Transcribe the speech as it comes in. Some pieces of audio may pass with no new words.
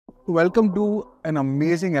Welcome to an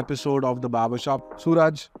amazing episode of the BarberShop.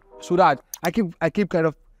 Suraj, I keep kind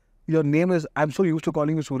of, your name is, I'm so used to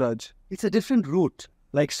calling you Suraj. It's a different route.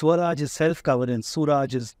 Like Swaraj is self-governance,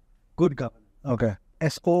 Suraj is good governance. Okay.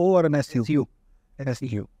 S-O-O or an S-U? S-U.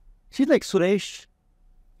 S-U. She's like Suresh.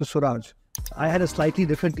 Suraj. I had a slightly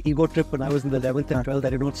different ego trip when I was in the 11th and 12th.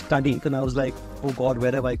 I did not study. And I was like, oh God,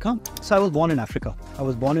 where have I come? So I was born in Africa. I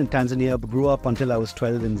was born in Tanzania, but grew up until I was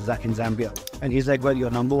 12 in Zambia. And he's like, well,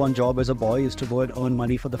 your number one job as a boy is to go and earn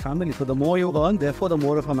money for the family. So the more you earn, therefore the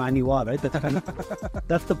more of a man you are, right?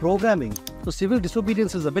 That's the programming. So civil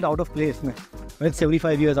disobedience is a bit out of place, right?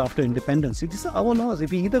 75 years after independence. These are our laws.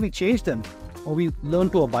 If either we change them or we learn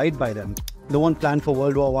to abide by them. No one planned for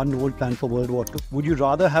World War I, no one planned for World War II. Would you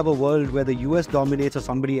rather have a world where the US dominates or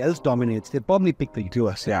somebody else dominates? They'd probably pick the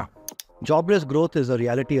US. Yeah. Jobless growth is a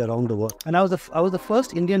reality around the world. And I was the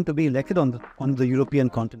first Indian to be elected on the European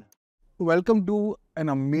continent. Welcome to an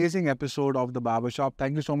amazing episode of the BarberShop.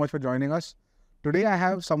 Thank you so much for joining us. Today I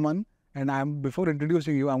have someone, and before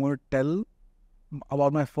introducing you, I'm going to tell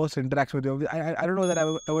about my first interaction with you. I don't know that I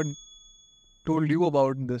ever told you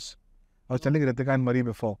about this. I was telling Ritika and Marie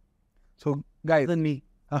before. So, guys, Than me.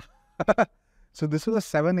 So this was a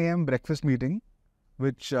 7 a.m. breakfast meeting,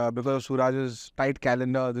 which because of Suraj's tight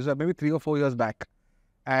calendar, this was maybe 3 or 4 years back,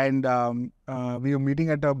 and we were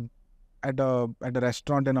meeting at a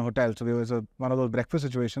restaurant in a hotel. So it was one of those breakfast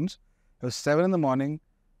situations. It was 7 in the morning,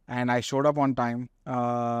 and I showed up on time,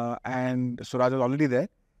 and Suraj was already there,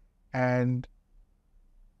 and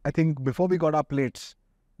I think before we got our plates,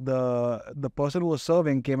 the person who was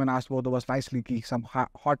serving came and asked both of us nicely, some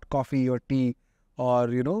hot coffee or tea or,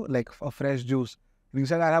 like a fresh juice. And he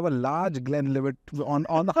said, I have a large Glenlivet on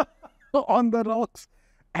the rocks.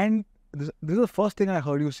 And this is the first thing I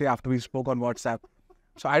heard you say after we spoke on WhatsApp.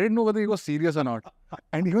 So I didn't know whether he was serious or not.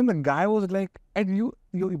 And even the guy was like, and you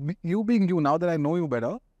being you, now that I know you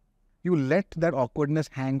better, you let that awkwardness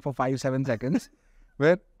hang for 5-7 seconds.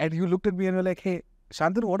 And you looked at me and were like, hey,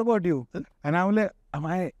 Shantanu, what about you? And I'm like, I'm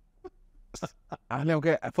like,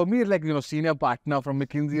 okay. For me, it's like, senior partner from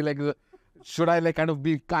McKinsey, like, should I like kind of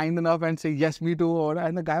be kind enough and say, yes, me too?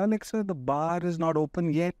 And the guy was like, sir, the bar is not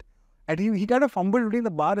open yet. And he kind of fumbled between the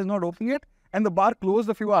bar is not open yet and the bar closed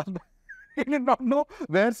a few hours back. He did not know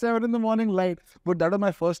where 7 in the morning light. But that was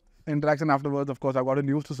my first interaction afterwards. Of course, I got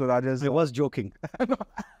news to Suraj's. I was joking.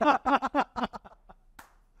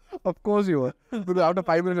 Of course you were. So after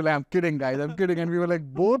 5 minutes, like, I'm kidding, guys. I'm kidding. And we were like,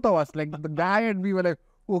 both of us, like the guy and we were like,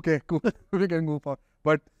 okay, cool. We can move on.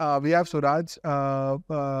 But we have Suraj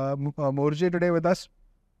Moraje today with us.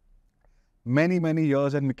 Many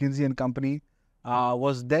years at McKinsey and Company.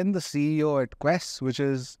 Was then the CEO at Quess, which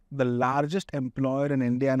is the largest employer in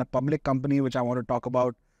India and a public company, which I want to talk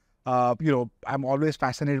about. I'm always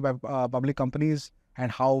fascinated by public companies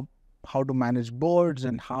and how to manage boards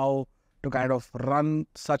and how to kind of run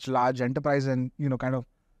such large enterprise and, kind of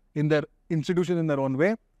in their institution in their own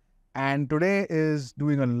way. And today is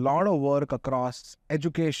doing a lot of work across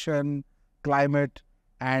education, climate,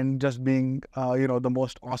 and just being, the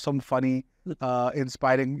most awesome, funny,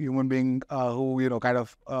 inspiring human being who, kind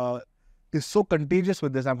of is so contagious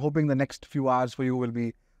with this. I'm hoping the next few hours for you will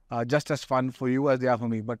be just as fun for you as they are for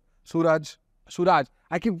me. But Suraj,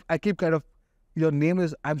 I keep kind of, your name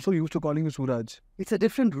is, I'm so used to calling you Suraj. It's a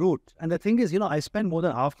different route. And the thing is, I spent more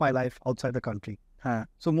than half my life outside the country.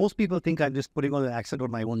 So most people think I'm just putting on an accent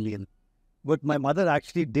on my own name. But my mother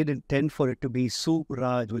actually did intend for it to be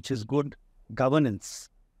Suraj, which is good governance.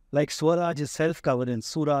 Like Swaraj is self-governance,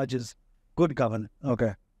 Suraj is good governance.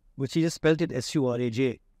 Okay. Which he just spelled it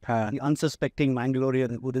S-U-R-A-J. The unsuspecting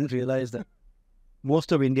Mangalorean who didn't realize that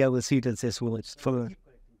most of India will see it and say Suraj.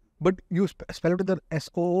 But you spell it with an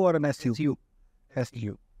S-O-O or an S-U? S-U.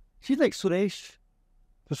 S-U. She's like Suresh.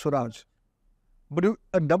 So Suraj. But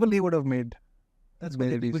a double E would have made. That's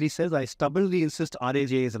very easy. But he says, I stubbornly insist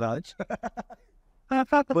R-A-J is Raj.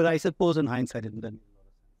 But I suppose in hindsight, it didn't.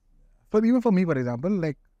 But even for me, for example,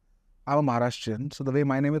 like, I'm a Maharashtrian, so the way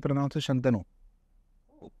my name is pronounced is Shantanu.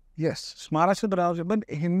 Yes, it's Maharashtrian pronounced, but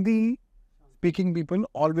Hindi-speaking people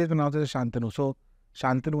always pronounce it as Shantanu. So,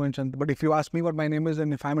 Shantanu and Shantanu. But if you ask me what my name is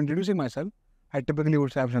and if I'm introducing myself, I typically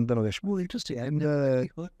would say I'm Shantanu Deshmukh. Oh, interesting. I never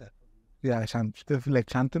heard that. Yeah, like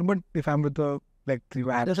Shantanu, but if I'm with the, like, three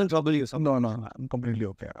It doesn't trouble you. No, I'm completely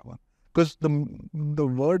okay. Because the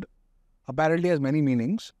word apparently has many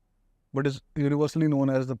meanings, but is universally known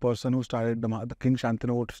as the person who started the King Shantanu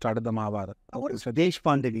who started the Mahabharata. What is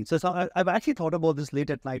Deshpande mean? So I've actually thought about this late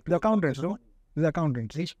at night. The accountants, no? The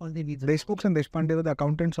accountants. Deshpande means... Deshmukhs and Deshpande were the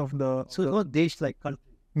accountants of the... So it's not Desh like country?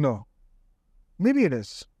 No. Maybe it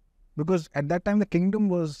is. Because at that time the kingdom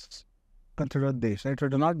was considered Desh, right? So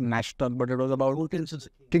it was not national, but it was about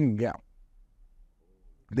king, yeah.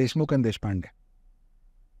 Deshmukh and Deshpande.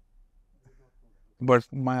 But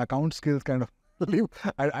my account skills kind of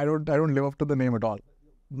I don't live up to the name at all.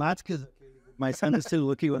 Math skills. My son is still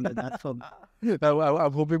working on that from.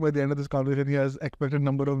 I'm hoping by the end of this conversation he has expected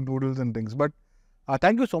number of noodles and things. But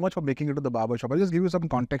thank you so much for making it to the BarberShop. I'll just give you some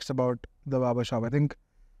context about the BarberShop. I think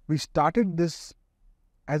we started this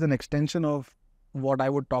as an extension of what I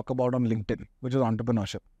would talk about on LinkedIn, which is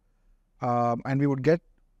entrepreneurship. And we would get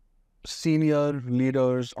senior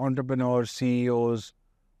leaders, entrepreneurs, CEOs,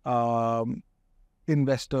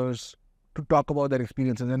 investors to talk about their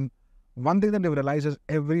experiences. And one thing that they've realized is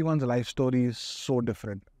everyone's life story is so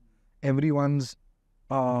different. Everyone's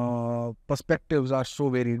perspectives are so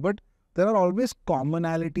varied, but there are always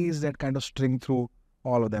commonalities that kind of string through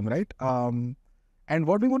all of them, right? And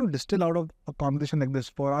what we want to distill out of a conversation like this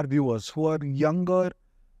for our viewers who are younger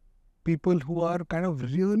people who are kind of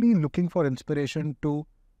really looking for inspiration to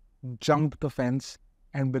jump the fence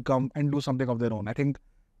and do something of their own. I think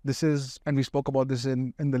this is, and we spoke about this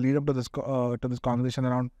in the lead up to this conversation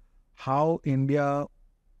around how India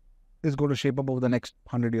is going to shape up over the next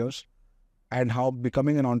 100 years and how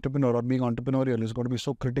becoming an entrepreneur or being entrepreneurial is going to be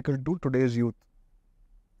so critical to today's youth.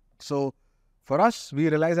 So for us, we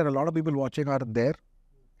realize that a lot of people watching are there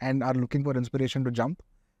and are looking for inspiration to jump.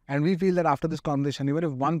 And we feel that after this conversation, even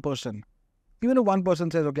if one person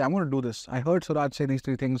says, okay, I'm going to do this. I heard Suraj say these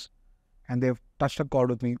 3 things and they've touched a chord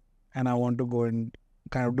with me and I want to go and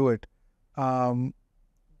kind of do it.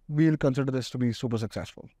 We'll consider this to be super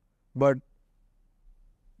successful. But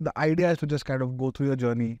the idea is to just kind of go through your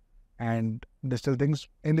journey and distill things.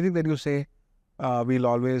 Anything that you say, we'll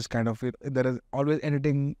always kind of, there is always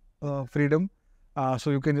editing freedom.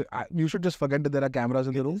 So you should just forget that there are cameras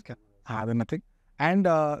in the room. Then nothing. And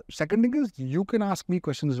second thing is you can ask me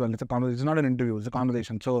questions as well. It's a conversation. It's not an interview. It's a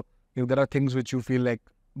conversation. So if there are things which you feel like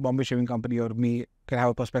Bombay Shaving Company or me can have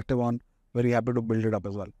a perspective on, very happy to build it up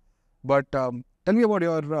as well. But tell me about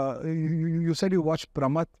your, you said you watched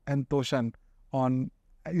Pramath and Toshan on,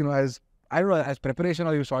 as, I don't know, as preparation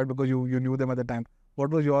or you saw it because you knew them at the time.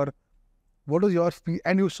 What was your,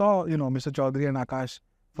 and you saw, Mr. Chaudhary and Akash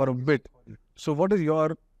for a bit. So what is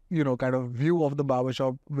your, kind of view of the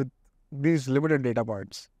BarberShop with these limited data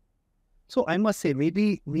points? So I must say,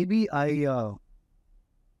 maybe I'm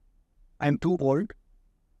too old,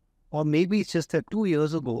 or maybe it's just that 2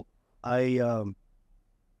 years ago, I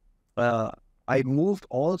moved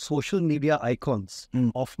all social media icons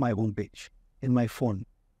off my homepage in my phone.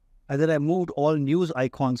 And then I moved all news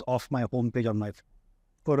icons off my homepage on my phone.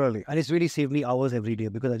 Thoroughly. And it's really saved me hours every day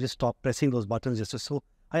because I just stopped pressing those buttons so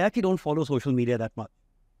I actually don't follow social media that much.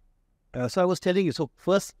 So I was telling you, so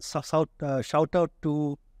first shout out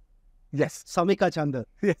to Samika Chandar.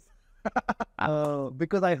 Yes.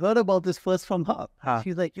 Because I heard about this first from her.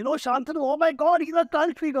 She's like, Shantanu, oh my God, he's a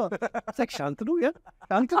cult figure. It's like, Shantanu, yeah?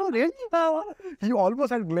 Shantanu, really? You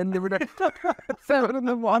almost had Glenn Limited at 7 in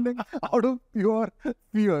the morning out of pure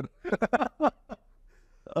fear.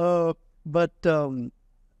 But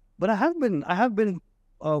I have been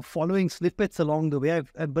following snippets along the way.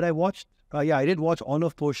 But I watched, I did watch all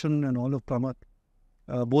of Toshan and all of Pramath.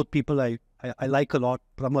 Both people I like a lot.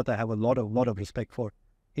 Pramath I have a lot of respect for.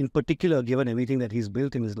 In particular, given everything that he's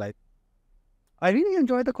built in his life. I really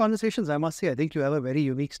enjoy the conversations, I must say. I think you have a very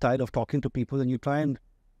unique style of talking to people and you try and...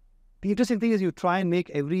 The interesting thing is you try and make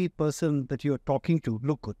every person that you're talking to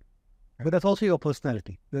look good. But that's also your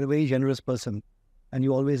personality. You're a very generous person and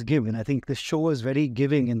you always give. And I think this show is very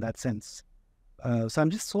giving in that sense. So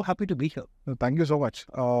I'm just so happy to be here. Thank you so much.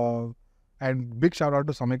 And big shout out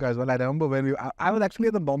to Samika as well. I remember when I was actually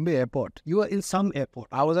at the Bombay airport. You were in some airport.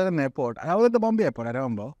 I was at an airport. I was at the Bombay airport, I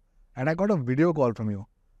remember. And I got a video call from you.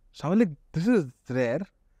 So I was like, this is rare.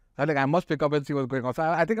 I was like, I must pick up and see what's going on. So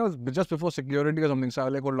I think I was just before security or something. So I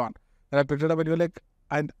was like, hold on. And I picked it up and you were like,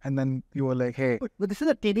 and then you were like, hey. But this is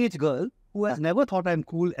a teenage girl who has never thought I'm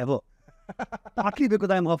cool ever. Partly because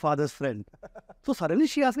I'm her father's friend. So suddenly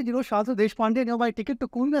she asked me, Shantanu Deshpande, you're my ticket to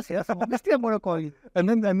coolness here. So obviously I'm going to call you. And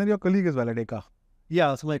then your colleague as well at Eka.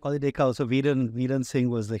 Yeah, so my colleague Eka also, Veeran Singh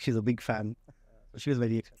was like, she's a big fan. So she was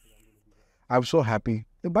very excited. I'm so happy.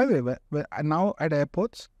 By the way, now at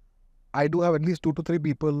airports, I do have at least 2 to 3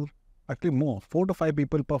 people, actually more, 4 to 5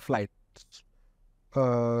 people per flight.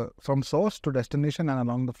 From source to destination and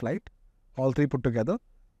along the flight, all 3 put together,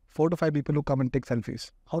 4 to 5 people who come and take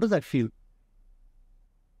selfies. How does that feel?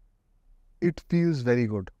 It feels very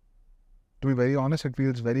good. To be very honest, it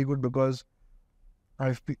feels very good because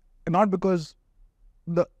not because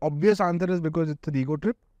the obvious answer is because it's an ego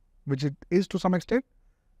trip, which it is to some extent,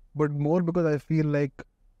 but more because I feel like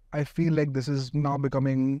I feel like this is now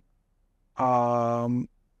becoming,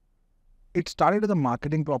 it started as a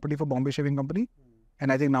marketing property for Bombay Shaving Company.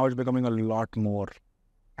 And I think now it's becoming a lot more.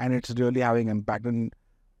 And it's really having impact. And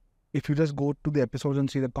if you just go to the episodes and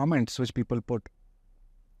see the comments which people put,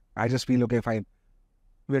 I just feel, okay, fine.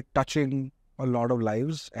 We're touching a lot of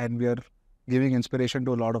lives and we are giving inspiration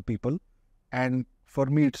to a lot of people. And for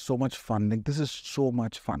me, it's so much fun. Like, this is so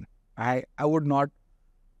much fun. I would not,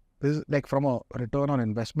 this is like from a return on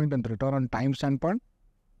investment and return on time standpoint,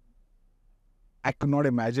 I could not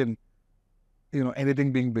imagine,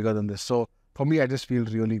 anything being bigger than this. So for me, I just feel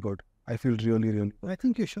really good. I feel really, really good. I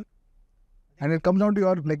think you should. And it comes down to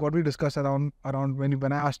your, like what we discussed around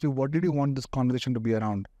when I asked you, what did you want this conversation to be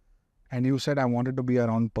around? And you said, I wanted to be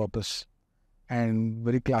around purpose. And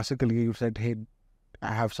very classically, you said, hey,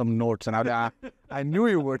 I have some notes. And I knew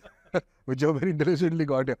you would, which you very diligently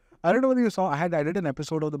got here. I don't know whether you saw, I did an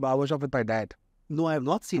episode of the BarberShop with my dad. No, I have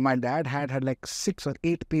not seen. My dad had like 6 or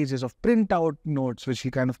 8 pages of printout notes, which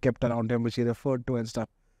he kind of kept around him, which he referred to and stuff.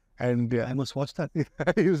 And I must watch that.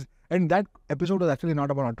 And that episode was actually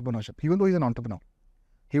not about entrepreneurship, even though he's an entrepreneur.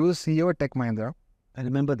 He was CEO at Tech Mahindra. I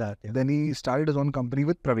remember that. Yeah. Then he started his own company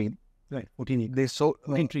with Praveen. Right, 14 They sold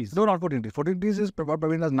 14 trees. No, not 14 trees. 14 trees is what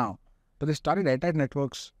Praveen does now. But they started Airtight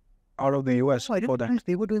Networks out of the US I for didn't that. realize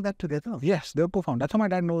they were doing that together. Yes, they were co-founded. That's how my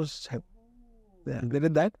dad knows him. Yeah. They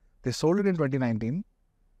did that. They sold it in 2019.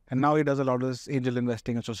 And now he does a lot of this angel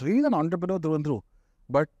investing and so. So he's an entrepreneur through and through.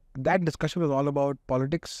 But that discussion was all about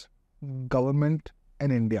politics, government,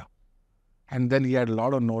 and India. And then he had a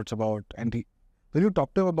lot of notes about, when you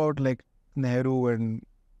talk to him about like Nehru and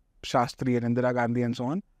Shastri and Indira Gandhi and so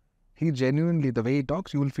on, he genuinely, the way he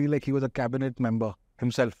talks, you will feel like he was a cabinet member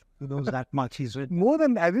himself. He knows that much. He's written. More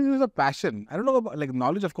than, I think it was a passion. I don't know about, like,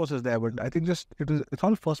 knowledge of course is there, but I think just, it's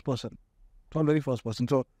all first person. It's all very first person.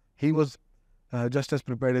 So he was just as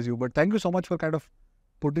prepared as you. But thank you so much for kind of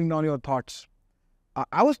putting down your thoughts.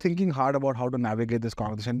 I was thinking hard about how to navigate this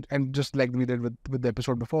conversation, and just like we did with the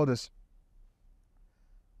episode before this,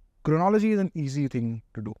 chronology is an easy thing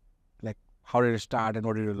to do. Like, how did it start and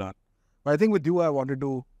what did you learn? But I think with you, I wanted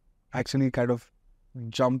to actually kind of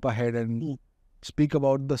jump ahead and speak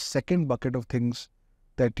about the second bucket of things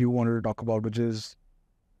that you wanted to talk about, which is,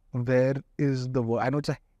 where is the world? I know it's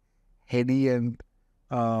a heady and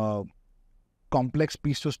complex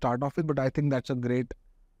piece to start off with, but I think that's a great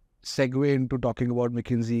segue into talking about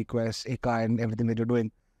McKinsey, Quess, Eka, and everything that you're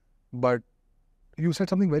doing. But you said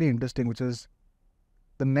something very interesting, which is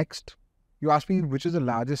you asked me which is the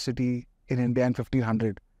largest city in India in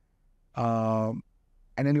 1500.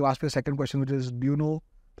 And then you asked me a second question, which is, do you know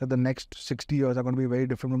that the next 60 years are going to be very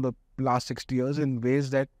different from the last 60 years in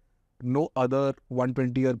ways that no other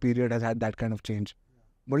 120-year period has had that kind of change?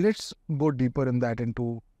 But let's go deeper in that,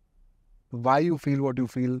 into why you feel what you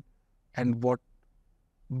feel, and what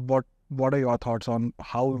are your thoughts on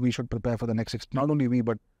how we should prepare for the next 60, not only we,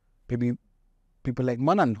 but maybe people like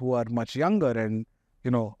Manan who are much younger, and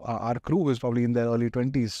our crew is probably in their early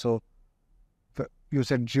 20s. So you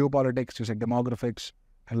said geopolitics, you said demographics,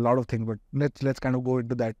 and a lot of things, but let's kind of go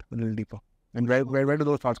into that a little deeper. And where do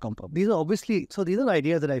those thoughts come from? These are these are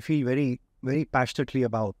ideas that I feel very, very passionately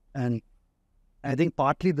about. And I think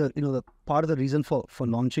partly the part of the reason for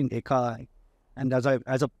launching Eka, and as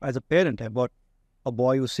a parent, I've got a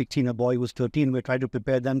boy who's 16, a boy who's 13. We're trying to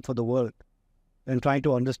prepare them for the world and trying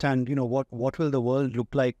to understand, what will the world look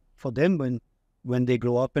like for them when they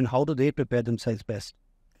grow up, and how do they prepare themselves best.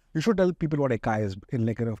 You should tell people what Eka is in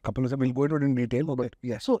like a couple of, we'll go into it in detail, but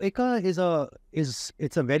yes. So Eka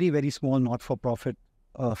it's a very, very small not-for-profit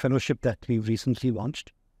fellowship that we've recently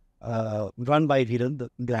launched, run by Hiran,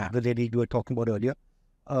 the lady you were talking about earlier.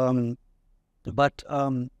 But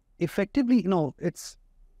effectively,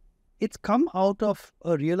 it's come out of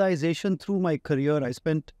a realization through my career. I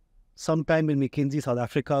spent some time in McKinsey, South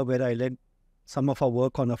Africa, where I led some of our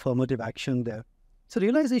work on affirmative action there. It's a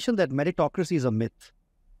realization that meritocracy is a myth.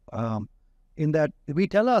 In that we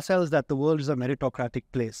tell ourselves that the world is a meritocratic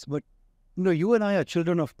place, but you and I are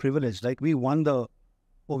children of privilege. Like, we won the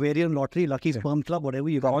ovarian lottery, lucky sperm club, whatever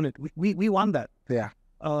you call it. We won that. Yeah.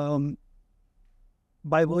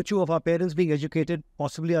 By virtue of our parents being educated,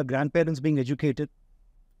 possibly our grandparents being educated,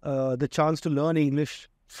 the chance to learn English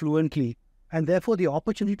fluently, and therefore the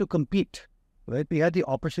opportunity to compete. Right? We had the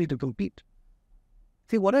opportunity to compete.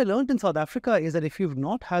 See, what I learned in South Africa is that if you've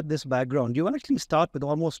not had this background, you actually start with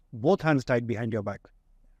almost both hands tied behind your back,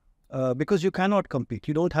 because you cannot compete.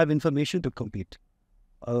 You don't have information to compete.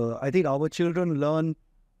 I think our children learn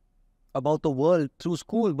about the world through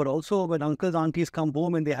school, but also when uncles, aunties come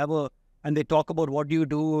home and they talk about what do you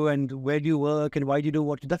do and where do you work and why do you do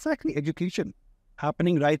what. That's actually education.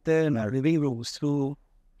 happening right there in our living rooms through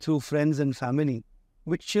friends and family,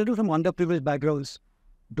 which children from underprivileged backgrounds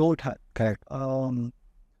don't have. Correct. And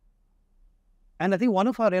I think one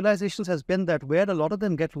of our realizations has been that where a lot of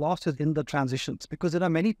them get lost is in the transitions, because there are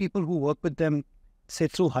many people who work with them, say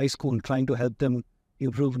through high school, trying to help them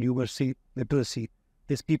improve numeracy, literacy.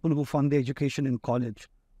 There's people who fund their education in college.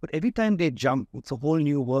 But every time they jump, it's a whole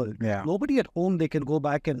new world. Yeah. Nobody at home they can go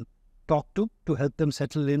back and talk to help them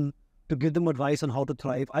settle in, to give them advice on how to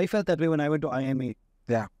thrive. I felt that way when I went to IMA.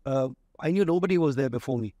 Yeah. I knew nobody was there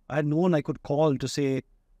before me. I had no one I could call to say,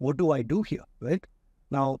 what do I do here, right?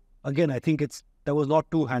 Now, again, I think there was not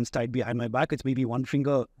two hands tied behind my back. It's maybe one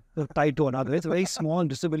finger tied to another. It's a very small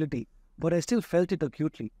disability, but I still felt it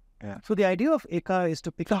acutely. Yeah. So the idea of Eka is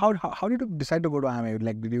to pick So up. how did you decide to go to IMA?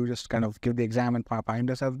 Like, did you just kind of give the exam and find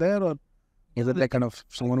yourself there, or is it like kind of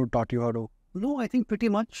someone who taught you how to? No, I think pretty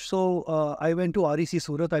much. So I went to REC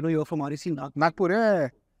Surat. I know you're from REC Nagpur, yeah.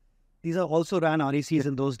 These are also ran RECs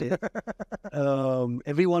in those days.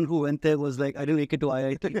 Everyone who went there was like, I didn't make it to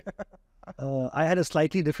IIT. I had a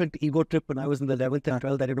slightly different ego trip when I was in the 11th and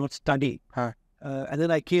 12th. I did not study. And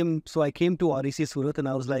then I came to REC Surat and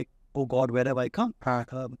I was like, oh God, where have I come?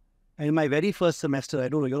 And in my very first semester, I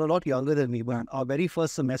don't know, you're a lot younger than me, but our very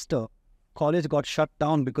first semester, college got shut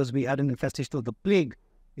down because we had an infestation of the plague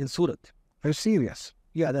in Surat. Are you serious?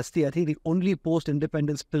 Yeah, I think the only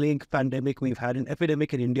post-independence plague pandemic we've had, an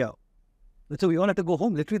epidemic in India. So we all had to go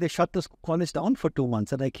home. Literally, they shut this college down for 2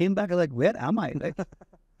 months. And I came back, I was like, where am I? Like,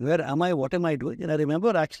 where am I? What am I doing? And I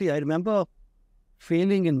remember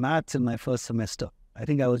failing in maths in my first semester. I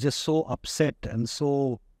think I was just so upset and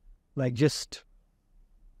so, like, just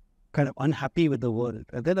kind of unhappy with the world.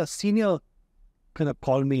 And then a senior kind of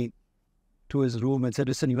called me to his room and said,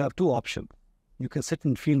 listen, you have two options. You can sit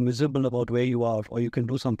and feel miserable about where you are, or you can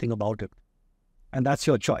do something about it. And that's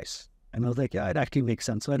your choice. And I was like, yeah, it actually makes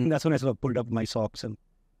sense. So I think that's when I sort of pulled up my socks and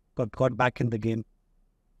got back in the game.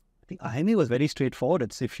 I think IME was very straightforward.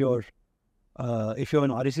 It's if you're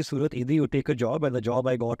in REC Surat, either you take a job, and the job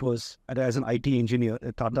I got was as an IT engineer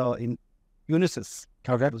at Tata in Unisys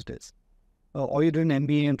those days. Or you did an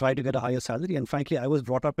MBA and try to get a higher salary. And frankly, I was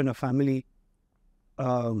brought up in a family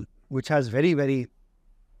which has very, very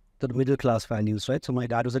the middle class values, right? So my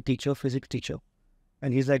dad was a teacher, physics teacher.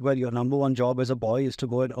 And he's like, well, your number one job as a boy is to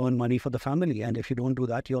go and earn money for the family. And if you don't do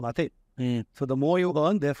that, you're nothing. So the more you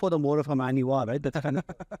earn, therefore, the more of a man you are, right?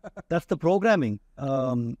 That's the programming.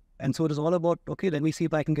 And so it is all about, okay, let me see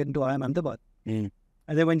if I can get into IIM Ahmedabad. And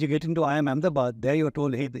then when you get into IIM Ahmedabad, there you're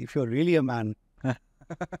told, hey, if you're really a man,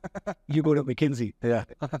 you go to McKinsey. Yeah.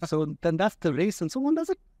 So then that's the race. And so one does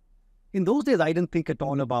it. In those days, I didn't think at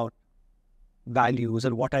all about values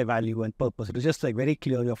and what I value and purpose. It was just like very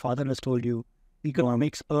clear. Your father has told you,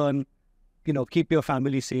 economics, earn, keep your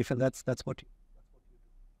family safe, and that's what you.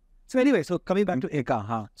 So anyway, so coming back to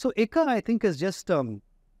Eka, So Eka, I think, is just. So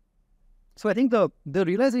I think the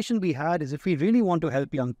realization we had is if we really want to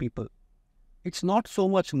help young people, it's not so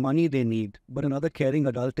much money they need, but another caring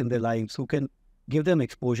adult in their lives who can give them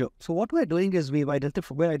exposure. So what we're doing is we're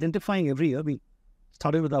identifying every year. We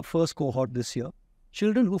started with our first cohort this year.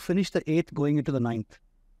 Children who finished the 8th going into the 9th.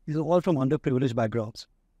 These are all from underprivileged backgrounds.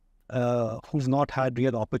 Who've not had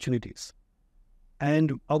real opportunities.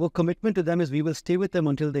 And our commitment to them is we will stay with them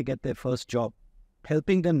until they get their first job,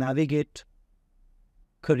 helping them navigate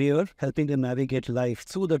career, helping them navigate life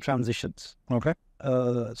through the transitions. Okay.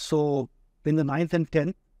 So in the 9th and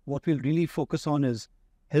 10th, what we'll really focus on is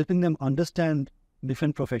helping them understand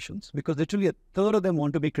different professions, because literally a third of them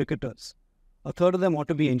want to be cricketers, a third of them want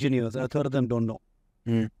to be engineers, and a third of them don't know.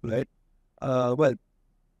 Right? Well,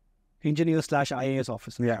 engineer / IAS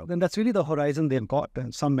officer. Yeah. And that's really the horizon they've got,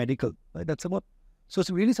 and some medical. Right? That's about. So it's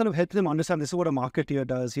really sort of help them understand this is what a marketeer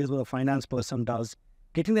does, here's what a finance person does,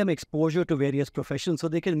 getting them exposure to various professions so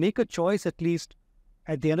they can make a choice at least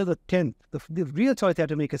at the end of the 10th. The real choice they have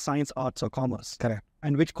to make is science, arts, or commerce. Correct.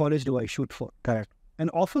 And which college do I shoot for? Correct. And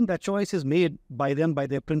often that choice is made by them, by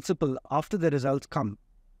their principal, after the results come.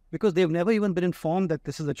 Because they've never even been informed that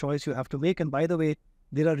this is a choice you have to make. And by the way,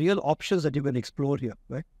 there are real options that you can explore here,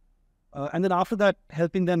 right? And then after that,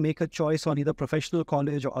 helping them make a choice on either professional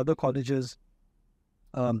college or other colleges.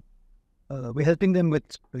 We're helping them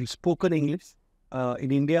with spoken English.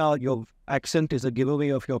 In India, your accent is a giveaway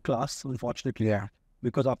of your class, unfortunately. Yeah.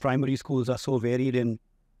 Because our primary schools are so varied in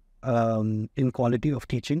quality of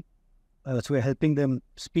teaching. So we're helping them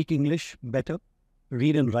speak English better,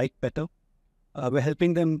 read and write better. We're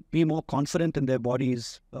helping them be more confident in their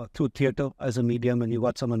bodies through theatre as a medium, and you've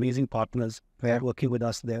got some amazing partners working with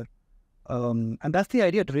us there. And that's the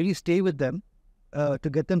idea, to really stay with them to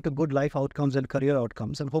get them to good life outcomes and career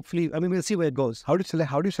outcomes. And hopefully, I mean, we'll see where it goes. How do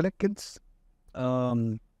you select kids?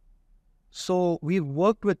 So we've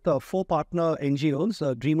worked with 4 partner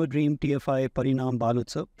NGOs, Dreamer Dream, TFI, Parinam,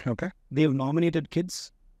 Balutsav. Okay. They've nominated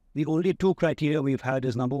kids. The only 2 criteria we've had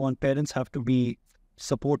is, number one, parents have to be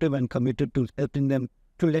supportive and committed to helping them,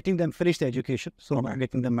 to letting them finish their education. So not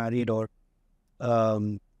getting them married or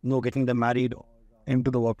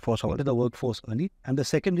Into the workforce. into the workforce early. And the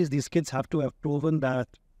second is, these kids have to have proven that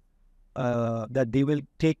that they will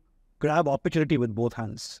grab opportunity with both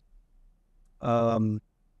hands.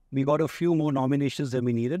 We got a few more nominations than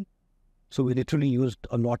we needed. So we literally used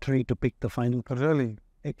a lottery to pick the final. Really?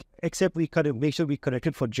 Except we make sure we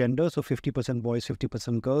corrected for gender. So 50% boys,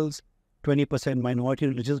 50% girls, 20% minority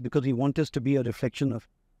religions, because we want this to be a reflection of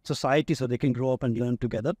society so they can grow up and learn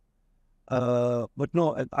together. But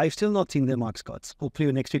no, I've still not seen their marks cards.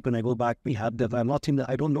 Hopefully next week when I go back, we have them. I'm not seeing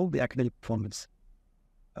I don't know the academic performance.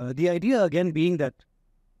 The idea again being that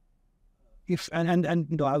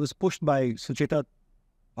I was pushed by Sucheta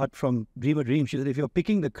from Dreamer Dream. She said, if you're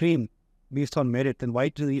picking the cream based on merit, then why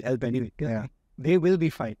do they help anyway? Yeah. They will be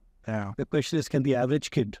fine. Yeah. The question is, can the average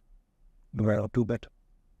kid do better?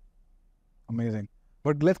 Amazing.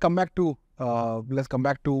 But let's come back to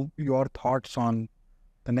your thoughts on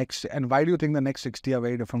the next, and why do you think the next 60 are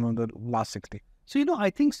very different from the last 60? So, I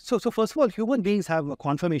think, so first of all, human beings have a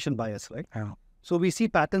confirmation bias, right? Yeah. So we see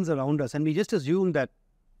patterns around us and we just assume that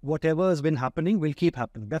whatever has been happening will keep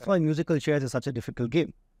happening. That's why musical chairs is such a difficult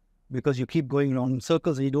game, because you keep going around in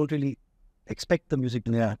circles and you don't really expect the music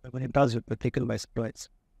to happen. When it does, you're taken by surprise.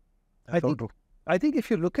 I think if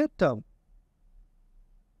you look at the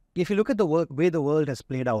way the world has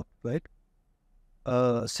played out, right,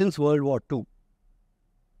 since World War II,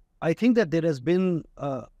 I think that there has been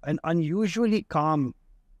an unusually calm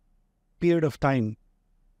period of time,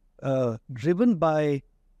 driven by,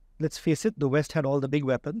 let's face it, the West had all the big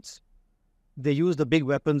weapons. They used the big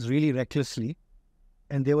weapons really recklessly,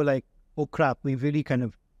 and they were like, oh crap, we really kind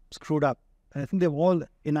of screwed up. And I think they've all,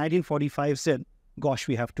 in 1945, said, gosh,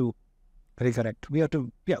 we have to recorrect. We've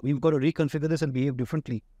got to reconfigure this and behave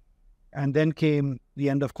differently. And then came the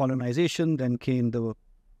end of colonization, then came the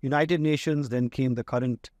United Nations, then came the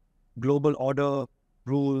current global order,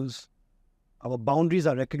 rules. Our boundaries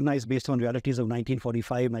are recognized based on realities of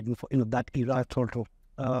 1945, that era.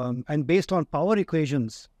 And based on power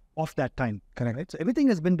equations of that time. Correct. Right? So everything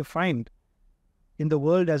has been defined in the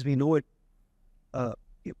world as we know it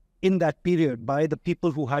in that period by the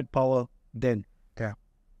people who had power then. Yeah.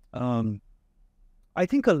 I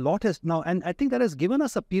think a lot has now, and I think that has given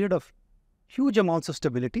us a period of huge amounts of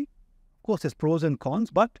stability. Of course, there's pros and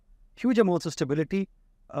cons, but huge amounts of stability.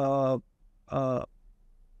 Lots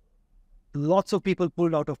of people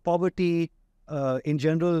pulled out of poverty. In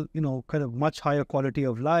general, kind of much higher quality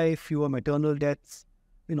of life, fewer maternal deaths.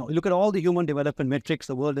 Look at all the human development metrics,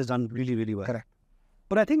 the world has done really, really well. Correct.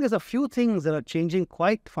 But I think there's a few things that are changing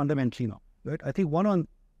quite fundamentally now, right? I think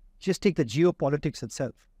just take the geopolitics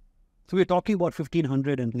itself. So we're talking about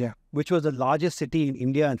 1500, which was the largest city in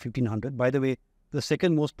India in 1500. By the way, the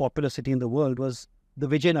second most populous city in the world was the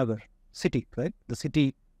Vijayanagar city, right? The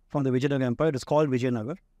city from the Vijayanagar Empire. It is called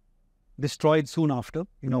Vijayanagar. Destroyed soon after,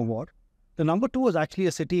 war. The number 2 was actually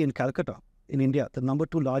a city in Calcutta, in India. The number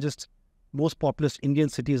 2 largest, most populous Indian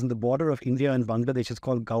city is in the border of India and Bangladesh. It's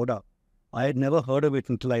called Gouda. I had never heard of it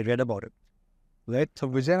until I read about it. Right? So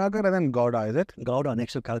Vijayanagar and then Gouda, is it? Gouda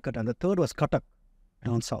next to Calcutta. And the third was Cuttack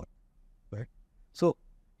down south. Right? So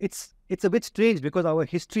it's a bit strange because our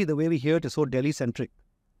history, the way we hear it, is so Delhi-centric.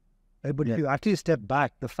 Right? But if you actually step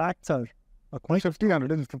back, the facts are quite...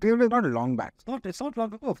 1500 is not long back. It's not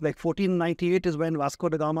long ago. Like 1498 is when Vasco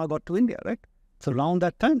da Gama got to India, right? It's around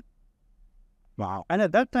that time. Wow. And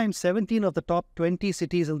at that time, 17 of the top 20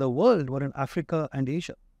 cities in the world were in Africa and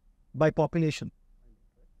Asia by population.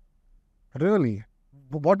 Really?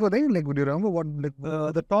 What were they? Like, would you remember what?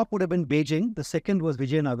 The top would have been Beijing. The second was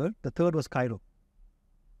Vijayanagar. The third was Cairo.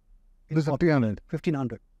 This is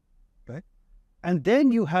 1500. Right? And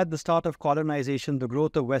then you had the start of colonization, the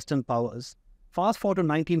growth of Western powers. Fast forward to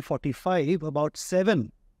 1945, about 7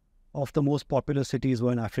 of the most populous cities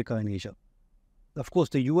were in Africa and Asia. Of course,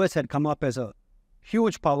 the US had come up as a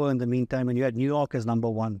huge power in the meantime, and you had New York as number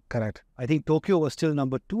 1. Correct. I think Tokyo was still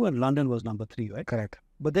number 2 and London was number 3, right? Correct.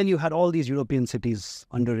 But then you had all these European cities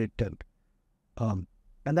under it. And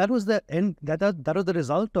that was the end. That was the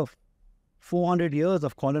result of 400 years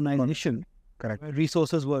of colonization. Correct. Where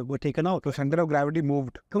resources were taken out. The center of gravity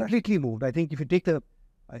moved. Completely moved. I think if you take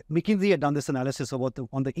McKinsey had done this analysis about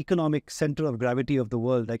on the economic center of gravity of the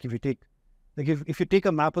world. Like if you take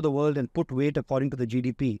a map of the world and put weight according to the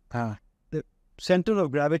GDP, center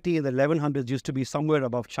of gravity in the 1100s used to be somewhere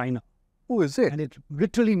above China. Oh, is it? And it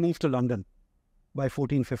literally moved to London by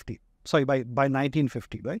 1450. Sorry, by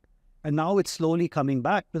 1950, right? And now it's slowly coming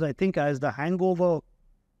back, because I think as the hangover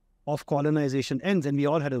of colonization ends, and we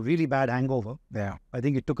all had a really bad hangover. Yeah. I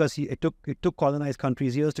think it took colonized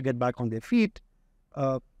countries years to get back on their feet,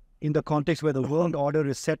 in the context where the world order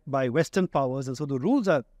is set by Western powers, and so the rules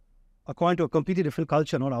are according to a completely different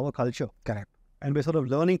culture, not our culture. Correct. And we're sort of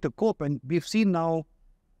learning to cope, and we've seen now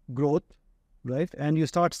growth, right? And you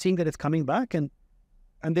start seeing that it's coming back, and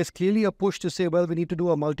there's clearly a push to say, well, we need to do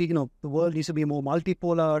the world needs to be more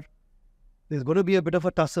multipolar. There's going to be a bit of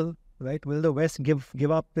a tussle, right? Will the West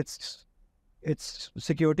give up its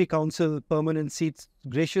Security Council permanent seats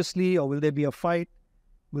graciously, or will there be a fight?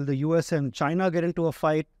 Will the US and China get into a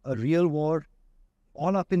fight, a real war?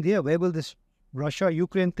 All up in the air. Where will this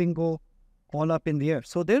Russia-Ukraine thing go? All up in the air.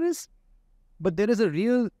 So there is a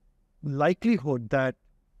real likelihood that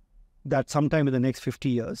sometime in the next 50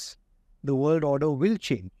 years, the world order will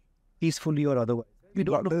change, peacefully or otherwise. We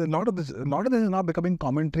don't know. A lot of this is now becoming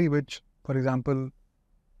commentary, which, for example,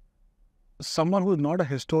 someone who is not a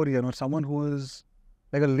historian or someone who is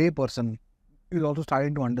like a lay person is also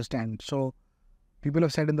starting to understand. So people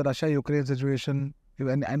have said in the Russia-Ukraine situation,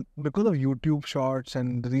 and because of YouTube shorts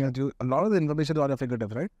and a lot of the information is on your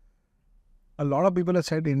fingertips, right? A lot of people have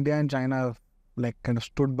said India and China have kind of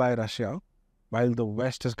stood by Russia, while the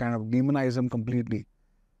West has kind of demonized them completely.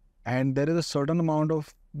 And there is a certain amount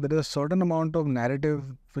of narrative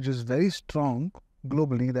which is very strong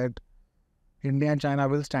globally that India and China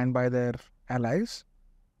will stand by their allies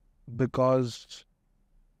because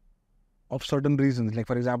of certain reasons. Like,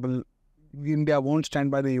 for example, India won't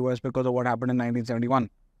stand by the US because of what happened in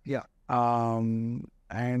 1971. Yeah.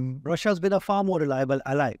 And Russia's been a far more reliable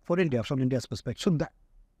ally for India from India's perspective. So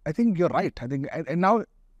I think you're right. I think, and now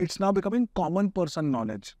it's now becoming common person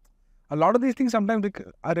knowledge. A lot of these things sometimes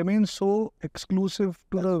remain so exclusive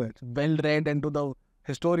to the well-read and to the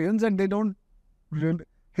historians, and they don't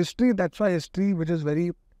history. That's why history, which is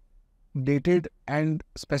very dated and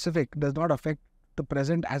specific, does not affect the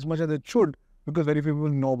present as much as it should, because very few people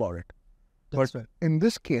know about it. That's but right. In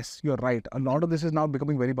this case, you're right. A lot of this is now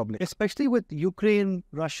becoming very public, especially with Ukraine,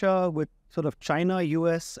 Russia, with sort of China,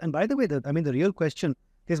 US. And by the way, the real question,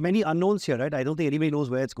 there's many unknowns here, right? I don't think anybody knows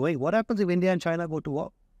where it's going. What happens if India and China go to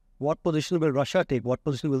war? What position will Russia take? What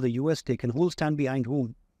position will the US take? And who will stand behind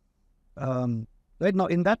whom? Right now,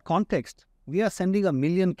 in that context, we are sending 1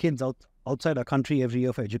 million kids outside our country every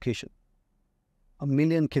year for education. 1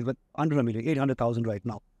 million kids, but under 1 million, 800,000 right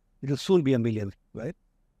now. It will soon be 1 million, right?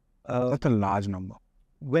 That's a large number.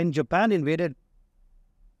 When Japan invaded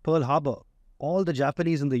Pearl Harbor, all the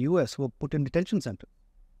Japanese in the US were put in detention centers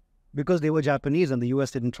because they were Japanese and the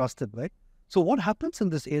US didn't trust them, right? So what happens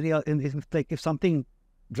in this area, if something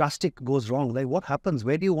drastic goes wrong, like what happens?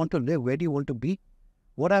 Where do you want to live? Where do you want to be?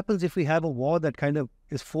 What happens if we have a war that kind of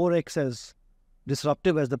is 4x as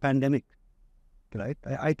disruptive as the pandemic, right?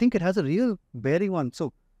 I think it has a real bearing on.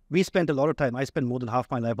 So we spent a lot of time. I spent more than half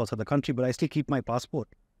my life outside the country, but I still keep my passport.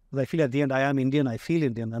 Because I feel at the end I am Indian, I feel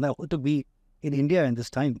Indian, and I want to be in India in this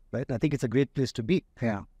time, right? I think it's a great place to be.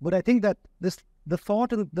 Yeah. But I think that the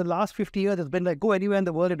thought in the last 50 years has been like, go anywhere in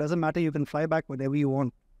the world, it doesn't matter, you can fly back whenever you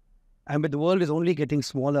want. And but the world is only getting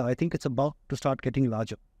smaller. I think it's about to start getting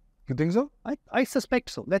larger. You think so? I suspect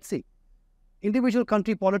so. Let's see. Individual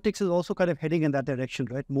country politics is also kind of heading in that direction,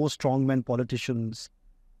 right? More strongmen politicians,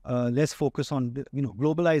 less focus on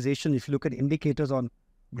globalization. If you look at indicators on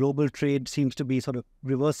global trade, seems to be sort of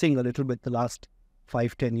reversing a little bit the last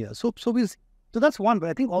 5-10 years. So that's one. But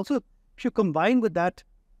I think also if you combine with that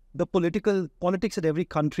the politics in every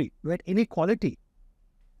country, right? Inequality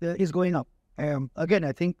is going up. Again,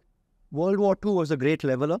 I think World War II was a great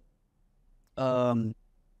leveler.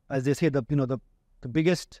 As they say, the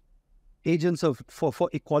biggest agents for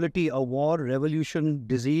equality are war, revolution,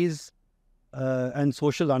 disease, and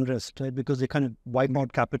social unrest, right? Because they kind of wipe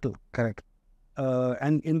out capital. Correct.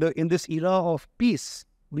 And in this era of peace,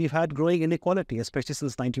 we've had growing inequality, especially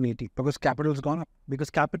since 1980. Because capital's gone up. Because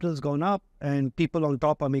capital's gone up, and people on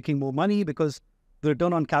top are making more money because the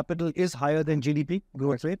return on capital is higher than GDP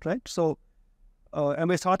growth rate, right? So, and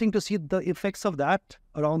we're starting to see the effects of that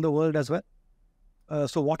around the world as well.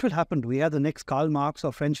 So what will happen? Do we have the next Karl Marx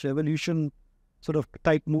or French Revolution sort of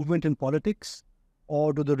type movement in politics?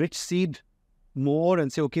 Or do the rich cede more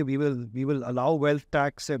and say, okay, we will allow wealth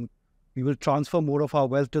tax and we will transfer more of our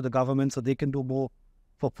wealth to the government so they can do more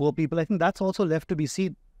for poor people? I think that's also left to be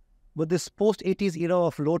seen. But this post-80s era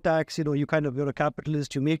of low tax, you're a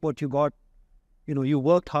capitalist, you make what you got, you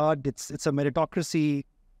worked hard, it's a meritocracy.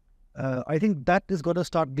 I think that is going to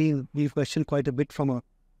start being questioned quite a bit from a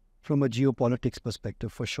geopolitics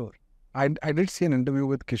perspective, for sure. I did see an interview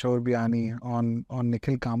with Kishore Biani on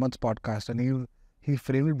Nikhil Kamat's podcast, and he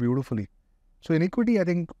framed it beautifully. So inequity, I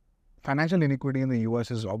think financial inequity in the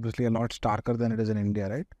US is obviously a lot starker than it is in India,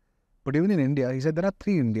 right? But even in India, he said there are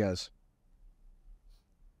three Indias.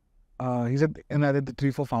 He said, and I did the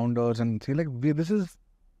 3-4 founders, and see, like, this is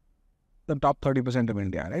the top 30% of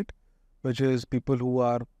India, right? Which is people who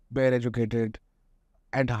are bare educated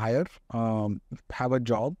and higher, have a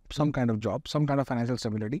job, some kind of job, some kind of financial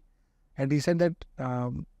stability. And he said that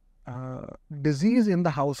disease in the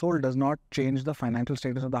household does not change the financial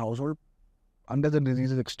status of the household unless the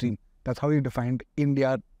disease is extreme. That's how he defined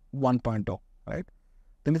India 1.0, right?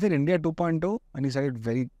 Then he said India 2.0, and he said it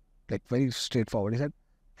very straightforward. He said,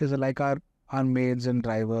 these are like our maids and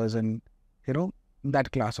drivers and,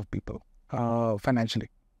 that class of people financially.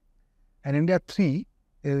 And India 3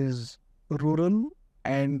 is rural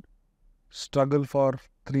and struggle for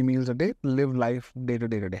 3 meals a day, live life day to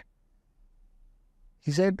day.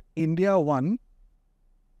 He said India 1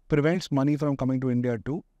 prevents money from coming to India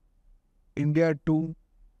 2. India 2,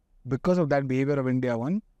 because of that behavior of India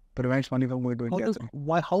 1, prevents money from going to India 3.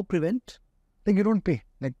 Why? How prevent? Like, you don't pay.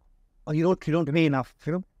 Like, you don't pay enough.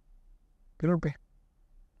 You don't pay.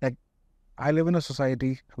 Like, I live in a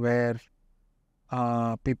society where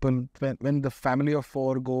people, when the family of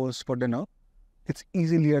 4 goes for dinner, it's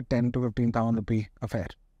easily a 10 to 15,000 rupee affair.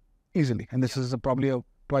 Easily. And this is probably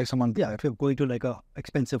twice a month. Yeah, if you're going to like a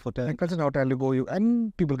expensive hotel. Expensive hotel,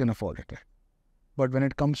 and people can afford it. But when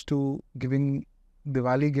it comes to giving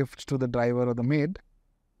Diwali gifts to the driver or the maid,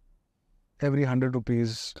 every 100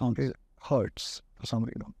 rupees hurts for some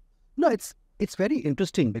reason. No, it's very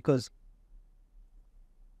interesting because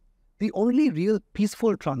the only real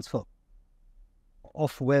peaceful transfer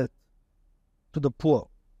of wealth to the poor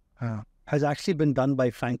has actually been done by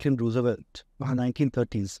Franklin Roosevelt in the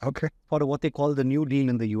 1930s. Okay. For what they call the New Deal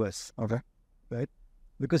in the US. Okay. Right?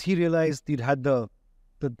 Because he realized he'd had the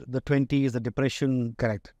 20s, the depression,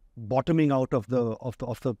 correct, bottoming out of the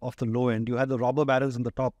low end. You had the robber barons in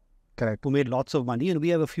the top, correct, who made lots of money, and we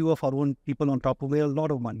have a few of our own people on top who made a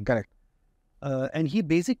lot of money. Correct. And he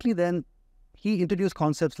basically then he introduced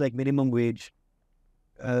concepts like minimum wage.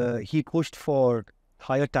 He pushed for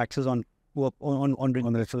higher taxes on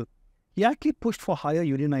rich. He actually pushed for higher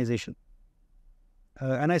unionization.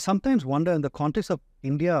 And I sometimes wonder, in the context of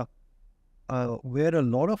India, where a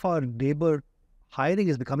lot of our labor hiring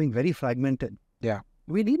is becoming very fragmented. Yeah.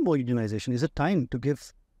 We need more unionization. Is it time to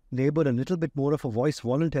give labor a little bit more of a voice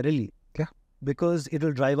voluntarily? Yeah. Because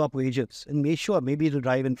it'll drive up wages. And maybe it'll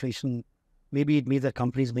drive inflation. Maybe it means that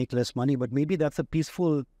companies make less money, but maybe that's a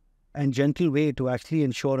peaceful and gentle way to actually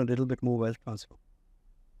ensure a little bit more wealth transfer.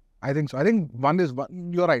 I think so. I think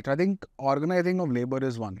you're right. I think organizing of labor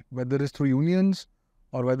is one, whether it's through unions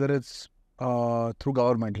or whether it's through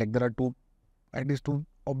government. Like, there are at least two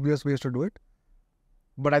obvious ways to do it.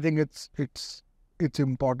 But I think it's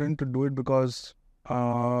important to do it because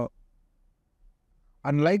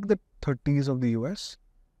unlike the 30s of the US,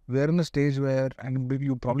 we're in a stage where, and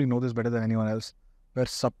you probably know this better than anyone else, where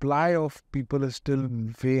supply of people is still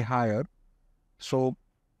way higher. So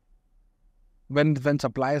when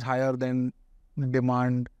supply is higher, then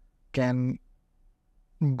demand can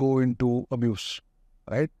go into abuse,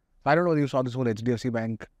 right? I don't know whether you saw this whole HDFC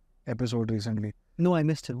Bank episode recently. No, I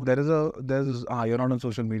missed it. You're not on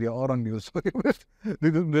social media or on news. There's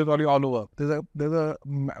probably all over. There's a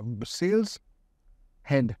sales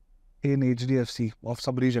head in HDFC of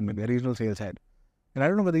sub-region, maybe a regional sales head. And I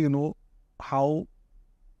don't know whether you know how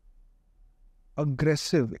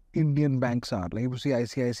aggressive Indian banks are. Like, you see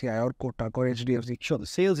ICICI or Kotak or HDFC. Sure, the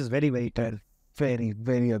sales is very, very tight. Very,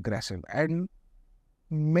 very aggressive. And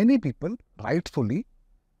many people, rightfully,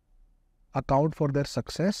 account for their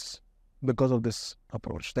success because of this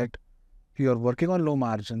approach, that you're working on low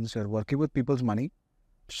margins, you're working with people's money.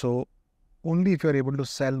 So only if you're able to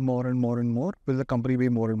sell more and more and more will the company be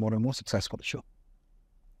more and more and more successful. Sure.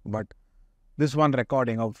 But this one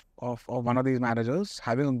recording of one of these managers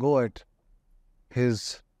having a go at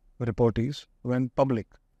his reportees went public,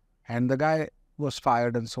 and the guy was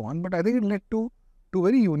fired and so on. But I think it led to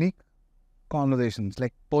very unique conversations,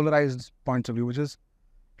 like polarized points of view, which is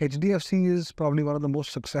HDFC is probably one of the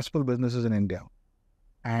most successful businesses in India,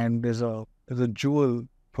 and is a jewel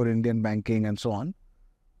for Indian banking and so on.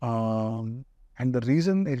 And the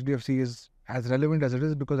reason HDFC is as relevant as it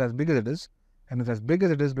is because as big as it is, and it's as big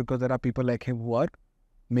as it is because there are people like him who are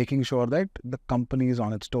making sure that the company is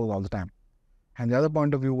on its toes all the time. And the other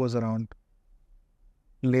point of view was around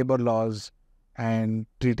labor laws and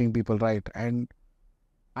treating people right. And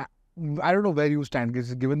I don't know where you stand,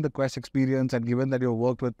 because given the Quess experience and given that you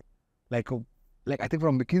worked with like I think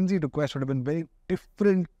from McKinsey to Quess would have been very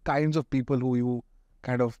different kinds of people who you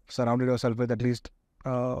kind of surrounded yourself with, at least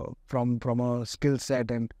from a skill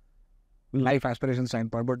set and life aspiration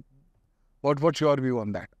standpoint. But what's your view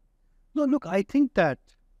on that? No, look, I think it's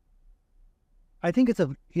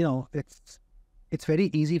a, it's very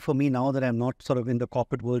easy for me now that I'm not sort of in the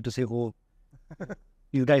corporate world to say, oh,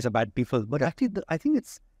 you guys are bad people. But actually, I think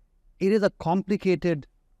it is a complicated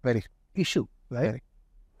Very issue, right?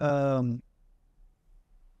 Very.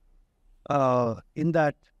 In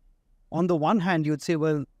that, on the one hand, you'd say,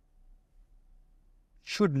 well,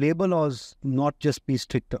 should labor laws not just be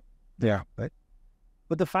stricter? Yeah. Right.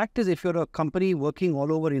 But the fact is, if you're a company working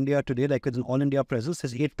all over India today, like with an all-India presence,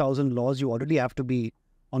 there's 8,000 laws you already have to be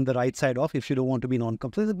on the right side of if you don't want to be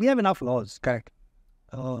non-compliant. We have enough laws. Correct.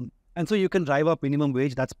 And so you can drive up minimum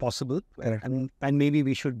wage. That's possible. Correct. And maybe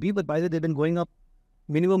we should be. But by the way, they've been going up.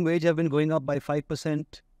 Minimum wage have been going up by 5%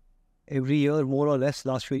 every year, more or less,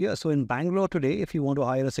 last few years. So in Bangalore today, if you want to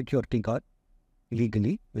hire a security guard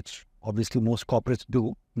legally, which obviously most corporates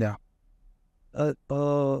do, Yeah.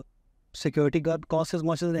 Security guard costs as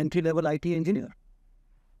much as an entry-level IT engineer.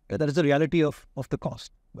 That is the reality of the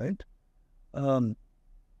cost, right?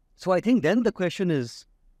 So I think then the question is,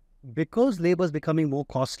 because labor is becoming more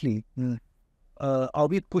costly, are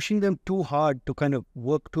we pushing them too hard to kind of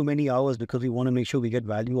work too many hours because we want to make sure we get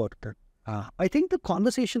value out of it? I think the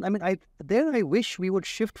conversation, I wish we would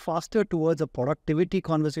shift faster towards a productivity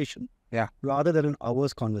conversation, rather than an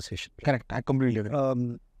hours conversation. Correct. I completely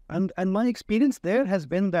agree. And my experience there has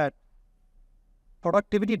been that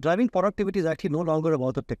driving productivity is actually no longer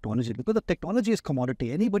about the technology, because the technology is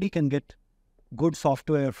commodity. Anybody can get good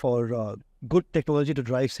software for good technology to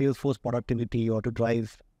drive Salesforce productivity or to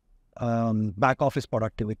drive back office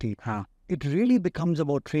productivity. It really becomes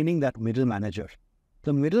about training that middle manager.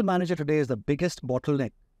 The middle manager today is the biggest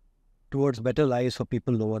bottleneck towards better lives for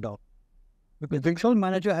people lower down. Because the middle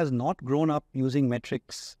manager has not grown up using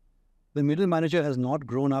metrics. The middle manager has not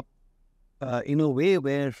grown up in a way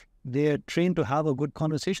where they're trained to have a good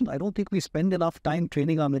conversation. I don't think we spend enough time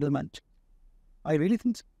training our middle manager. I really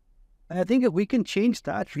think so. And I think if we can change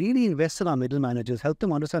that, really invest in our middle managers, help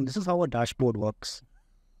them understand this is how a dashboard works.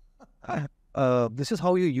 This is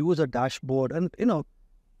how you use a dashboard. And,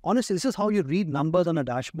 honestly, this is how you read numbers on a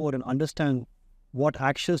dashboard and understand what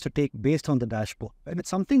actions to take based on the dashboard. And it's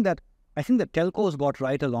something that I think the telcos got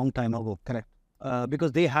right a long time ago. Correct.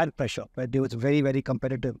 Because they had pressure, right? They was very, very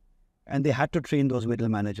competitive. And they had to train those middle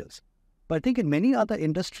managers. But I think in many other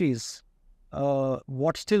industries,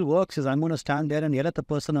 what still works is I'm going to stand there and yell at the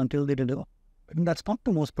person until they deliver. And that's not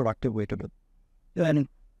the most productive way to do it. And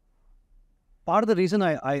part of the reason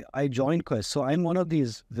I joined Quess, so I'm one of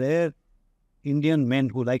these rare Indian men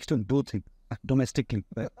who likes to do things domestically.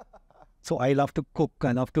 Right? So I love to cook,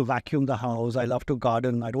 I love to vacuum the house, I love to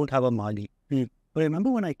garden, I don't have a mali. But I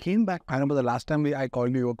remember when I came back. I remember the last time I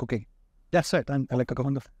called you were cooking. That's right. I like a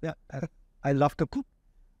cook. Yeah, I love to cook.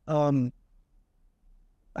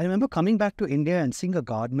 I remember coming back to India and seeing a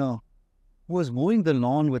gardener who was mowing the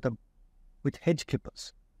lawn with hedge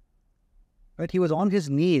clippers. Right, he was on his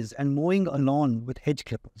knees and mowing a lawn with hedge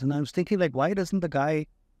clippers, and I was thinking, like, why doesn't the guy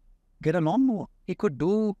get a lawnmower? He could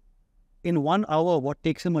do in 1 hour what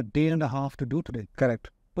takes him a day and a half to do today. Correct.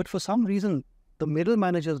 But for some reason, the middle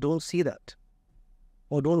managers don't see that,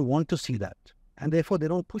 or don't want to see that, and therefore they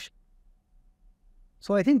don't push.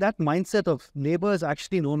 So I think that mindset of labor is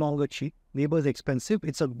actually no longer cheap. Labor is expensive.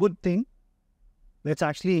 It's a good thing. Let's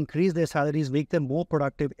actually increase their salaries, make them more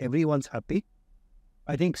productive. Everyone's happy.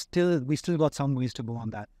 I think we still got some ways to go on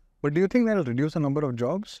that. But do you think that'll reduce the number of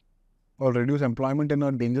jobs or reduce employment in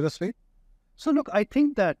a dangerous way? So look, I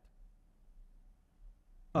think that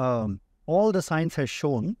all the science has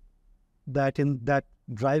shown that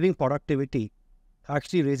driving productivity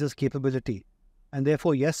actually raises capability. And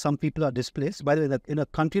therefore, yes, some people are displaced. By the way, that in a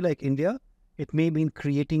country like India, it may mean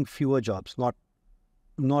creating fewer jobs,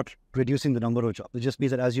 not reducing the number of jobs. It just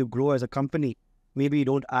means that as you grow as a company, maybe you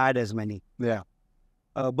don't add as many. Yeah.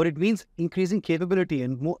 But it means increasing capability,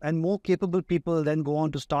 and more capable people then go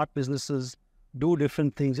on to start businesses, do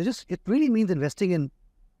different things. It really means investing in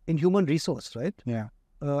human resource, right? Yeah.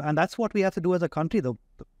 And that's what we have to do as a country.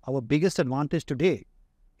 Our biggest advantage today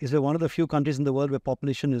is we're one of the few countries in the world where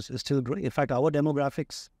population is still growing. In fact, our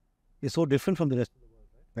demographics is so different from the rest of the world.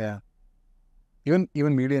 Right? Yeah.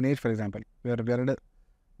 Even median age, for example, we are at a,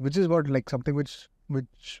 which is what, like, something which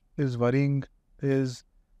is worrying is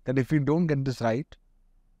that if we don't get this right,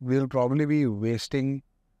 we'll probably be wasting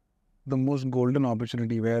the most golden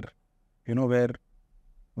opportunity where we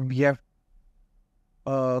have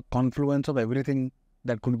a confluence of everything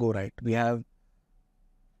that could go right. We have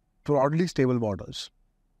broadly stable borders.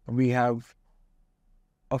 We have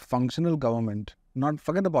a functional government, not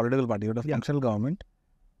forget the political party, but a functional government.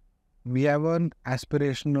 We have an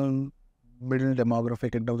aspirational middle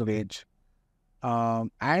demographic in terms of age,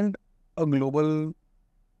 and a global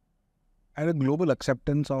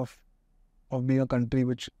acceptance of being a country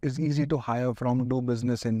which is easy to hire from, do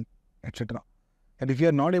business in, etc. And if you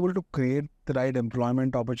are not able to create the right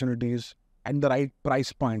employment opportunities and the right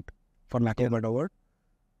price point, for lack of a better word,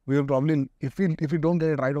 we will probably, if we don't get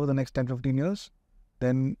it right over the next 10, 15 years,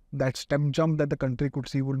 then that step jump that the country could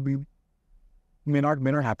see may not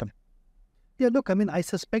happen. Yeah, look, I mean, I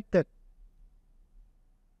suspect that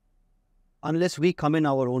unless we come in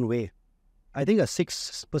our own way, I think a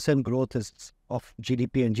 6% growth of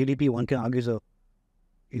GDP, and GDP one can argue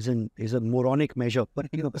is a moronic measure, but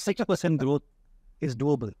a 6% growth is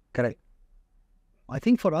doable. Correct. I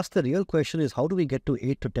think for us the real question is how do we get to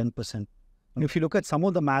 8 to 10%? And if you look at some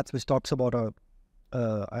of the maths which talks about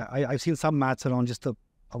I've seen some maths around just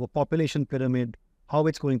our population pyramid, how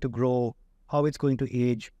it's going to grow, how it's going to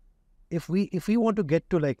age. If we want to get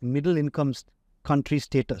to like middle income country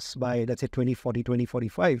status by, let's say, 2040,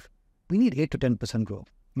 2045, we need 8 to 10% growth.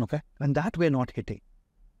 Okay. And that we're not hitting.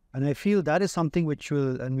 And I feel that is something which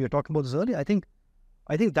will, and we were talking about this earlier, I think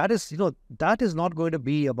that is, that is not going to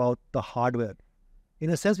be about the hardware. In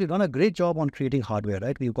a sense, we've done a great job on creating hardware,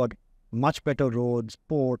 right? We've got much better roads,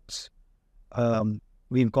 ports.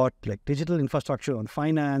 We've got like digital infrastructure on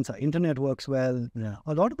finance. Our internet works well. Yeah.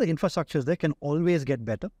 A lot of the infrastructures there can always get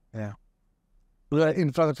better. Yeah.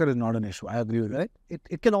 Infrastructure is not an issue. I agree with you. Right?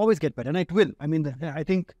 It can always get better, and it will. I mean, I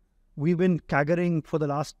think we've been caggering for the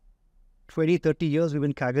last 20, 30 years. We've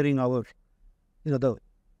been caggering our,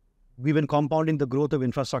 we've been compounding the growth of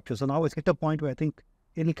infrastructure. So now it's hit a point where I think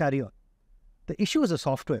it'll carry on. The issue is the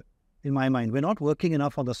software, in my mind. We're not working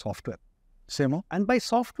enough on the software. Same. And by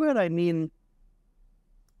software, I mean,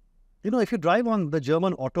 if you drive on the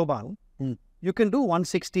German Autobahn, you can do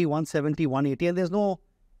 160, 170, 180, and there's no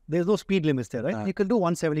speed limits there, right? You can do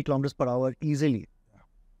 170 kilometers per hour easily. Yeah.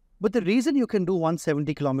 But the reason you can do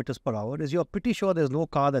 170 kilometers per hour is you're pretty sure there's no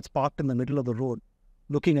car that's parked in the middle of the road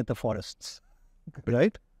looking at the forests,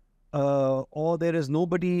 right? Or there is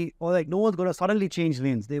nobody, or like no one's going to suddenly change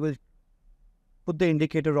lanes. They will put the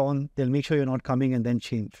indicator on, they'll make sure you're not coming and then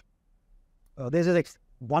change. There's a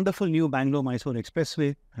wonderful new Bangalore-Mysore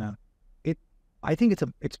expressway. Yeah. I think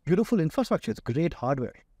it's beautiful infrastructure. It's great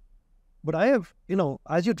hardware. But I have,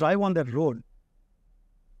 as you drive on that road,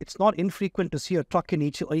 it's not infrequent to see a truck in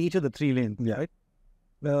each of the three lanes, right?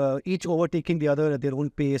 Each overtaking the other at their own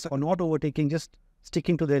pace, or not overtaking, just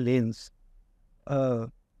sticking to their lanes.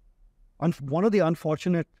 One of the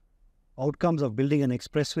unfortunate outcomes of building an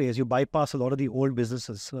expressway is you bypass a lot of the old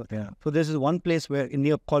businesses. So there's this one place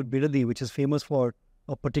near called Bidadi, which is famous for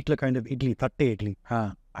a particular kind of idli, thatte idli.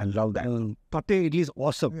 I love that. Thatte idli is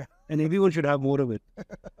awesome, and everyone should have more of it.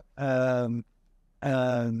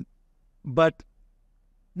 But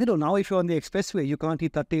now if you're on the expressway, you can't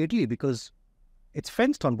eat thatte idli because it's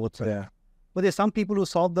fenced on both sides. Yeah. But there's some people who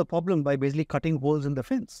solve the problem by basically cutting holes in the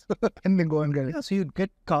fence. And then go and get it. Yeah, so you get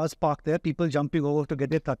cars parked there, people jumping over to get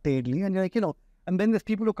their thatte idli, and you're like, and then there's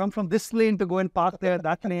people who come from this lane to go and park there,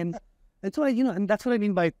 that lane. And so, and that's what I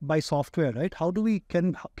mean by software, right? How do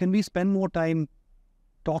can we spend more time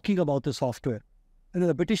talking about the software?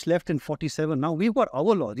 The British left in 47. Now we've got our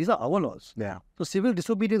laws. These are our laws. Yeah. So civil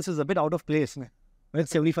disobedience is a bit out of place. Well,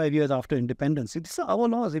 75 years after independence. These are our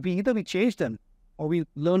laws. If either we change them or we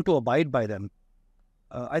learn to abide by them.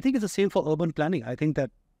 I think it's the same for urban planning. I think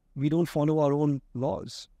that we don't follow our own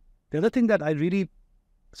laws. The other thing that I really...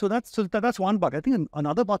 So that's one bucket. I think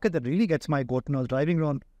another bucket that really gets my goat, when I was driving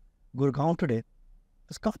around Gurgaon today,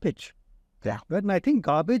 is garbage. Yeah. Right? And I think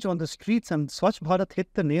garbage on the streets, and Swachh Bharat hit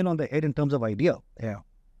the nail on the head in terms of idea. Yeah.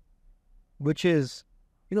 Which is,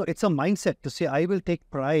 it's a mindset to say, I will take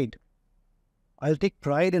pride. I'll take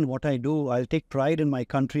pride in what I do. I'll take pride in my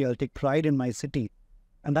country. I'll take pride in my city.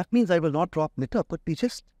 And that means I will not drop litter. But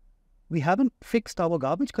we haven't fixed our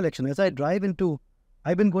garbage collection. As I drive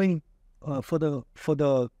I've been going for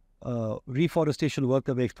the reforestation work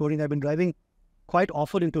that we're exploring. I've been driving quite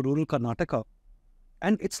often into rural Karnataka.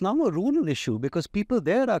 And it's now a rural issue because people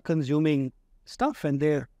there are consuming stuff and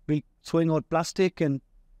they're throwing out plastic, and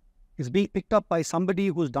it's being picked up by somebody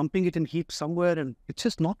who's dumping it in heaps somewhere, and it's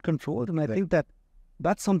just not controlled. And I think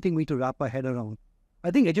that's something we need to wrap our head around. I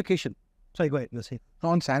think education. Sorry, go ahead. You're saying.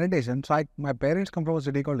 On sanitation, so my parents come from a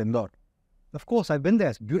city called Indore. Of course, I've been there.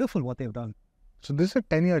 It's beautiful what they've done. So this is a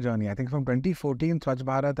 10-year journey. I think from 2014, Swachh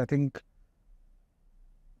Bharat, I think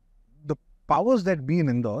the powers that be in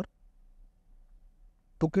Indore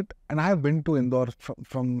took it, and I have been to Indore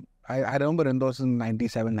I remember Indore in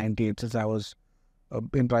 97, 98 since I was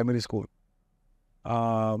in primary school.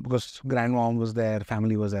 Because grandmom was there,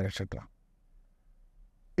 family was there, etc.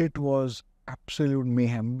 It was absolute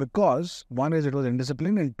mayhem because one is it was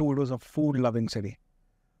indisciplined and two it was a food-loving city.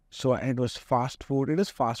 So it was fast food. It is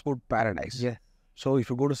fast food paradise. Yeah. So if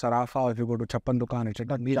you go to Sarafa or if you go to Chappan Dukan,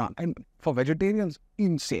 etc. And for vegetarians,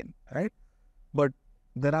 insane, right? But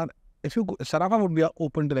there are, if you go, Sarafa would be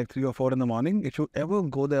open till like 3 or 4 in the morning. If you ever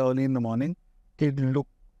go there early in the morning, it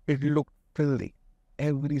looked filthy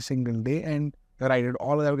every single day. And right,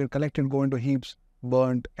 all of that would get collected, go into heaps,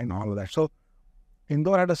 burnt, and all of that. So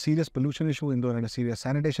Indore had a serious pollution issue. Indore had a serious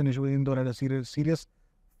sanitation issue. Indore had a serious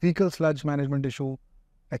fecal sludge management issue,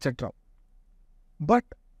 etc. But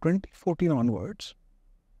 2014 onwards,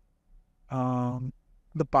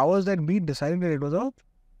 the powers that be decided that it was a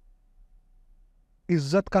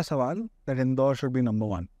izzat ka sawal that Indore should be number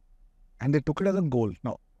one. And they took it as a goal.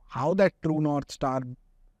 Now, how that true North Star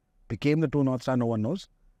became the true North Star, no one knows.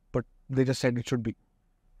 But they just said it should be.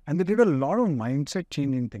 And they did a lot of mindset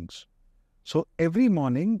changing things. So every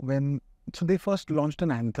morning so they first launched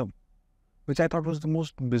an anthem, which I thought was the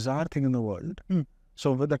most bizarre thing in the world.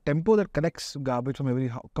 So with the tempo that collects garbage from every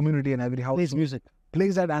community and every house,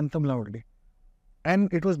 plays that anthem loudly.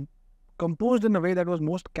 And it was composed in a way that was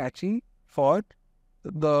most catchy for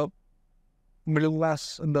the middle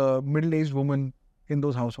class, the middle-aged woman in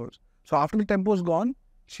those households. So after the tempo is gone,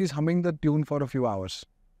 she's humming the tune for a few hours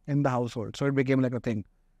in the household. So it became like a thing.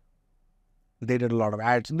 They did a lot of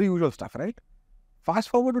ads, the usual stuff, right? Fast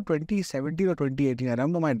forward to 2017 or 2018, I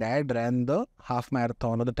remember my dad ran the half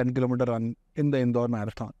marathon or the 10-kilometer run in the Indore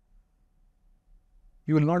marathon.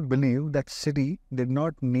 You will not believe that city did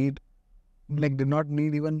not need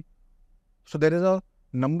even... So there is a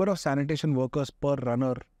number of sanitation workers per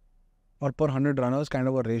runner or per 100 runners kind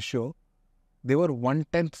of a ratio. They were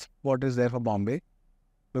 1/10 what is there for Bombay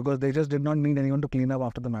because they just did not need anyone to clean up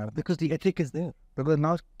after the marathon. Because the ethic is there. Because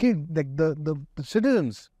now the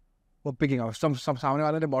citizens were picking up. Some सामने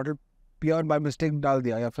वाले ने bottle पिया by mistake डाल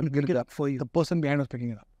दिया या फिर गिर गया for you. The person behind was picking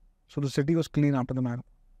it up. So the city was clean after the marathon.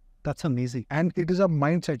 That's amazing. And it is a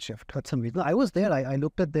mindset shift. That's amazing. No, I was there. I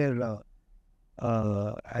looked at their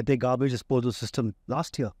garbage disposal system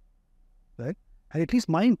last year, right? And at least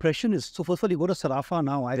my impression is, so first of all, you go to Sarafa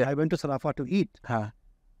now. I went to Sarafa to eat. I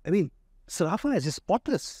mean, Sarafa is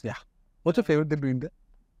spotless. Yeah. What's your favorite thing doing there?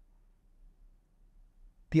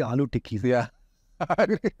 The aloo tikkis. Yeah.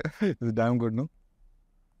 It's damn good, no?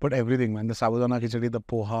 But everything, man. The sabudana khichdi, the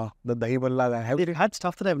poha, the dahi balla. They had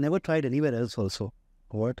stuff that I've never tried anywhere else also.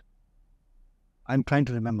 What? I'm trying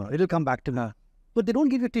to remember. It'll come back to me. But they don't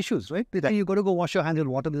give you tissues, right? They say you got to go wash your hands with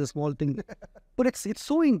water. There's a small thing. But it's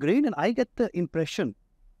so ingrained, and I get the impression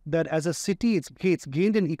that as a city, it's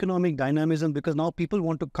gained in economic dynamism because now people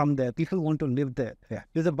want to come there. People want to live there. Yeah.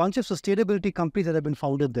 There's a bunch of sustainability companies that have been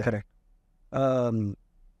founded there. Correct.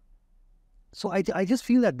 So I just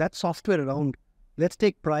feel that software around, let's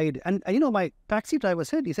take pride. And you know, my taxi driver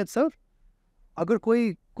said, he said, sir, agar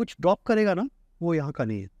koi kuch drop karega na, wo yahan ka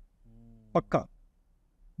nahi hai. Pakka.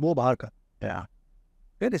 Wo bahar ka. Yeah.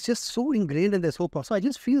 It's just so ingrained in this whole process. So I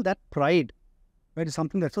just feel that pride, right, is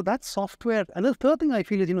something that, so that's software. And the third thing I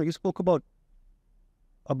feel is, you know, you spoke about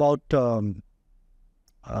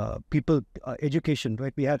people, education,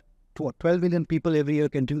 right? We had 12 million people every year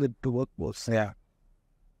continue to workforce. Yeah.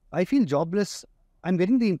 I feel jobless. I'm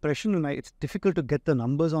getting the impression, and it's difficult to get the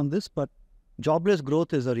numbers on this, but jobless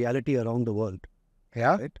growth is a reality around the world.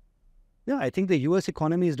 Yeah. Right? Yeah, I think the US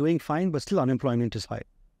economy is doing fine, but still unemployment is high.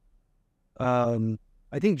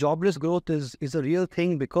 I think jobless growth is a real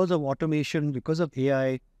thing because of automation, because of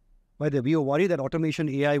AI. Whether we were worried that automation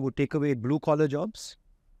AI would take away blue-collar jobs,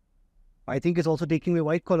 I think it's also taking away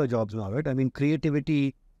white-collar jobs now, right? I mean,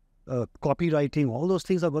 creativity, copywriting, all those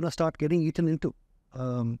things are going to start getting eaten into.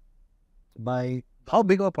 By how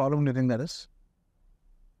big of a problem do you think that is?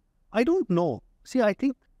 I don't know. See, I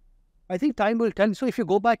think time will tell. So if you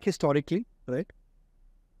go back historically, right,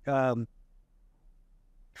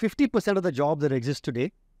 50% of the jobs that exist today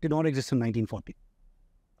did not exist in 1940.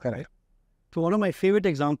 Correct. So one of my favorite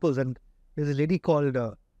examples, and there's a lady called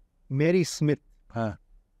Mary Smith, who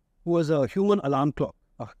was a human alarm clock.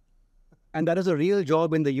 And that is a real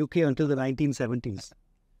job in the UK until the 1970s.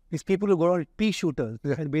 These people who go around pea shooters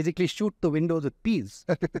and basically shoot the windows with peas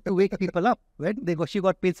to wake people up, right? She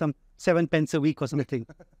got paid some 7 pence a week or something.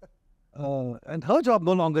 And her job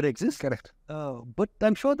no longer exists. Correct. But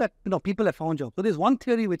I'm sure that, you know, people have found jobs. So there's one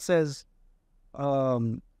theory which says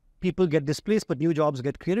people get displaced, but new jobs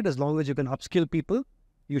get created. As long as you can upskill people,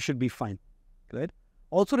 you should be fine. right?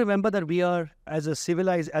 Also remember that we are, as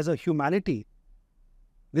a humanity,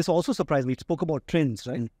 this also surprised me. It spoke about trends,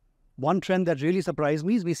 right? One trend that really surprised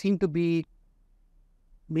me is we seem to be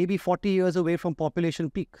maybe 40 years away from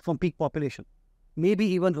peak population. Maybe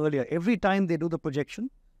even earlier. Every time they do the projection,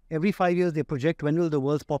 every 5 years they project when will the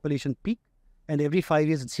world's population peak, and every 5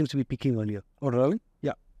 years it seems to be peaking earlier. Oh, really?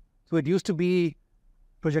 Yeah. So it used to be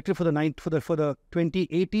projected for the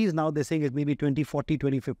 2080s. Now they're saying it's maybe 2040,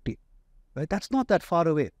 2050. Right? That's not that far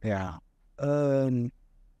away. Yeah. And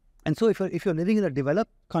so if you're living in a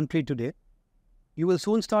developed country today, you will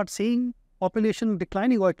soon start seeing population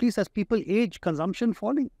declining, or at least as people age, consumption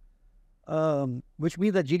falling, which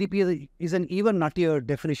means that GDP is an even nuttier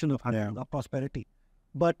definition of prosperity.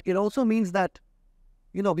 But it also means that,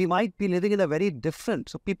 we might be living in a very different,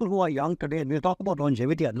 so people who are young today, and we'll talk about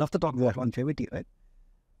longevity, I'd love to talk about longevity, right?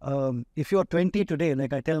 If you're 20 today,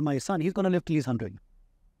 like I tell my son, he's going to live till he's 100.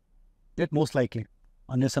 Most likely,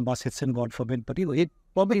 unless a bus hits him, God forbid, but he'd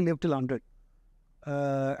probably live till 100.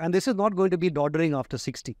 And this is not going to be doddering after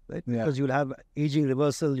 60, right? Yeah. Because you'll have aging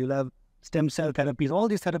reversal, you'll have stem cell therapies, all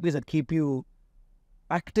these therapies that keep you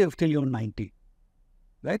active till you're 90,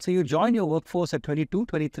 right? So you join your workforce at 22,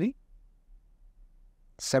 23.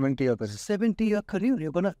 70 year career. 70-year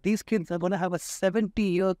career. These kids are going to have a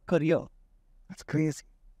 70-year career. That's crazy.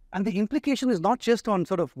 And the implication is not just on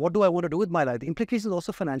sort of what do I want to do with my life. The implication is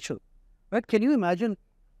also financial, right? Can you imagine?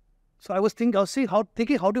 So I was thinking,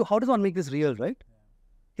 how does one make this real, right?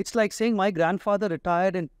 It's like saying my grandfather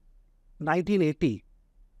retired in 1980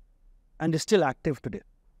 and is still active today.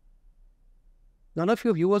 None of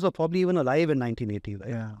your viewers were probably even alive in 1980, right?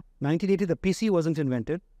 Yeah. 1980, the PC wasn't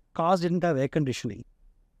invented. Cars didn't have air conditioning.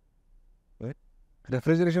 Right?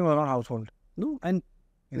 Refrigeration was not household. No, and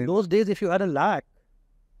in those days, if you had a lakh,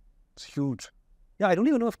 it's huge. Yeah, I don't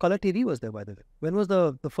even know if color TV was there, by the way. When was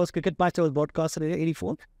the first cricket match that was broadcasted in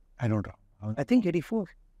 84? I don't know. I think 84.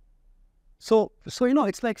 So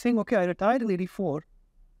it's like saying, okay, I retired in 84.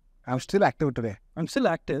 I'm still active today. I'm still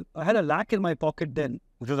active. I had a lakh in my pocket then.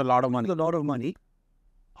 Which was a lot of money. A lot of money.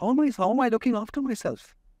 How am I looking after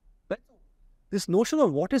myself? Right? This notion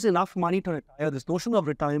of what is enough money to retire, this notion of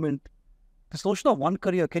retirement, this notion of one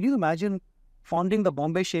career. Can you imagine founding the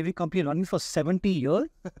Bombay Shaving Company, running for 70 years?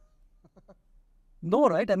 No,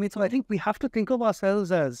 right? I mean, so I think we have to think of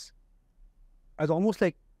ourselves as almost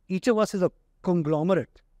like each of us is a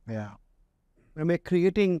conglomerate. Yeah. And we're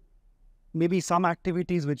creating maybe some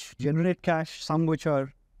activities which generate cash, some which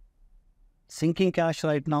are sinking cash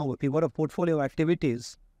right now. We've got a portfolio of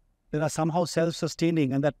activities that are somehow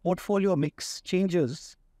self-sustaining, and that portfolio mix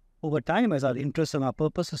changes over time as our interests and our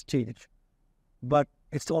purposes change. But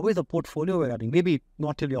it's always a portfolio we're adding. Maybe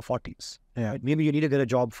not till your 40s. Yeah. Right? Maybe you need to get a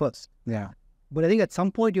job first. Yeah. But I think at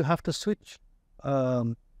some point you have to switch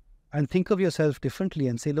and think of yourself differently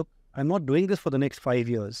and say, look, I'm not doing this for the next 5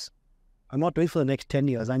 years. I'm not doing it for the next 10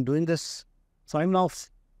 years. I'm doing this. So I'm now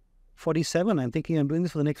 47. I'm thinking I'm doing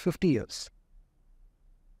this for the next 50 years.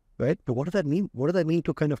 Right? But what does that mean? What does that mean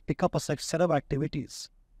to kind of pick up a set of activities?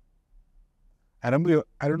 I don't know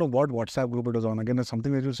what WhatsApp group it was on. Again, it's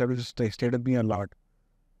something that you said which stayed with me a lot.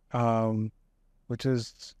 Which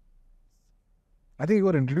is, I think you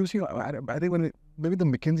were introducing, I think maybe the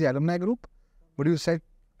McKinsey alumni group, but you said,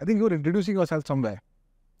 I think you were introducing yourself somewhere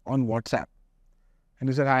on WhatsApp. And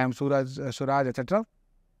you said, hi, I'm Suraj, etc.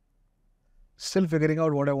 Still figuring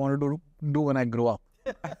out what I want to do when I grow up.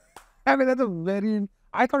 I mean,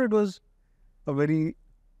 I thought it was a very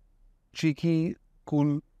cheeky,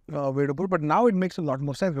 cool way to put it. But now it makes a lot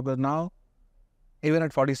more sense, because now, even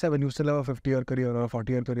at 47, you still have a 50-year career or a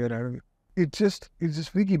 40-year career ahead of you. It's just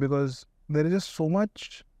freaky, because there is just so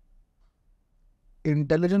much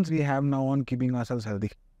intelligence we have now on keeping ourselves healthy.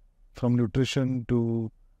 From nutrition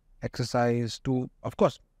to exercise to, of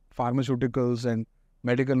course, pharmaceuticals and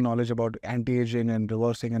medical knowledge about anti-aging and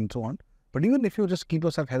reversing and so on. But even if you just keep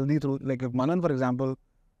yourself healthy through, like if Manan, for example,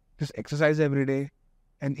 just exercises every day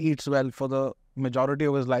and eats well for the majority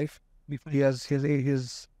of his life, he has so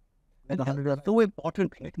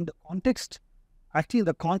important. In the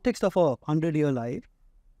context of a 100-year life,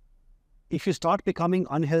 if you start becoming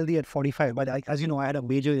unhealthy at 45, but as you know, I had a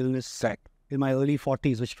major illness in my early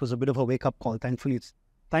 40s, which was a bit of a wake-up call. Thankfully, it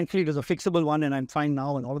was a fixable one, and I'm fine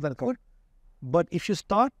now, and all of that. But if you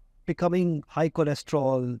start becoming high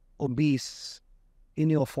cholesterol, obese in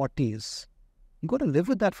your 40s, you got to live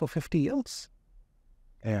with that for 50 years.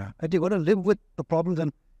 Yeah. And you got to live with the problems.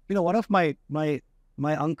 And one of my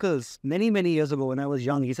uncles, many years ago when I was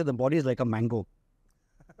young, he said the body is like a mango.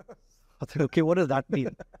 I said, okay, what does that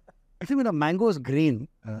mean? I think when a mango is green,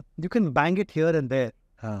 you can bang it here and there.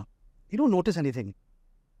 You don't notice anything.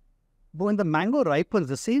 But when the mango ripens,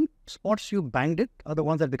 the same spots you banged it are the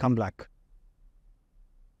ones that become black.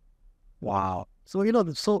 Wow.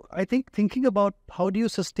 So, so I think thinking about how do you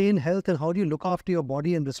sustain health and how do you look after your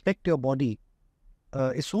body and respect your body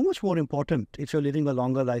is so much more important if you're living a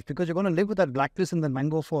longer life, because you're going to live with that blackness in the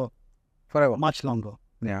mango for Forever. much longer.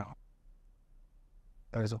 Yeah.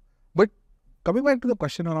 That is so. But coming back to the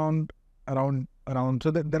question around,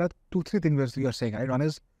 so there are 2-3 things you're saying, right? One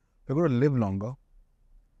is we're going to live longer.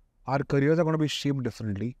 Our careers are going to be shaped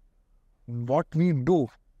differently. What we do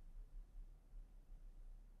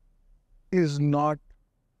is not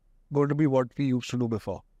going to be what we used to do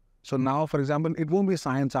before. So now, for example, it won't be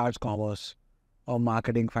science, arts, commerce, or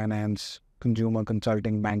marketing, finance, consumer,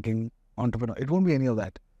 consulting, banking, entrepreneur. It won't be any of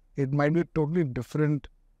that. It might be a totally different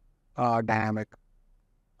dynamic.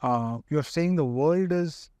 You're saying the world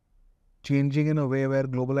is changing in a way where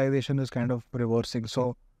globalization is kind of reversing.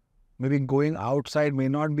 So maybe going outside may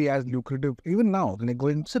not be as lucrative. Even now, like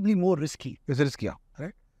going Possibly more risky. is riskier,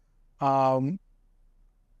 right?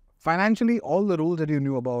 Financially, all the rules that you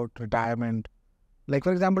knew about retirement, like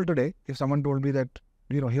for example, today, if someone told me that,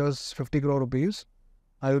 here's 50 crore rupees,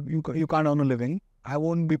 you can't earn a living, I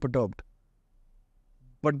won't be perturbed.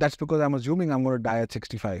 But that's because I'm assuming I'm going to die at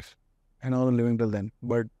 65 and earn a living till then.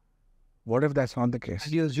 But what if that's not the case?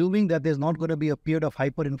 And you're assuming that there's not going to be a period of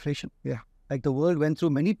hyperinflation. Yeah. Like the world went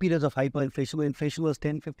through many periods of hyperinflation where inflation was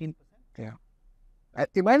 10, 15%. Yeah.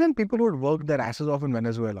 Imagine people who would work their asses off in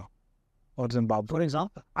Venezuela or Zimbabwe. For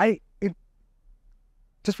example.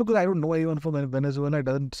 Just because I don't know anyone from Venezuela, it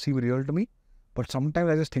doesn't seem real to me. But sometimes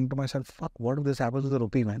I just think to myself, fuck, what if this happens to the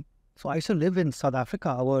rupee, man? So I used to live in South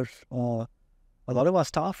Africa. A lot of our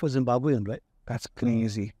staff was Zimbabwean, right? That's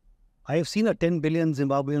crazy. I have seen a 10 billion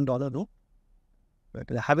Zimbabwean dollar note. Right?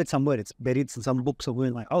 I have it somewhere. It's buried in some book somewhere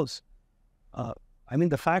in my house.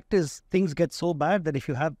 The fact is, things get so bad that if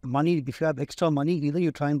you have money, if you have extra money, either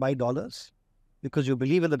you try and buy dollars because you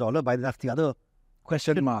believe in the dollar. That's the other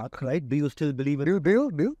question mark, right? Do you still believe in it?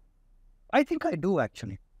 Do you? I think I do,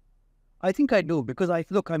 actually. I think I do because I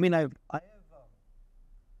have...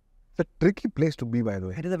 It's a tricky place to be, by the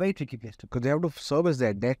way. It is a very tricky place to be. Because they have to service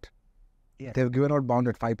their debt. Yeah. They've given out bonds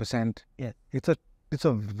at 5%. Yeah. It's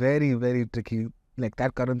a very, very tricky, like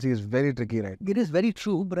that currency is very tricky, right? It is very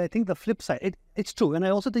true, but I think the flip side, it's true. And I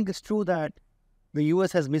also think it's true that the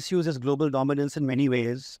US has misused its global dominance in many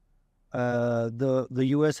ways. The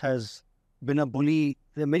US has been a bully.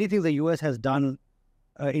 There are many things the US has done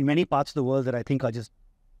in many parts of the world that I think are just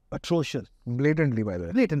atrocious. Blatantly, by the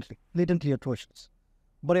way. Blatantly atrocious.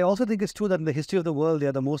 But I also think it's true that in the history of the world, they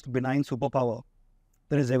are the most benign superpower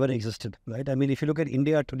that has ever existed, right? If you look at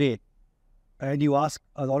India today, and you ask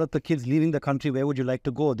a lot of the kids leaving the country, where would you like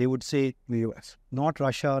to go? They would say the US. Not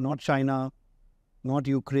Russia, not China, not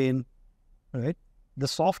Ukraine, right? The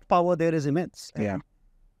soft power there is immense. Yeah.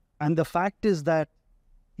 And the fact is that,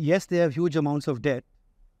 yes, they have huge amounts of debt,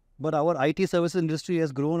 but our IT services industry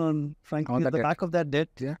has grown on the back of that debt.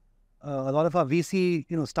 Yeah. A lot of our VC,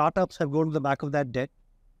 startups have grown to the back of that debt.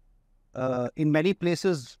 In many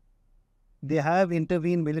places, they have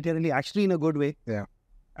intervened militarily, actually in a good way. Yeah.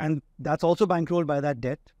 And that's also bankrolled by that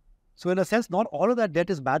debt. So in a sense, not all of that debt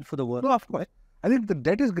is bad for the world. No, of course. I think the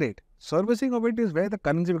debt is great. Servicing of it is where the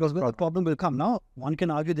currency becomes the problem will come. Now, one can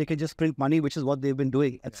argue they can just print money, which is what they've been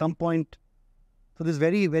doing. At some point, so this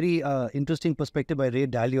very, very interesting perspective by Ray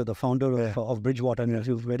Dalio, the founder of Bridgewater, and if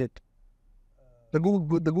you've read it. The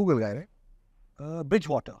Google guy, right?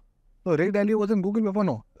 Bridgewater. No, Ray Dalio was in Google before,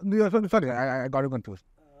 no. Sorry, I got you confused.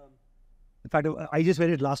 In fact, I just read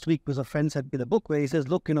it last week because a friend sent me the book where he says,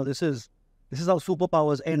 look, this is how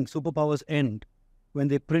superpowers end. Superpowers end when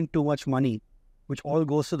they print too much money, which all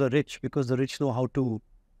goes to the rich because the rich know how to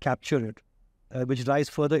capture it, which drives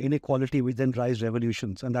further inequality, which then drives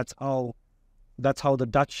revolutions. And that's how the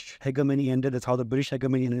Dutch hegemony ended. That's how the British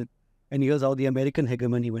hegemony ended. And here's how the American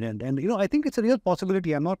hegemony would end. And, I think it's a real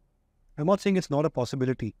possibility. I'm not saying it's not a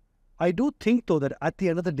possibility. I do think, though, that at the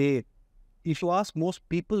end of the day, if you ask most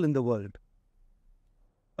people in the world,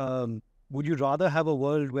 would you rather have a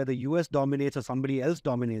world where the US dominates or somebody else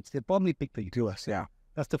dominates? They'd probably pick the US, yeah.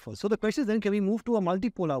 That's the first. So the question is then, can we move to a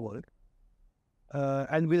multipolar world?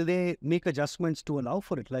 And will they make adjustments to allow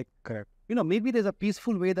for it? Like, correct. Maybe there's a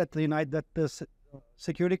peaceful way that the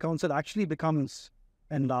Security Council actually becomes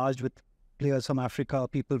enlarged with players from Africa,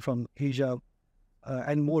 people from Asia,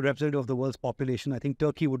 and more representative of the world's population. I think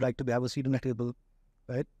Turkey would like to have a seat on the table,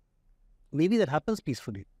 right? Maybe that happens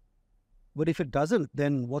peacefully. But if it doesn't,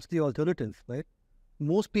 then what's the alternative, right?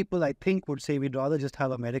 Most people, I think, would say we'd rather just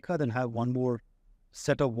have America than have one more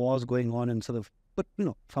set of wars going on and but,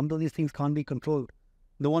 some of these things can't be controlled.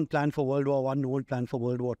 No one planned for World War I, no one planned for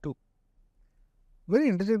World War II. very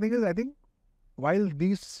interesting thing is, I think, while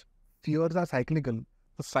these fears are cyclical,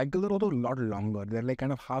 the cycles are also a lot longer. They're like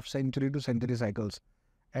kind of half century to century cycles.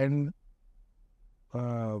 And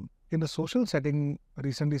in a social setting,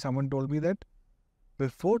 recently someone told me that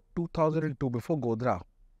before 2002, before Godhra,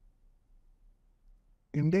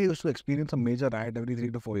 India used to experience a major riot every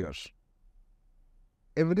 3 to 4 years.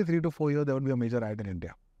 Every 3 to 4 years, there would be a major riot in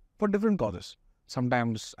India for different causes.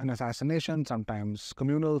 Sometimes an assassination, sometimes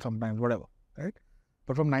communal, sometimes whatever, right?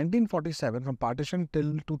 But from 1947, from partition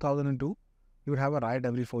till 2002, you would have a riot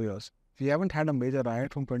every 4 years. We haven't had a major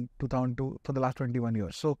riot from 2002 for the last 21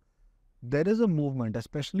 years. So there is a movement,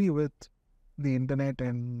 especially with the internet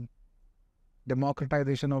and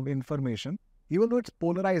democratization of information, even though it's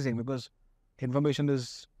polarizing because information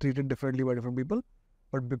is treated differently by different people,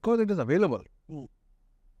 but because it is available,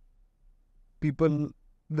 people,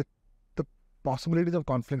 the possibilities of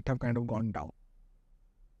conflict have kind of gone down.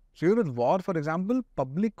 So even with war, for example,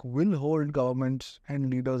 public will hold governments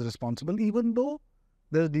and leaders responsible, even though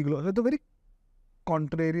there's deglobalization. It's a very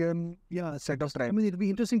contrarian set of trends. I mean, it'll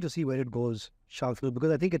be interesting to see where it goes, Shantanu,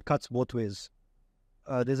 because I think it cuts both ways.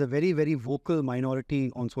 There's a very, very vocal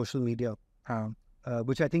minority on social media,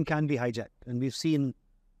 which I think can be hijacked. And we've seen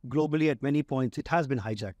globally at many points, it has been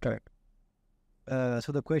hijacked. Correct.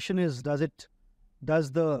 So the question is,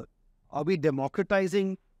 are we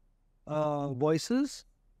democratizing voices,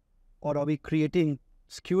 or are we creating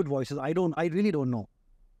skewed voices? I really don't know.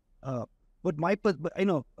 But I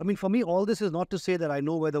know, I mean, for me, all this is not to say that I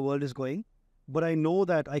know where the world is going, but I know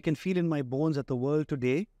that I can feel in my bones that the world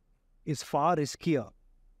today is far riskier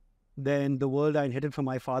than the world I inherited from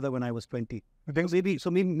my father when I was 20.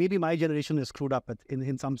 Maybe my generation is screwed up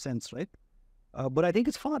in some sense, right? But I think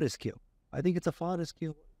it's far riskier. I think it's a far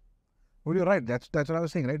riskier. Well, you're right. That's what I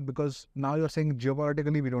was saying, right? Because now you're saying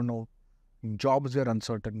geopolitically, we don't know. Jobs are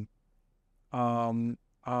uncertain. From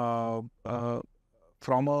a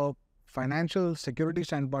financial security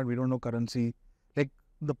standpoint, we don't know currency. Like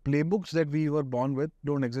the playbooks that we were born with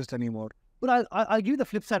don't exist anymore. But I'll give you the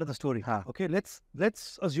flip side of the story. Okay, let's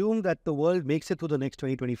assume that the world makes it through the next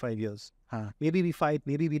 20, 25 years. Maybe we fight,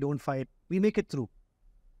 maybe we don't fight. We make it through.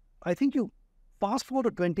 I think you fast forward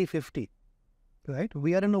to 2050, right?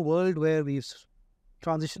 We are in a world where we've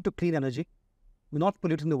transitioned to clean energy. We're not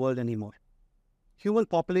polluting the world anymore. Human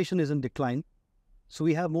population is in decline, so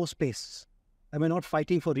we have more space. And we're not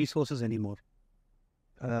fighting for resources anymore.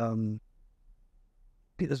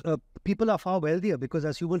 People are far wealthier because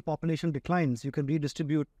as human population declines, you can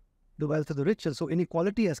redistribute the wealth of the rich. And so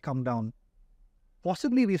inequality has come down.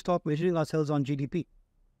 Possibly we stop measuring ourselves on GDP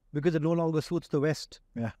because it no longer suits the West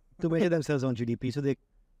to measure themselves on GDP. So they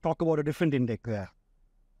talk about a different index.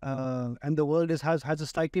 And the world has a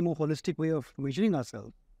slightly more holistic way of measuring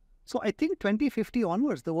ourselves. So I think 2050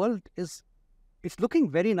 onwards, the world it's looking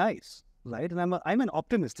very nice, right? And I'm an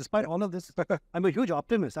optimist. Despite all of this, I'm a huge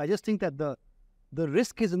optimist. I just think that the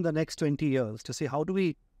risk is in the next 20 years to say, how do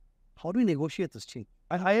we negotiate this change?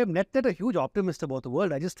 I am net a huge optimist about the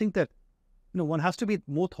world. I just think that, one has to be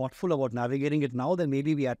more thoughtful about navigating it now than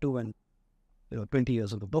maybe we had to when, 20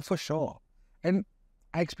 years ago. No, for sure. And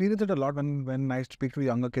I experience it a lot when I speak to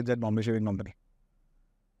younger kids at Bombay Shaving Company.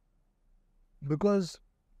 Because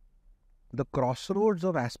the crossroads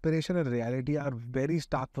of aspiration and reality are very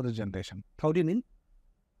stark for this generation. How do you mean?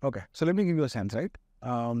 Okay, so let me give you a sense, right?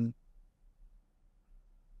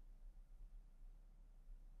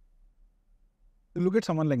 Look at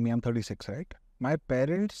someone like me, I'm 36, right? My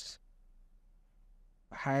parents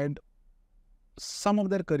had some of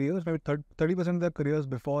their careers, maybe 30% of their careers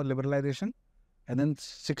before liberalization, and then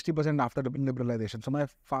 60% after liberalization. So my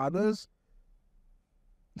father's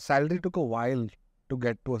salary took a while to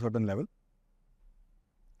get to a certain level.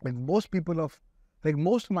 Like most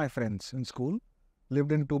of my friends in school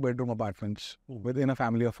lived in 2-bedroom apartments within a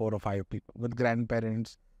family of 4 or 5 people, with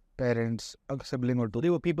grandparents, parents, a sibling or 2.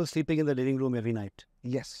 There were people sleeping in the living room every night.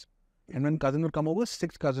 Yes. And when cousins would come over,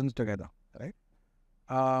 6 cousins together, right?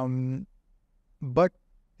 But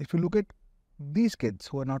if you look at these kids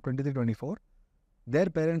who are now 23, 24, their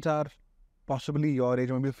parents are possibly your age,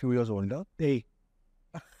 maybe a few years older. Hey.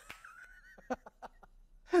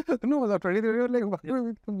 No, they're 23, like,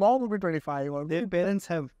 mom would be 25. Or Their parents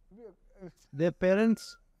have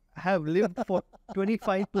lived for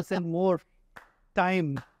 25% more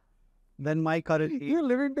time than my current age. You're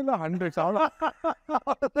living till the hundreds. How does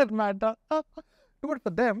that matter? But for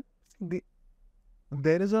them,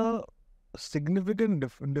 there is a significant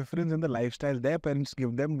difference in the lifestyle their parents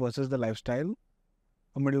give them versus the lifestyle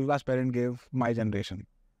a middle class parent gave my generation.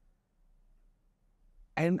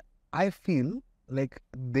 And I feel like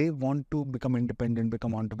they want to become independent,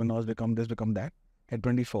 become entrepreneurs, become this, become that. at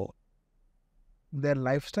 24, their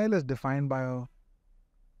lifestyle is defined by a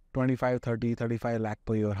 25, 30, 35 lakh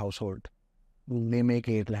per year household. They make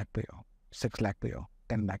 8 lakh per year, 6 lakh per year,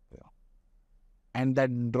 10 lakh per year. And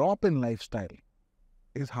that drop in lifestyle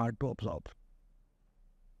is hard to absorb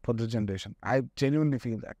for this generation. I genuinely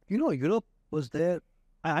feel that. Europe was there.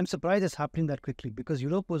 I'm surprised it's happening that quickly, because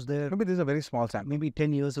Europe was there Maybe this is a very small sample. maybe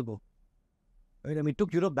 10 years ago. Right? I mean, it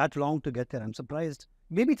took Europe that long to get there. I'm surprised.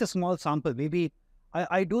 Maybe it's a small sample. Maybe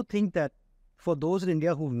I do think that for those in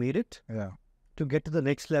India who've made it, Yeah, to get to the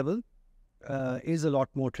next level is a lot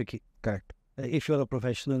more tricky. correct. If you're a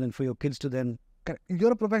professional, and for your kids to then, Correct.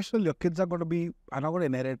 You're a not going to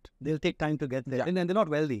inherit. they'll take time to get there. Yeah. And they're not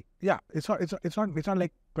wealthy. Yeah, it's not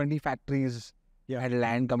like 20 factories Yeah. and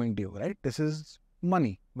land coming to you, right? This is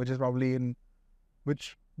money, which is probably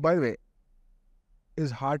which, by the way, is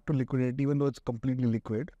hard to liquidate, even though it's completely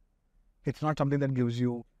liquid. It's not something that gives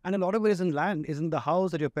you. And a lot of it isn't land, isn't the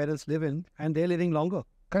house that your parents live in, and they're living longer.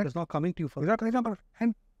 Correct. It's not coming to you for Exactly.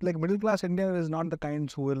 And like middle class India is not the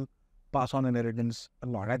kinds who will pass on inheritance a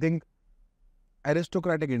lot. I think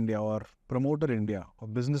aristocratic India or promoter India or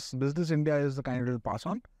business India is the kind that will pass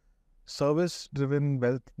on. Service driven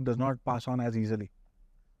wealth does not pass on as easily.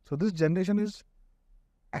 So this generation is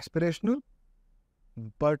aspirational,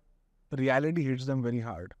 but reality hits them very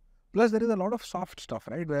hard. Plus there is a lot of soft stuff,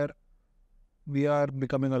 right? Where we are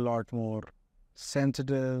becoming a lot more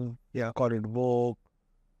sensitive, call it woke,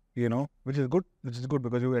 which is good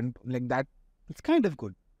because you end like that. It's kind of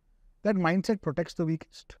good. That mindset protects the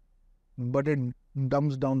weakest, but it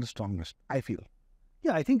dumbs down the strongest, I feel.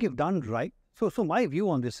 Yeah, I think you've done right. So my view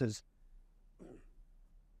on this is,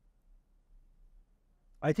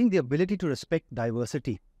 I think the ability to respect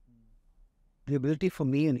diversity, the ability for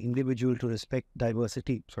me, an individual, to respect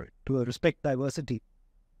diversity,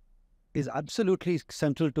 is absolutely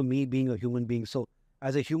central to me being a human being. So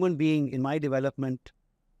as a human being in my development,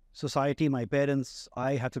 society, my parents,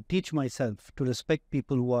 I have to teach myself to respect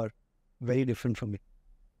people who are very different from me.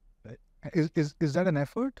 Right? Is that an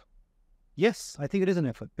effort? Yes, I think it is an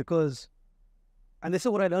effort, because, and this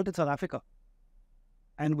is what I learned in South Africa,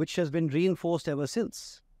 and which has been reinforced ever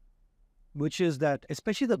since, which is that,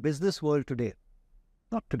 especially the business world today,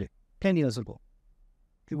 not today, 10 years ago,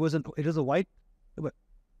 it was a white,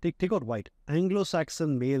 take out white,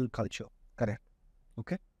 Anglo-Saxon male culture. Correct.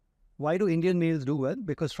 Okay. Why do Indian males do well?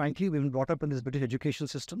 Because frankly, we've been brought up in this British education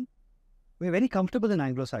system. We're very comfortable in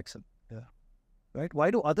Anglo-Saxon. Yeah. Right? Why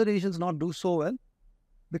do other Asians not do so well?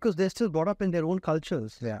 Because they're still brought up in their own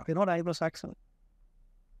cultures. Yeah. They're not Anglo-Saxon.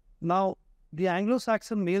 Now, the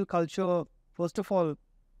Anglo-Saxon male culture, first of all,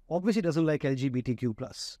 obviously doesn't like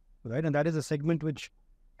LGBTQ+, right? And that is a segment which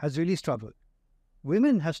has really struggled.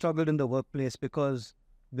 Women have struggled in the workplace because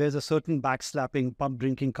there's a certain backslapping, pub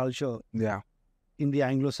drinking culture in the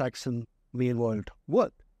Anglo-Saxon male world.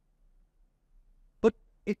 But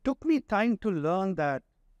it took me time to learn that,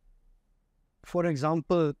 for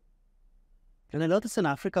example, and I learned this in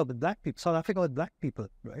Africa with black people, South Africa with black people,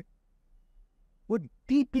 right? We're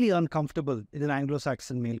deeply uncomfortable in an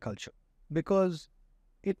Anglo-Saxon male culture, because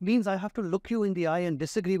it means I have to look you in the eye and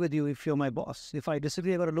disagree with you if you're my boss. If I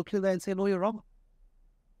disagree, I've got to look you in the eye and say, no, you're wrong.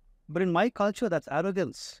 But in my culture, that's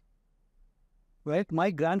arrogance, right?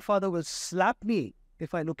 My grandfather will slap me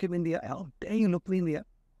if I look him in the eye. How dare you look me in the eye?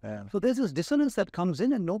 Yeah. So there's this dissonance that comes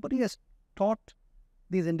in, and nobody has taught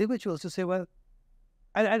these individuals to say, well,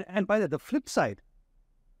 and by the flip side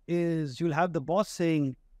is you'll have the boss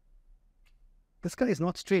saying, this guy is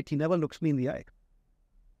not straight. He never looks me in the eye,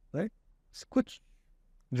 right?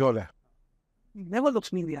 Jole. He never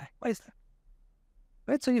looks me in the eye. Why is that?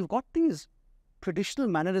 Right? So you've got these traditional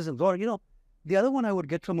mannerisms. Or, the other one I would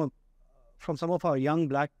get from some of our young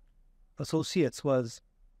black associates was,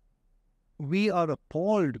 we are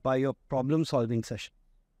appalled by your problem-solving session.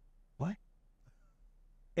 Why?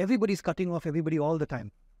 Everybody's cutting off everybody all the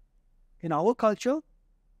time. In our culture,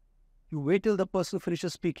 you wait till the person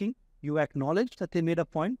finishes speaking, you acknowledge that they made a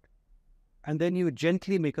point, and then you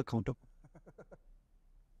gently make a counter.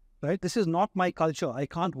 Right? This is not my culture. I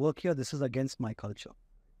can't work here. This is against my culture.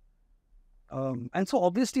 And so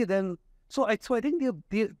obviously then, so I think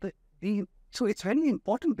so it's very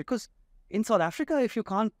important, because in South Africa,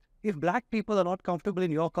 if black people are not comfortable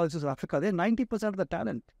in your culture, South Africa, they're 90% of the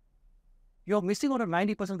talent. You're missing out on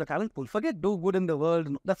 90% of the talent pool. Forget do good in the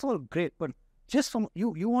world. That's all great. But just from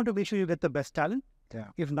you want to make sure you get the best talent. Yeah.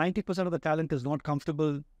 If 90% of the talent is not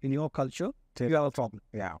comfortable in your culture, you have a problem.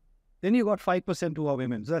 Yeah. Then you got 5% who are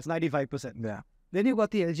women. So that's 95%. Yeah. Then you got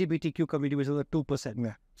the LGBTQ community, which is the 2%.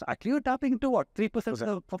 Yeah. So actually you're tapping into what? 3%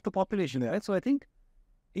 of the population, right? So I think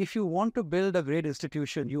if you want to build a great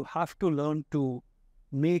institution, you have to learn to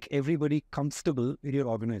make everybody comfortable in your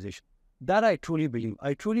organization. That I truly believe.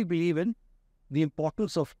 I truly believe in the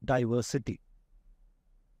importance of diversity.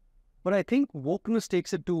 But I think wokeness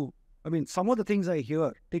takes it to, I mean, some of the things I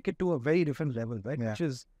hear take it to a very different level, right? Yeah.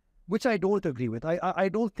 Which I don't agree with. I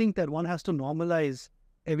don't think that one has to normalize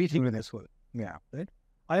everything in this world. Yeah. Right?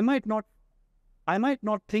 I might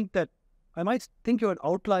think you're an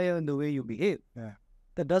outlier in the way you behave. Yeah.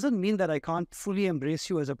 That doesn't mean that I can't fully embrace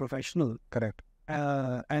you as a professional. Correct.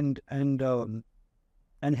 And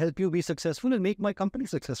help you be successful and make my company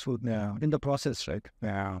successful in the process, right?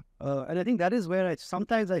 Yeah. And I think that is where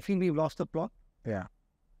sometimes I feel we've lost the plot. Yeah.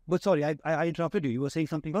 But sorry, I interrupted you. You were saying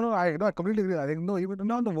something. No, I completely agree. I think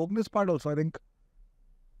even on the wokeness part also, I think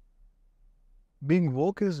being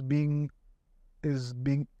woke is being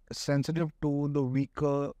sensitive to the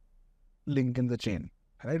weaker link in the chain,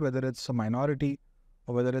 right? Whether it's a minority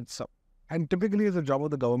or whether and typically it's the job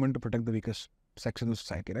of the government to protect the weakest section of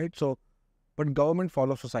society, right? So, but government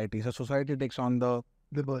follows society. So society takes on the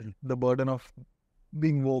burden of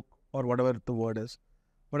being woke or whatever the word is.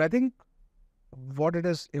 But I think what it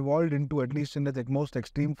has evolved into, at least in its most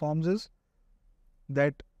extreme forms, is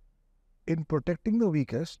that in protecting the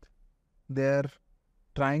weakest, they're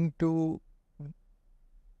trying to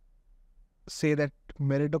say that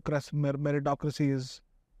meritocracy is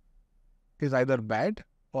either bad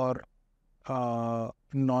or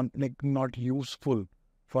not useful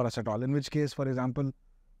for us at all. In which case, for example,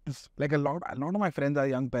 it's like a lot of my friends are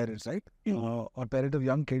young parents, right? Or parents of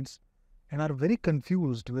young kids, and are very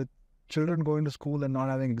confused with children going to school and not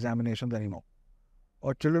having examinations anymore,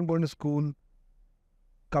 or children going to school,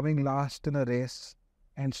 coming last in a race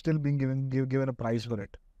and still being given a prize for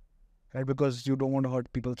it, right? Because you don't want to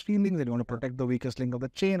hurt people's feelings and you want to protect the weakest link of the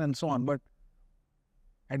chain and so on. But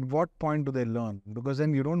at what point do they learn? Because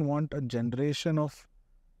then you don't want a generation of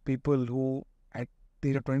people who at the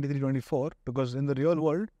age of 23, 24, because in the real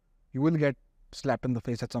world, you will get slapped in the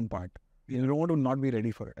face at some point. You don't want to not be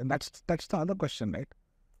ready for it. And that's the other question, right?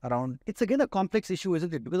 It's again a complex issue,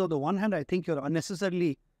 isn't it? Because on the one hand, I think you're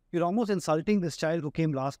almost insulting this child who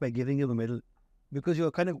came last by giving him a medal. Because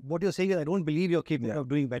what you're saying is, I don't believe you're capable of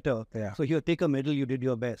doing better. Yeah. So here, take a medal, you did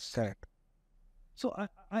your best. Correct. So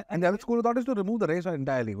and the other school of thought is to remove the race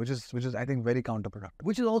entirely, which is I think very counterproductive.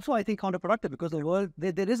 Which is also, I think, counterproductive, because the world,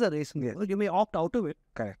 there is a race in the world. You may opt out of it.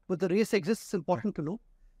 Correct. But the race exists. It's important to know.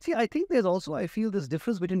 See, I think there's also, I feel, this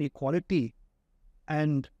difference between equality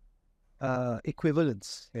and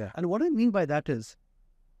equivalence. Yeah. And what I mean by that is,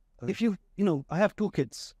 if I have 2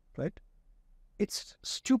 kids, right? It's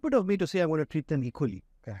stupid of me to say I want to treat them equally.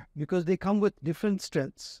 Yeah. Because they come with different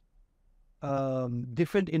strengths,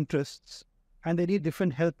 different interests, and they need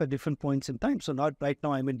different help at different points in time. So not right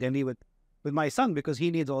now I'm in Delhi with my son because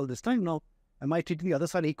he needs all this time. Now, am I treating the other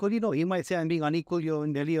son equally? No, he might say I'm being unequal, you're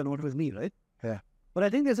in Delhi, you're not with me, right? Yeah. But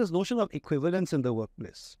I think there's this notion of equivalence in the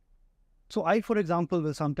workplace. So I, for example,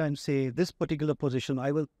 will sometimes say, this particular position,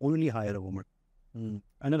 I will only hire a woman. And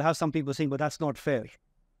I'll have some people saying, but that's not fair.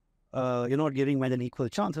 You're not giving men an equal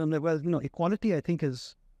chance. And I'm like, well, equality, I think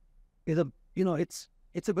is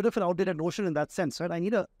it's a bit of an outdated notion in that sense, right? I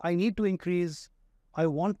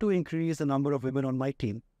want to increase the number of women on my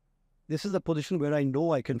team. This is a position where I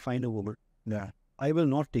know I can find a woman. Yeah. I will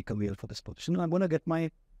not take a male for this position. I'm going to get my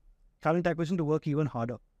talent acquisition to work even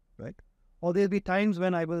harder, right? Or there'll be times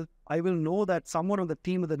when I will know that someone on the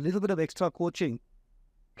team with a little bit of extra coaching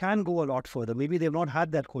can go a lot further. Maybe they've not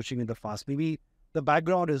had that coaching in the past. Maybe the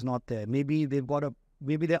background is not there. Maybe they're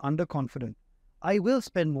underconfident. I will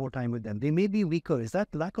spend more time with them. They may be weaker. Is that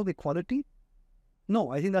lack of equality? No,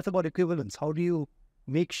 I think that's about equivalence. How do you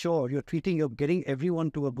make sure you're getting everyone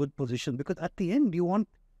to a good position? Because at the end, you want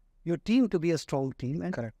your team to be a strong team.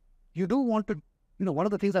 And correct. You don't want to, one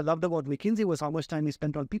of the things I loved about McKinsey was how much time he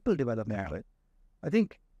spent on people development, right? I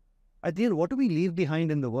think at the end, what do we leave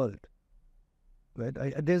behind in the world? Right?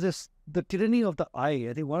 There's the tyranny of the I.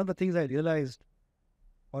 I think one of the things I realized,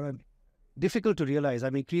 or difficult to realize,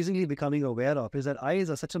 I'm increasingly becoming aware of, is that I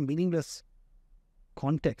is such a meaningless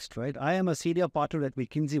context, right? I am a senior partner at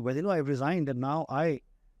McKinsey, where I've resigned and now I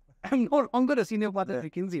am no longer a senior partner at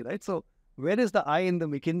McKinsey, right? So where is the I in the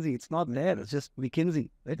McKinsey? It's not there. It's just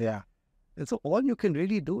McKinsey, right? Yeah. And so all you can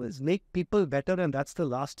really do is make people better, and that's the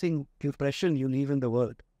lasting impression you leave in the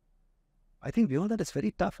world. I think beyond that, it's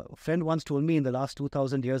very tough. A friend once told me in the last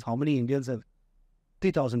 2,000 years,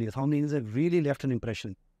 3,000 years, how many Indians have really left an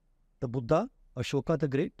impression? The Buddha, Ashoka the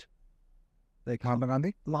Great, like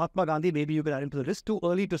Mahatma Gandhi, maybe you can add him to the list. Too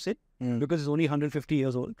early to say because he's only 150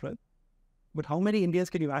 years old, right? But how many Indians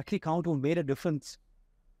can you actually count who made a difference?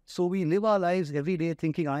 So we live our lives every day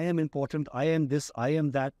thinking, I am important, I am this, I am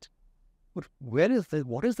that. But what is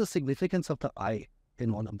the significance of the I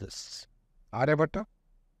in all of this? Aryabhatta?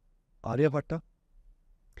 Aryabhatta,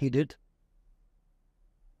 he did.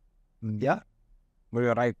 Yeah. But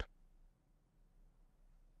you're right.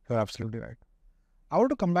 You're absolutely right. I want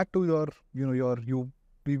to come back to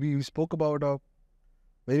we spoke about a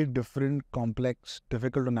very different, complex,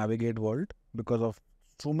 difficult to navigate world because of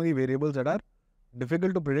so many variables that are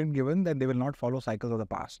difficult to predict given that they will not follow cycles of the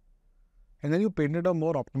past. And then you painted a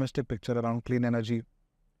more optimistic picture around clean energy,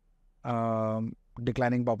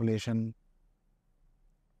 declining population,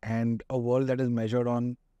 and a world that is measured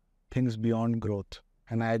on things beyond growth.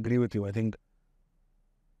 And I agree with you. I think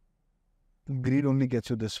greed only gets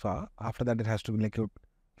you this far. After that, it has to be like you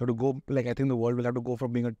have to go. Like I think the world will have to go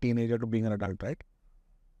from being a teenager to being an adult, right?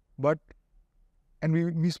 And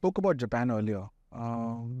we spoke about Japan earlier,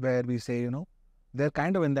 where we say they're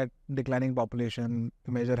kind of in that declining population,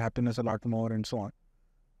 measure happiness a lot more, and so on.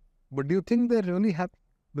 But do you think they really have?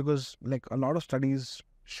 Because like a lot of studies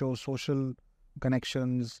show social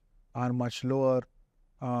connections are much lower,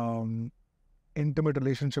 intimate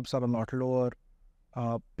relationships are a lot lower,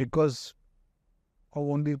 because of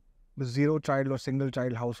only zero child or single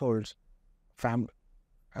child households. And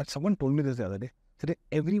someone told me this the other day. Today,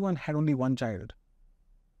 everyone had only one child.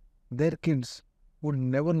 Their kids would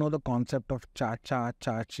never know the concept of cha-cha,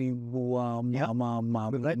 chachi, bua, mama,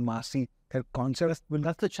 masi. Their concept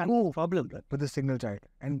that's the Chinese problem, right? With a single child.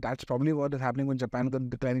 And that's probably what is happening with Japan with the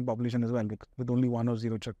declining population as well, with only one or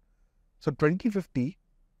zero children. So 2050,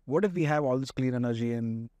 what if we have all this clean energy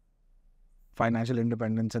and financial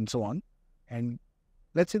independence and so on? And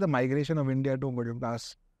let's say the migration of India to middle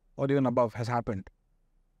class or even above has happened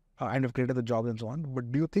and have created the jobs and so on.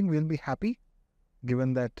 But do you think we'll be happy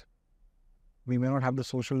given that we may not have the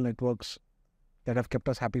social networks that have kept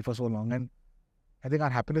us happy for so long? And I think our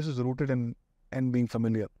happiness is rooted in being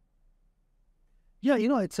familiar. Yeah,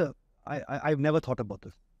 I've never thought about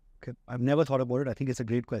this. Okay, I've never thought about it. I think it's a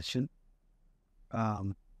great question.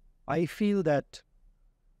 I feel that,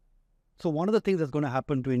 so one of the things that's going to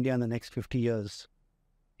happen to India in the next 50 years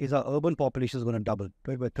is our urban population is going to double.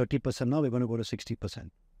 Right? We're 30% now, we're going to go to 60%.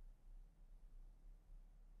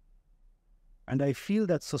 And I feel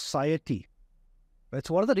that society, right?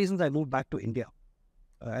 So one of the reasons I moved back to India,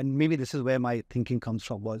 and maybe this is where my thinking comes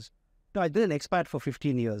from, was, I did an expat for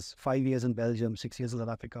 15 years, 5 years in Belgium, 6 years in South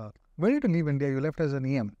Africa. When did you leave India? You left as an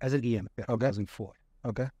EM? As an EM, yeah, okay. 2004.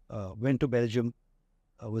 Okay. Went to Belgium,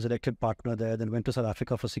 was elected partner there, then went to South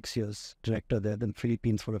Africa for 6 years, director there, then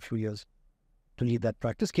Philippines for a few years to lead that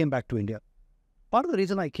practice, came back to India. Part of the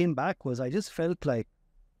reason I came back was I just felt like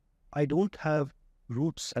I don't have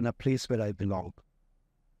roots and a place where I belong.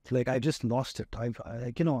 It's like I just lost it. I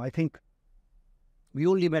think we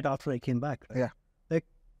only met after I came back. Right? Yeah. Like,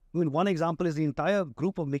 one example is the entire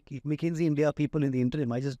group of McKinsey India people in the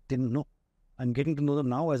interim. I just didn't know. I'm getting to know them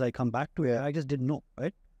now as I come back to it. I just didn't know,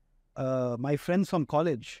 right? My friends from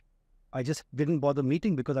college, I just didn't bother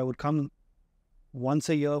meeting because I would come once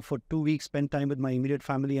a year for 2 weeks, spend time with my immediate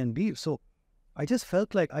family and leave. So I just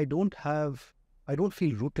felt like I don't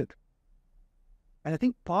feel rooted. And I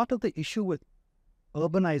think part of the issue with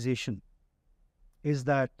urbanization is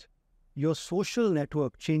that your social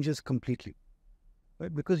network changes completely,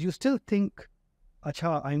 right? Because you still think,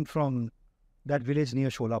 acha, I'm from that village near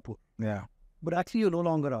Sholapur. Yeah. But actually you no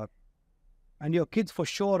longer are. And your kids for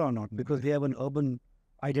sure are not, because they have an urban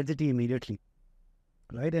identity immediately,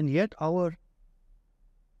 right? And yet our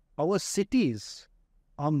cities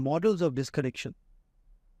are models of disconnection.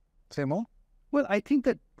 Say more? Well, I think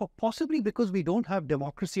that possibly because we don't have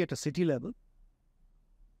democracy at a city level,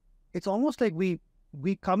 it's almost like we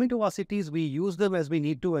come into our cities, we use them as we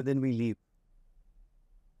need to, and then we leave,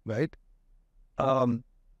 right? So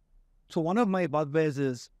one of my bugbears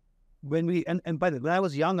is when I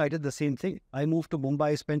was young, I did the same thing. I moved to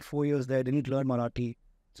Mumbai, spent 4 years there, didn't learn Marathi,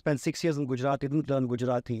 spent 6 years in Gujarat, didn't learn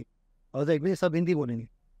Gujarati. I was like, sab Hindi bolenge,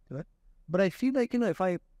 right? But I feel like, if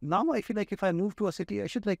I move to a city, I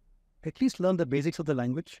should at least learn the basics of the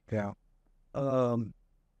language. Yeah.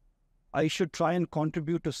 I should try and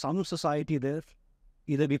contribute to some society there,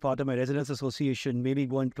 either be part of my residents association, maybe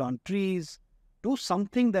go and plant trees, do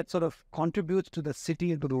something that sort of contributes to the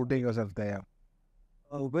city and to rooting yourself there.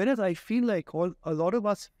 Whereas I feel like a lot of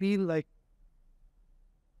us feel like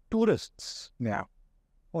tourists. Yeah.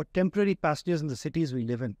 Or temporary passengers in the cities we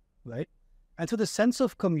live in, right? And so the sense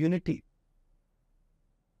of community,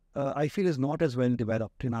 I feel, is not as well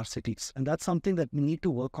developed in our cities. And that's something that we need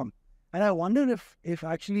to work on. And I wonder if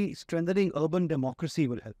actually strengthening urban democracy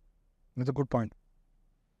will help. That's a good point.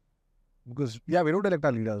 Because, we don't elect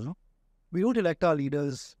our leaders, no? We don't elect our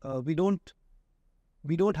leaders. We don't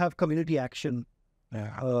we don't have community action,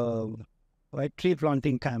 right? Tree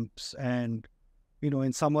planting camps, and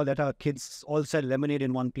in summer let our kids all sell lemonade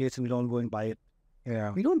in one place and we'll all go and buy it.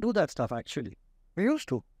 Yeah. We don't do that stuff actually. We used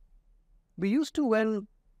to. We used to when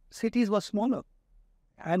cities were smaller,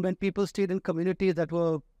 and when people stayed in communities that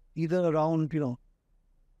were either around,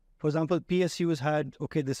 for example, PSUs had,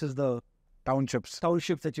 this is the Townships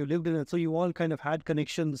that you lived in, and so you all kind of had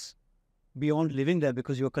connections beyond living there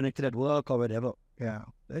because you were connected at work or whatever. Yeah.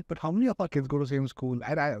 Right? But how many of our Kids go to the same school.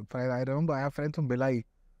 And I remember I have friends from Billai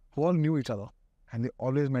who all knew each other. And they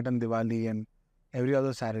always met on Diwali and every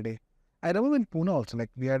other Saturday. I remember in Pune also, like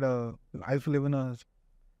I used to live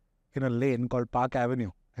in a lane called Park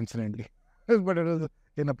Avenue, incidentally. But it was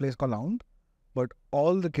in a place called Lounge. But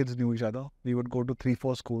all the kids knew each other. We would go to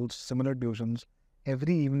 3-4 schools, similar tuitions,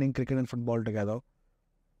 every evening cricket and football together.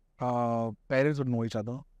 Parents would know each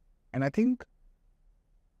other. And I think,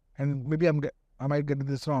 and maybe I might get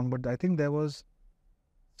this wrong, but I think there was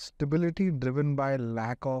stability driven by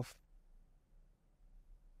lack of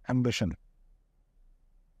ambition.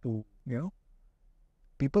 People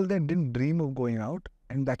then didn't dream of going out,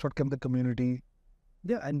 and that's what kept the community.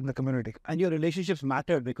 Yeah, and the community. And your relationships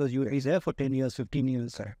mattered because you were there for 10 years, 15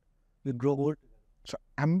 years. Right. You grow old. So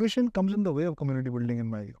ambition comes in the way of community building in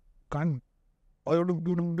my view. Or you have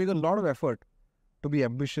to make a lot of effort to be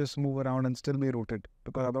ambitious, move around and still be rooted.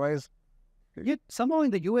 Because otherwise... Yet somehow in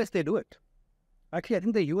the US they do it. Actually, I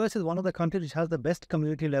think the US is one of the countries which has the best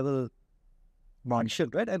community level action,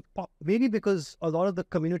 right? And maybe because a lot of the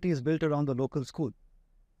community is built around the local school.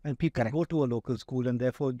 And people go to a local school and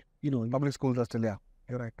therefore, Public schools are still,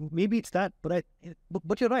 you're right. Maybe it's that, but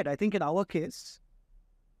you're right. I think in our case,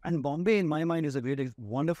 and Bombay in my mind is a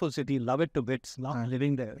wonderful city, love it to bits, love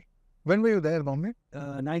living there. When were you there, Bombay?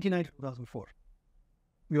 1990 to 2004.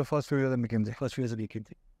 Your first few years at McKinsey. First few years at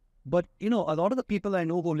McKinsey. But, a lot of the people I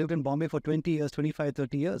know who lived in Bombay for 20 years, 25,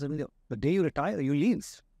 30 years, I mean, the day you retire, you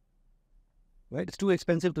leave. Right? It's too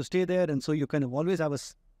expensive to stay there, and so you kind of always have a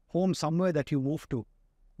home somewhere that you move to.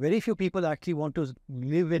 Very few people actually want to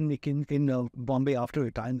live in Bombay after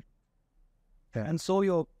retirement. Yeah. And so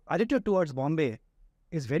your attitude towards Bombay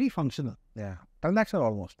is very functional. Yeah. Transactional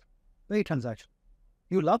almost. Very transactional.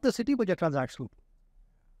 You love the city, but you're transactional.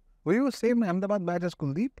 Were you the same Ahmedabad batch as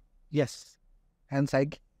Kuldeep? Yes. And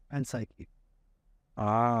Psyche? And Psyche.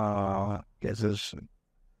 Yes.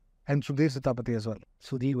 And Sudhir Sitapati as well.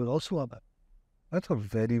 Sudhir was also a batch. That's a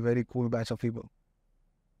very, very cool batch of people.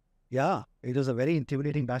 Yeah, it was a very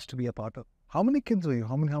intimidating batch to be a part of. How many kids were you?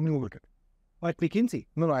 How many were it? At McKinsey?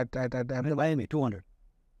 No, at Miami, 200.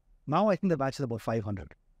 Now I think the batch is about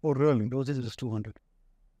 500. Oh, really? Those days it was 200.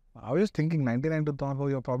 I was just thinking 99 to 2004,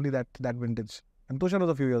 you're probably that vintage. And Tushar was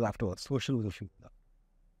a few years afterwards. Tushar was a few years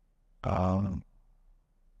afterwards.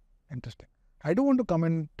 Interesting. I do want to come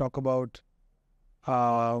and talk about,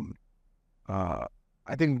 I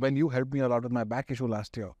think when you helped me a lot with my back issue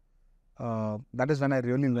last year, that is when I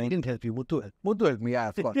really learned. I didn't help you. Muthu helped. Muthu helped me, yeah,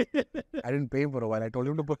 of course. I didn't pay him for a while. I told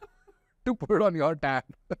him to put it on your tab.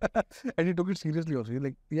 And he took it seriously also. He's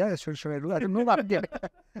like, yeah, should I do that? I said, no,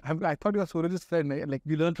 I thought you were Suraj's friend. Like,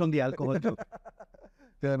 you learned from the alcohol too.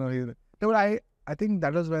 Yeah, no, but I think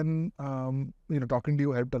that was when, talking to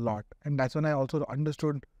you helped a lot. And that's when I also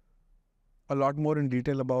understood a lot more in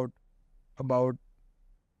detail about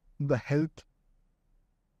the health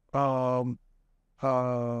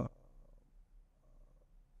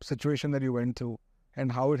situation that you went through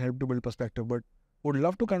and how it helped to build perspective. But would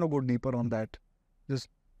love to kind of go deeper on that. Just,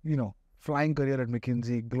 flying career at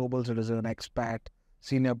McKinsey, global citizen, expat,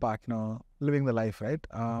 senior partner, living the life, right?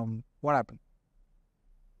 What happened?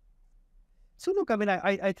 So look, I mean,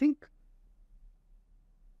 I think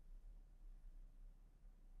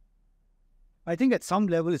at some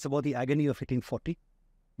level it's about the agony of hitting 40,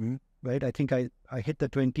 right? I think I hit the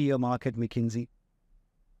 20-year mark at McKinsey.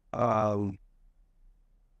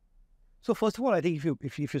 So first of all, I think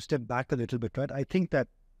if you step back a little bit, right, I think that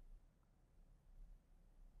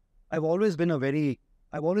I've always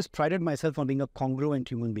prided myself on being a congruent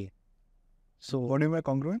human being. So what do you mean by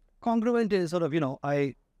congruent? Congruent is sort of,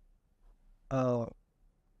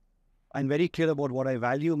 I'm very clear about what I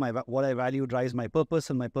value. What I value drives my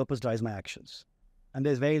purpose, and my purpose drives my actions. And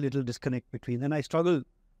there's very little disconnect between. And I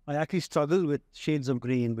actually struggle with shades of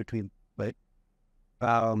gray in between, right?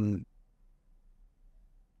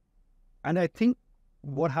 And I think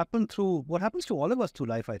what happens to all of us through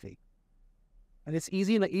life, I think, and it's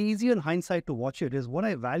easy in hindsight to watch it, is what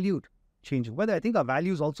I valued changing. Whether I think our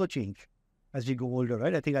values also change as we go older,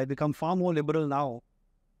 right? I think I become far more liberal now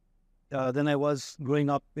than I was growing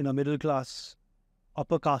up in a middle class,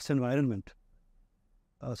 upper caste environment.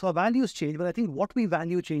 So our values change, but I think what we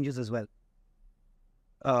value changes as well.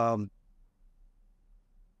 So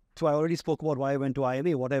I already spoke about why I went to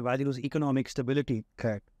IMA. What I value is economic stability.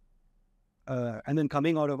 Correct. And then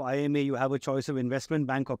coming out of IMA, you have a choice of investment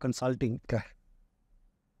bank or consulting. Correct.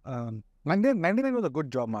 99 was a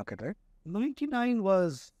good job market, right? 99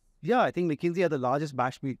 was, yeah, I think McKinsey had the largest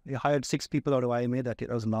batch. We hired 6 people out of IMA that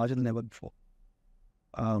year. It was larger than ever before.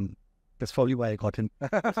 That's probably why I got in.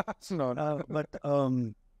 No.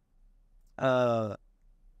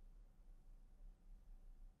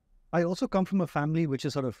 I also come from a family which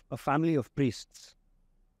is sort of a family of priests.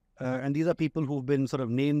 And these are people who've been sort of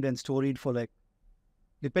named and storied for, like,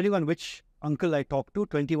 depending on which uncle I talk to,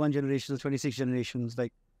 21 generations, 26 generations,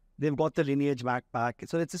 like, they've got the lineage back.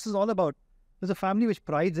 So this is all about, there's a family which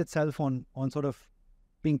prides itself on sort of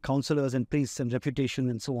being counselors and priests and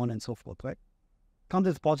reputation and so on and so forth, right? Comes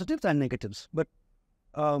with positives and negatives. But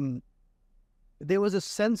there was a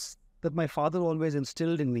sense that my father always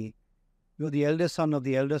instilled in me. You're the eldest son of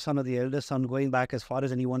the eldest son of the eldest son, going back as far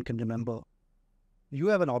as anyone can remember. You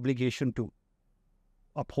have an obligation to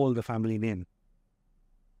uphold the family name,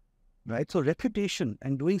 right? So reputation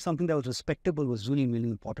and doing something that was respectable was really, really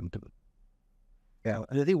important to me. Yeah.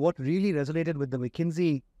 And I think what really resonated with the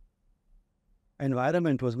McKinsey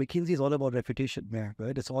environment was McKinsey is all about reputation. Yeah.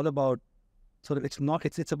 Right? It's all about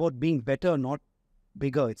it's about being better, not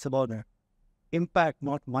bigger. It's about impact,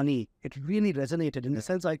 not money. It really resonated in the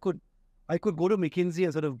sense I could go to McKinsey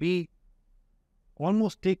and sort of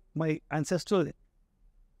almost take my ancestral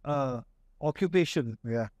occupation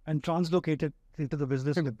and translocate it into the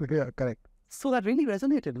business. Yeah, correct. So that really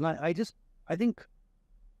resonated. And I think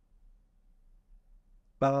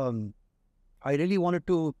I really wanted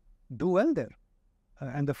to do well there.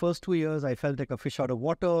 And the first 2 years, I felt like a fish out of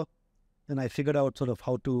water. Then I figured out sort of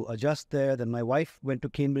how to adjust there. Then my wife went to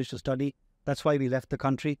Cambridge to study. That's why we left the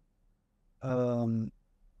country. And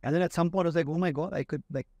then at some point, I was like, oh my God, I could,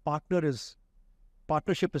 like,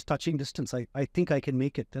 partnership is touching distance. I think I can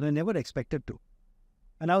make it. And I never expected to.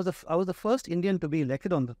 And I was the first Indian to be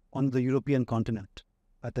elected on the European continent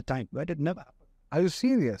at the time, right? It never happened. Are you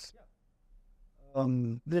serious?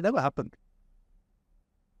 It never happened.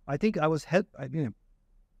 I think I was helped.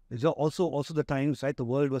 There's also the times, right? The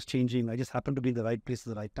world was changing. I just happened to be in the right place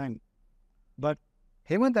at the right time. But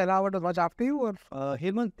Hemant Ahluwalia was much after you, or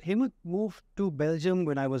Hemant moved to Belgium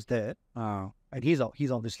when I was there. And he's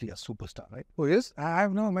obviously a superstar, right? who is?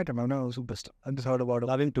 I've never met him. I've never superstar. I just heard about him.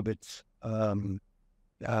 Love him to bits. But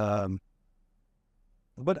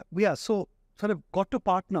yeah, so sort of got to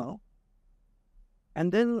partner,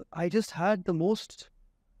 and then I just had the most.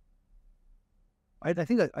 I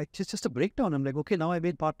think I just a breakdown. I'm like, okay, now I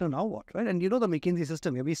made partner. Now what, right? And you know the McKinsey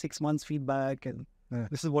system. Every 6 months feedback, and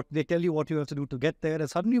this is what they tell you what you have to do to get there. And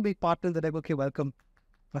suddenly you make partner. They're like, okay, welcome.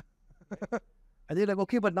 And they're like,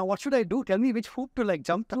 okay, but now what should I do? Tell me which hoop to, like,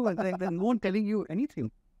 jump through. And then no one telling you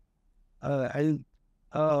anything. And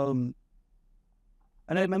I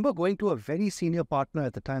remember going to a very senior partner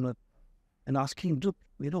at the time and asking, look,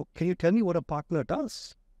 can you tell me what a partner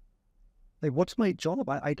does? Like, what's my job?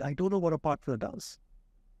 I don't know what a partner does.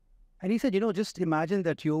 And he said, just imagine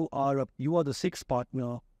that you are the 6th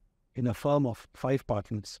partner in a firm of 5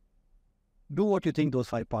 partners. Do what you think those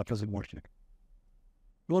 5 partners will want you to do.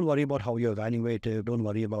 Don't worry about how you're evaluated. Don't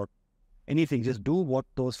worry about anything. Just do what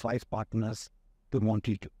those 5 partners will want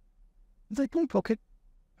you to. It's like, okay.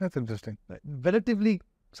 That's interesting. Relatively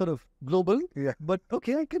sort of global. Yeah. But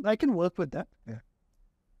okay, I can work with that. Yeah.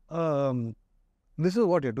 This is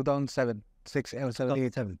what year? 2007, 6, 7, 8,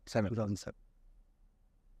 7. 2007.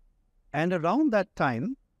 And around that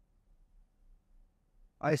time,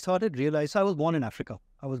 I started realizing I was born in Africa.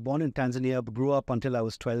 I was born in Tanzania, but grew up until I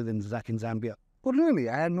was 12 in Zambia. Oh, really?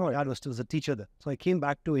 I had no idea. My dad was a teacher there. So I came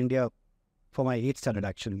back to India for my 8th standard,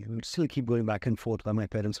 actually. I would still keep going back and forth while my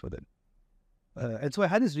parents were there. And so I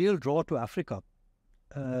had this real draw to Africa.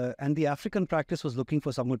 And the African practice was looking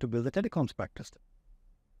for someone to build the telecoms practice.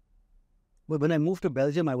 But when I moved to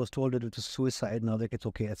Belgium, I was told that it was suicide. Now, like, it's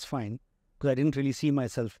okay, it's fine. Because I didn't really see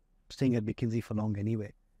myself staying at McKinsey for long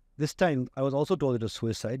anyway. This time, I was also told it was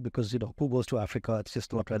suicide because, who goes to Africa? It's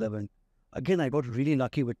just not relevant. Again, I got really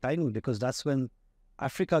lucky with timing because that's when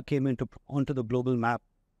Africa came onto the global map.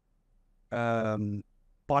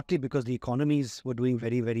 Partly because the economies were doing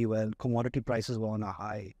very, very well. Commodity prices were on a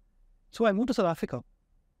high. So I moved to South Africa.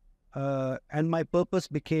 And my purpose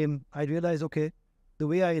became, I realized, okay, the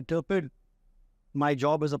way I interpreted my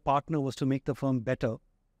job as a partner was to make the firm better.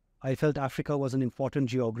 I felt Africa was an important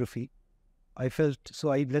geography. So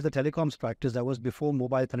I led the telecoms practice. That was before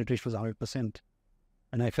mobile penetration was 100%.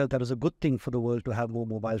 And I felt that was a good thing for the world to have more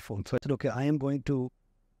mobile phones. So I said, okay, I am going to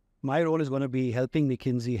My role is going to be helping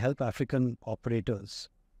McKinsey help African operators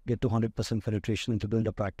get to 100% penetration and to build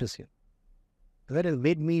a practice here. That has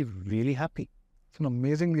made me really happy. It's an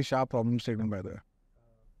amazingly sharp problem statement, by the way.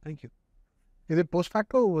 Thank you. Is it post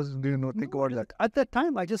facto or do you think about that? At that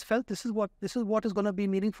time, I just felt this is what is going to be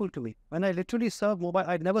meaningful to me. When I literally served mobile,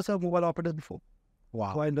 I'd never served mobile operators before.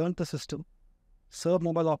 Wow. So I learned the system, served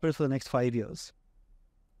mobile operators for the next 5 years,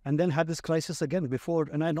 and then had this crisis again before,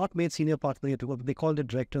 and I had not made senior partner yet, but they called it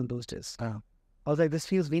director in those days. I was like, this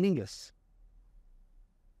feels meaningless.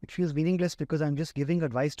 It feels meaningless because I'm just giving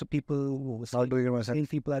advice to people who Not doing it myself.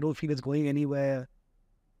 people. I don't feel it's going anywhere.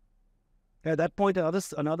 At that point,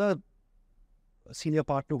 another senior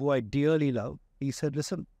partner who I dearly love, he said,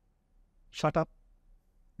 listen, shut up.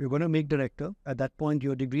 You're going to make director. At that point,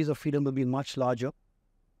 your degrees of freedom will be much larger.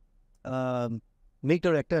 Make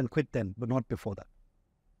director and quit then, but not before that.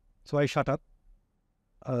 So I shut up.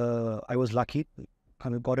 I was lucky,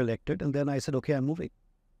 kind of got elected. And then I said, okay, I'm moving.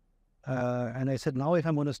 And I said, now if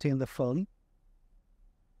I'm going to stay in the firm,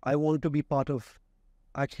 I want to be part of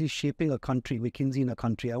actually shaping a country, McKinsey in a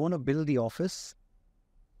country. I want to build the office,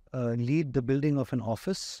 lead the building of an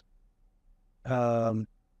office that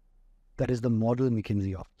is the model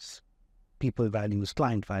McKinsey office. People values,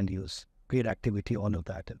 client values, great activity, all of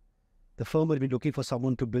that. And the firm will be looking for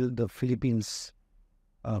someone to build the Philippines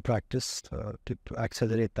practice to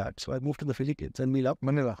accelerate that. So I moved to the Philippines and we loved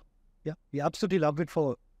Manila. Yeah, we absolutely loved it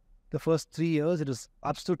for the first 3 years. It was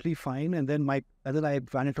absolutely fine. And then I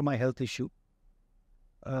ran into my health issue.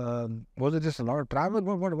 Was it just a lot of travel?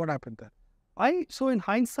 What happened there? So in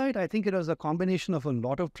hindsight, I think it was a combination of a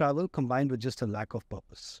lot of travel combined with just a lack of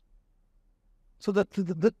purpose. So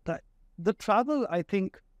the travel, I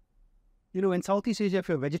think, in Southeast Asia, if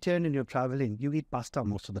you're vegetarian and you're traveling, you eat pasta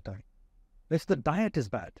most of the time. If the diet is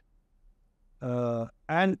bad,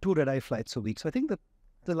 and 2 red-eye flights a week. So I think that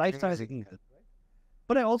the lifestyle is eating health.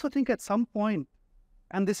 But I also think at some point,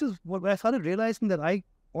 and this is what I started realizing, that I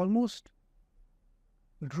almost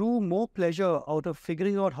drew more pleasure out of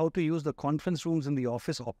figuring out how to use the conference rooms in the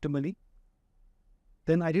office optimally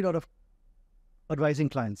than I did out of advising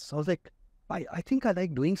clients. So I was like, I think I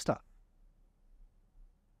like doing stuff.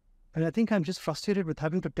 And I think I'm just frustrated with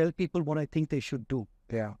having to tell people what I think they should do.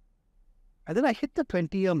 Yeah. And then I hit the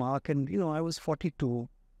 20-year mark and, I was 42.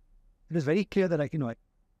 It was very clear that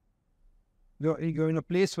you're in a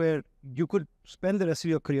place where you could spend the rest of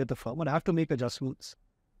your career at the firm, but I have to make adjustments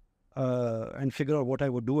and figure out what I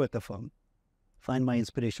would do at the firm, find my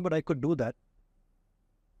inspiration, but I could do that.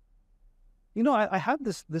 I have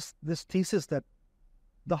this thesis that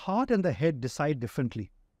the heart and the head decide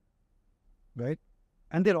differently, right?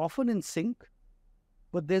 And they're often in sync,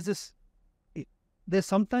 but there's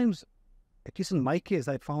sometimes, at least in my case,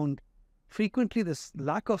 I found frequently this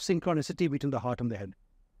lack of synchronicity between the heart and the head.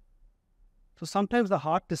 So sometimes the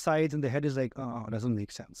heart decides and the head is like, oh, it doesn't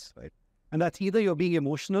make sense, right? And that's either you're being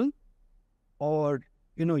emotional or,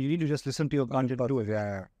 you need to just listen to your gut and do it.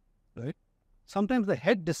 Yeah. Right? Sometimes the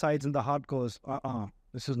head decides and the heart goes,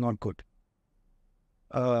 this is not good.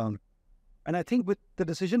 And I think with the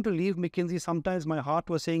decision to leave McKinsey, sometimes my heart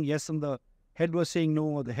was saying yes and the head was saying no,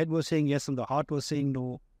 or the head was saying yes and the heart was saying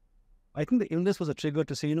no. I think the illness was a trigger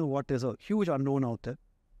to say, there's a huge unknown out there.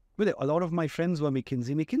 But a lot of my friends were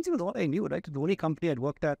McKinsey. McKinsey was all I knew, right? The only company I'd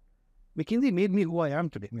worked at. McKinsey made me who I am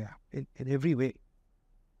today. Yeah. In every way.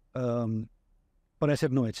 But I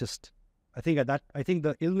said, no, it's just, I think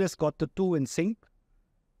the illness got the two in sync.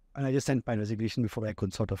 And I just sent my resignation before I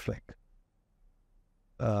could sort of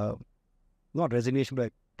not resignation, but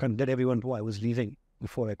I kind of let everyone know I was leaving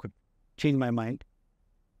before I could change my mind.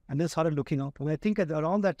 And then started looking out. And I think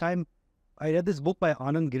around that time, I read this book by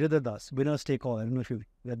Anand Giridhar, Winners Take All. I don't know if you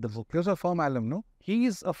read the book. He was a firm alum, no? He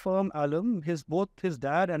is a firm alum. Both his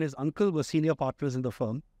dad and his uncle were senior partners in the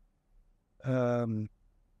firm. And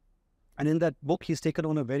in that book, he's taken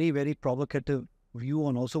on a very, very provocative view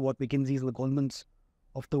on also what McKinsey's and the Goldmans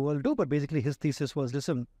of the world do. But basically his thesis was,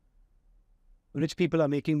 listen, rich people are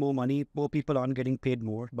making more money, poor people aren't getting paid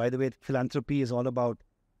more. By the way, philanthropy is all about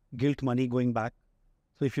guilt money going back.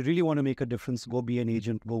 So if you really want to make a difference, go be an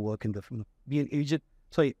agent, go work in be an agent.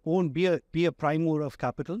 Be a prime mover of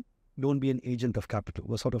capital. Don't be an agent of capital,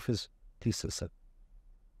 was sort of his thesis.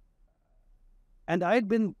 And I had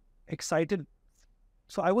been excited.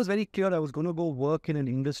 So I was very clear I was going to go work in an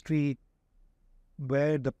industry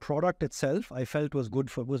where the product itself I felt was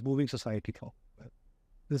good was moving society forward.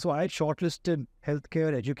 So I had shortlisted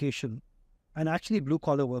healthcare, education, and actually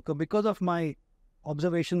blue-collar worker because of my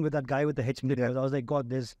observation with that guy with the HMD. I was like, God,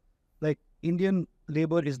 there's Indian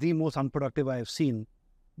labor is the most unproductive I have seen.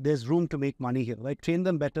 There's room to make money here, right? Train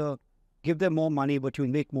them better, give them more money, but you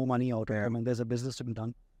make more money out of them, and there's a business to be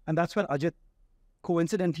done. And that's when Ajit,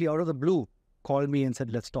 coincidentally, out of the blue, called me and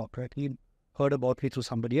said, let's talk, right? He heard about me through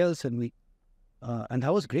somebody else, and and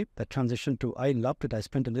that was great. That transition I loved it. I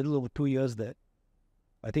spent a little over 2 years there.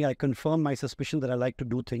 I think I confirmed my suspicion that I like to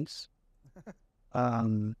do things.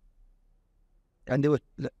 And they were,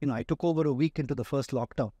 I took over a week into the first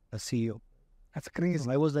lockdown as CEO. That's crazy.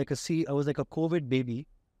 I was like a COVID baby.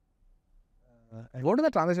 And what is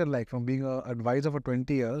the transition like from being an advisor for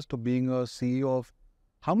 20 years to being a CEO of,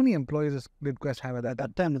 how many employees did Quess have at that time?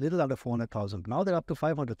 At that time, a little under 400,000. Now they're up to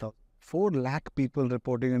 500,000. 4 lakh people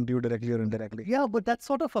reporting into you directly or indirectly. Yeah, but that's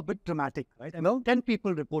sort of a bit dramatic, right? I know 10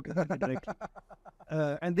 people reporting directly.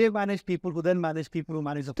 And they manage people who then manage people who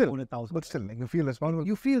manage the 400,000. But still, like, you feel responsible.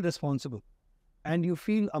 You feel responsible. And you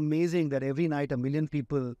feel amazing that every night 1 million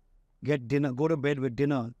people get dinner, go to bed with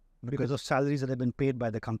dinner because of salaries that have been paid by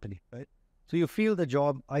the company, right? So you feel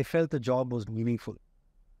I felt the job was meaningful.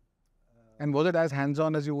 And was it as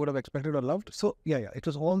hands-on as you would have expected or loved? So, yeah. It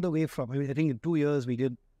was all the way from, I think in 2 years, we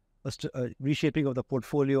did a reshaping of the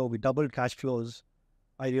portfolio. We doubled cash flows.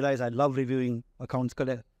 I realized I love reviewing accounts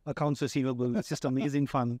receivable. It's just amazing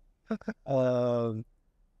fun.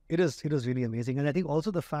 It is really amazing. And I think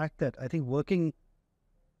also the fact that I think working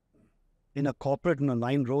in a corporate and a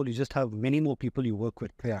line role, you just have many more people you work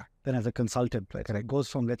with than as a consultant. Right? It goes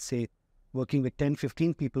from, let's say, working with 10,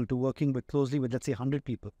 15 people to working closely with, let's say, 100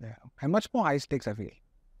 people. Yeah. And much more high stakes, I feel.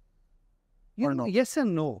 No? Yes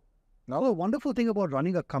and no. Now, the wonderful thing about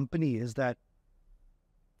running a company is that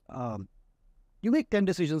you make 10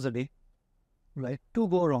 decisions a day, right? 2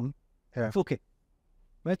 go wrong. Yeah. It's okay.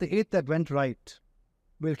 Right? The 8 that went right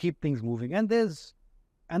will keep things moving. And there's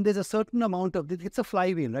a certain amount of, it's a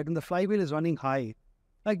flywheel, right? And the flywheel is running high.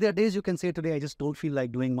 Like there are days you can say today, I just don't feel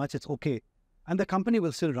like doing much. It's okay. And the company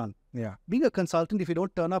will still run. Yeah. Being a consultant, if you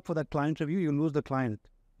don't turn up for that client review, you lose the client.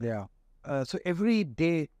 Yeah. So every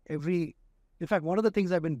day, in fact, one of the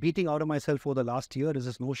things I've been beating out of myself for the last year is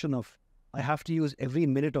this notion of I have to use every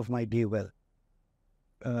minute of my day well.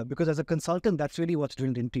 Because as a consultant, that's really what's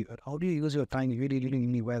drilled into you. How do you use your time really, really,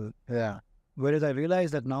 really well? Yeah. Whereas I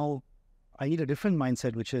realize that now I need a different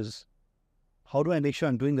mindset, which is how do I make sure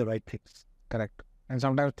I'm doing the right things? Correct. And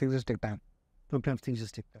sometimes things just take time. Sometimes things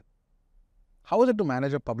just take time. How is it to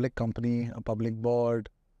manage a public company, a public board?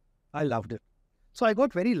 I loved it. So I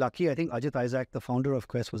got very lucky. I think Ajit Isaac, the founder of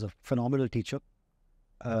Quess, was a phenomenal teacher.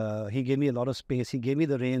 He gave me a lot of space. He gave me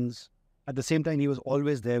the reins. At the same time, he was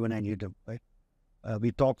always there when I needed him, right?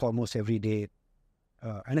 We talked almost every day.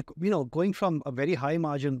 And, going from a very high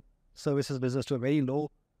margin services business to a very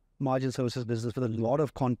low margin services business with a lot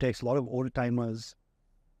of context, a lot of old timers.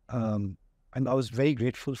 And I was very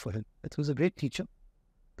grateful for him. It was a great teacher.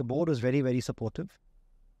 The board was very, very supportive.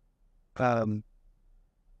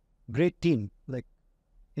 Great team.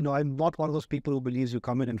 I'm not one of those people who believes you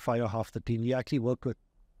come in and fire half the team. You actually work with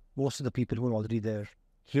most of the people who are already there.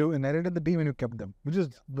 You inherited the team and you kept them, which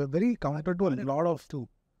is very counter to a lot of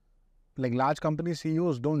large company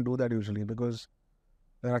CEOs don't do that usually because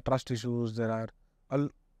there are trust issues. There are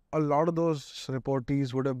a lot of those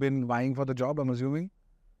reportees would have been vying for the job, I'm assuming.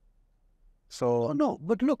 So no,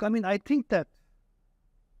 but look, I think that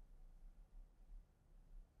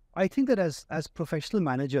as professional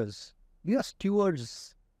managers, we are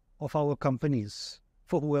stewards of our companies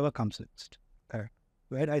for whoever comes next.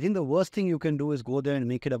 Right? I think the worst thing you can do is go there and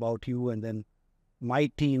make it about you and then my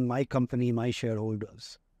team, my company, my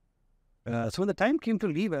shareholders. So when the time came to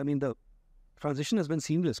leave, the transition has been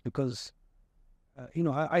seamless because,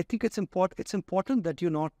 I think it's important that you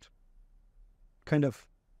not kind of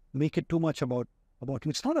make it too much about you.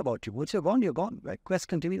 It's not about you. Once you're gone, right? Quest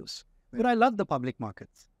continues. But I love the public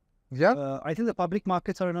markets. Yeah. I think the public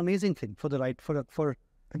markets are an amazing thing for to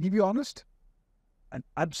keep you honest. And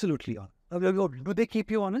absolutely honest. Do they keep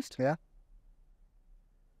you honest? Yeah.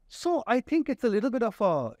 So I think it's a little bit of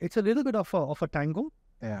a tango.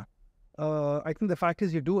 Yeah. I think the fact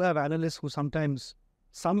is you do have analysts who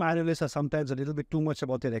some analysts are sometimes a little bit too much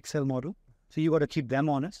about their Excel model. So you got to keep them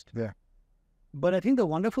honest. Yeah. But I think the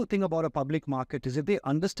wonderful thing about a public market is if they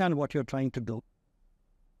understand what you're trying to do,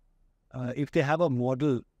 if they have a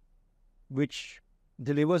model which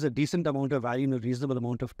delivers a decent amount of value in a reasonable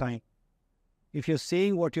amount of time, if you're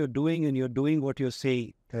saying what you're doing and you're doing what you're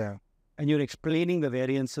saying, and you're explaining the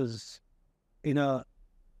variances in an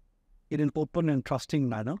open and trusting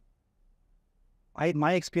manner,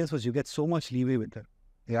 my experience was you get so much leeway with it.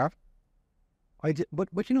 Yeah. But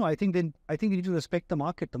I think you need to respect the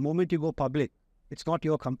market. The moment you go public, it's not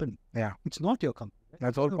your company. Yeah. It's not your company. Right?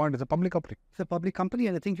 That's the whole point. It's a public company. It's a public company,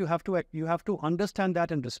 and I think you have to understand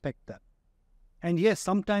that and respect that. And yes,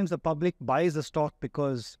 sometimes the public buys the stock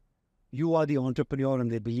because you are the entrepreneur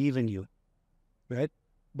and they believe in you, right?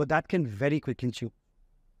 But that can very quickly chew.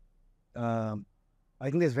 I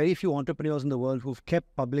think there's very few entrepreneurs in the world who've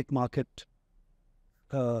kept public market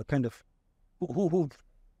who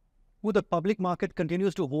the public market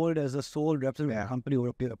continues to hold as a sole representative company over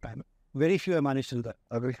a period of time. Very few have managed to do that.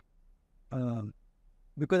 Agree.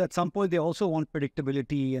 Because at some point they also want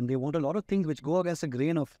predictability and they want a lot of things which go against the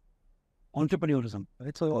grain of entrepreneurism.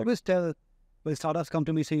 Right? So I always tell when startups come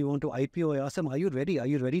to me saying you want to IPO, I ask them, are you ready? Are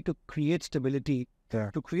you ready to create stability,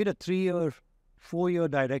 to create a 3-year, 4-year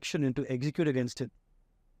direction and to execute against it?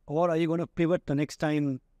 Or are you going to pivot the next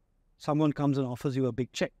time someone comes and offers you a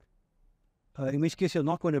big check? In which case you're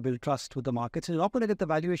not going to build trust with the markets and you're not going to get the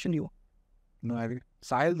valuation you want. No, I agree.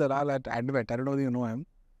 Sahil Dalal at Advent, I don't know whether you know him.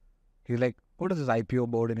 He's like, what is this IPO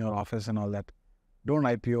board in your office and all that? Don't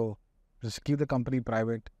IPO. Just keep the company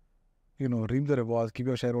private. Reap the rewards, keep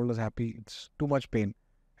your shareholders happy. It's too much pain.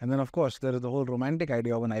 And then, of course, there is the whole romantic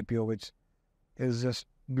idea of an IPO, which is just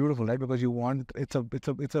beautiful, right? Because you want,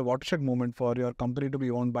 it's a watershed moment for your company to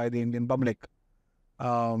be owned by the Indian public.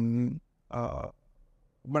 But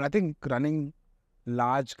I think running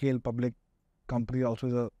large-scale public company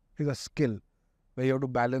also is a skill where you have to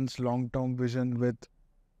balance long-term vision with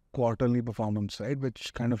quarterly performance, right?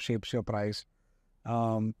 Which kind of shapes your price.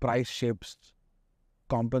 Price shapes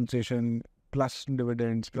compensation plus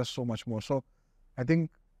dividends plus so much more. So I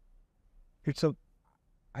think it's a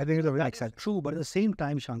very exciting. True, but at the same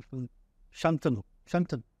time, Shantanu.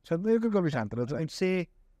 You could call me Shantanu. I'd say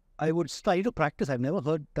I would try to practice. I've never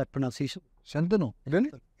heard that pronunciation. Shantanu.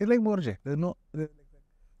 Really? It's like Moraje. There's no.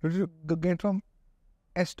 You get from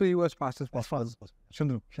S to U as fast as possible.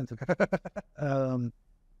 Shantanu.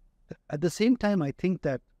 At the same time, I think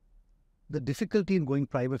that the difficulty in going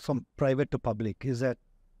from private to public is that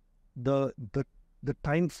the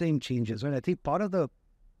time frame changes. Right? I think part of the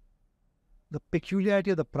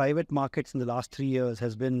peculiarity of the private markets in the last 3 years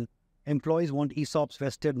has been employees want ESOPs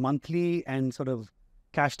vested monthly and sort of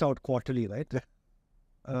cashed out quarterly, right?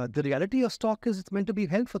 The reality of stock is it's meant to be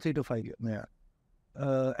held for 3 to 5 years. Yeah.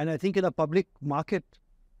 And I think in a public market,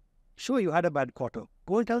 sure, you had a bad quarter.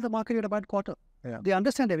 Go and tell the market you had a bad quarter. Yeah. They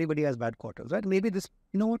understand everybody has bad quarters, right? Maybe this,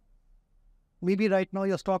 what? Maybe right now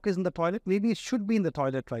your stock is in the toilet. Maybe it should be in the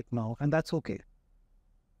toilet right now, and that's okay.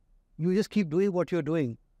 You just keep doing what you're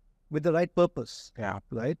doing with the right purpose. Yeah.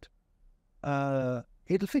 Right?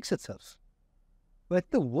 It'll fix itself. But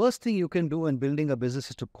the worst thing you can do in building a business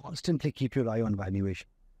is to constantly keep your eye on valuation.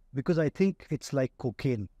 Because I think it's like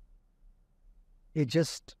cocaine. It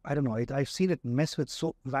just, I don't know, I've seen it mess with,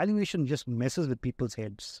 valuation just messes with people's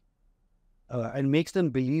heads and makes them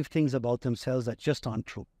believe things about themselves that just aren't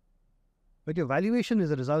true. But your valuation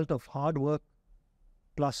is a result of hard work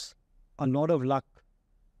plus a lot of luck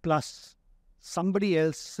plus somebody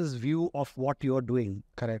else's view of what you're doing.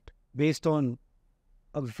 Correct. Based on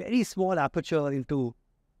a very small aperture into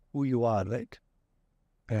who you are, right?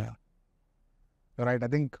 Yeah. You're right. I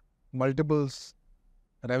think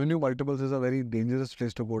revenue multiples is a very dangerous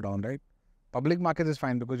place to go down, right? Public markets is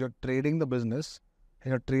fine because you're trading the business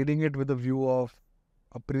and you're trading it with a view of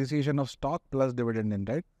appreciation of stock plus dividend,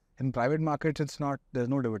 right? In private markets, there's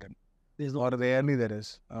no dividend. Or rarely there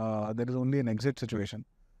is. There is only an exit situation.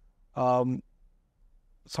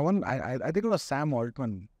 Someone, I think it was Sam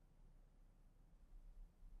Altman,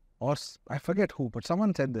 or I forget who, but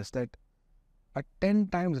someone said this, that a 10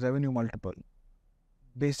 times revenue multiple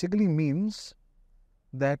basically means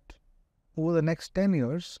that over the next 10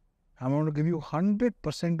 years, I'm going to give you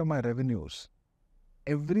 100% of my revenues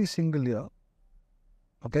every single year.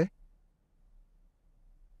 Okay?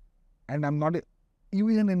 And I'm not,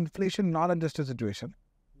 even in inflation, not adjusted situation.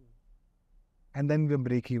 And then we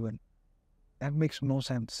break even. That makes no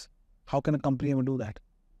sense. How can a company ever do that?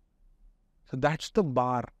 So that's the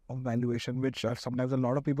bar of valuation, which sometimes a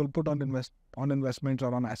lot of people put on investments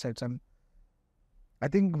or on assets. And I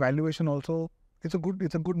think valuation also, it's a good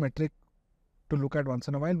metric to look at once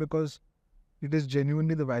in a while because it is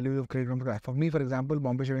genuinely the value of created from today. For me, for example,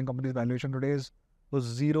 Bombay Shaving Company's valuation today was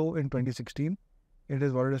 0 in 2016. It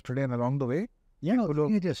is what it is today, and along the way, and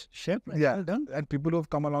people who have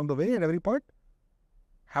come along the way at every point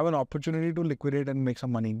have an opportunity to liquidate and make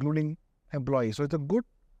some money, including employees. So it's a good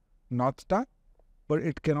North Star, but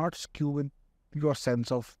it cannot skew with your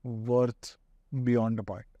sense of worth beyond the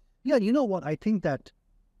point. Yeah, you know what? I think that,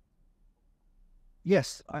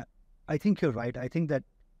 yes, I think you're right. I think that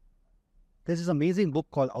there's this amazing book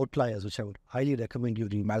called Outliers, which I would highly recommend you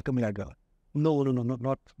read. Malcolm Gladwell. No,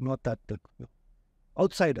 not that.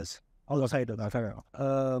 Outsiders.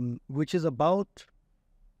 Which is about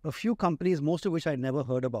a few companies, most of which I never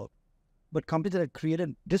heard about, but companies that have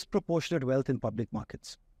created disproportionate wealth in public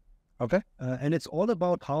markets. Okay. And it's all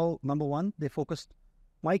about how, number one, they focused,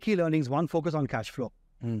 my key learnings, one, focus on cash flow,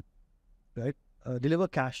 right? Deliver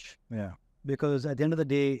cash. Yeah. Because at the end of the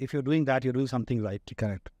day, if you're doing that, you're doing something right.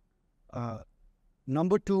 Correct.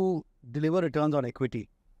 Number two, deliver returns on equity.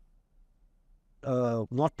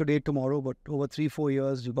 Not today, tomorrow, but over 3-4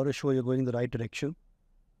 years, you've got to show you're going in the right direction.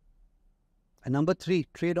 And number three,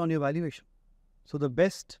 trade on your valuation. So the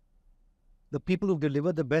people who've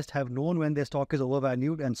delivered the best have known when their stock is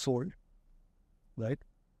overvalued and sold, right?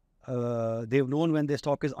 They've known when their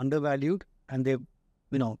stock is undervalued and they've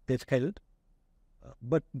held.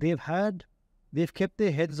 But they've kept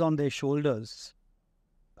their heads on their shoulders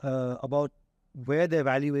about where their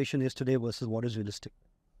valuation is today versus what is realistic.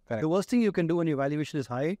 Correct. The worst thing you can do when your valuation is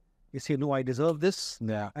high is say, no, I deserve this.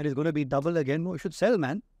 Yeah. And it's going to be double again. No, you should sell,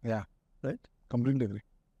 man. Yeah. Right? Completely agree.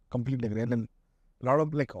 And then a lot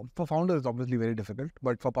of, for founders, it's obviously very difficult.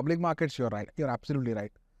 But for public markets, you're right. You're absolutely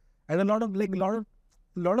right. And a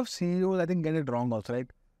lot of CEOs, I think, get it wrong also, right?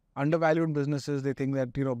 Undervalued businesses, they think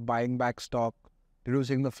that, buying back stock,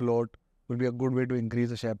 reducing the float will be a good way to increase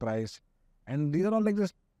the share price. And these are all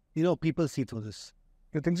just... people see through this.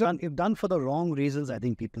 You think so? If done for the wrong reasons, I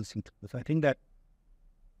think people see through this. I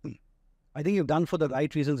think if done for the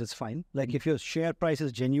right reasons, it's fine. Like if your share price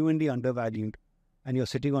is genuinely undervalued and you're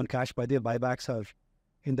sitting on cash, by the way, buybacks are,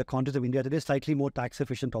 in the context of India, today slightly more tax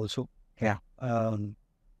efficient also. Yeah.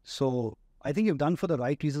 So I think if done for the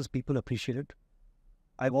right reasons, people appreciate it.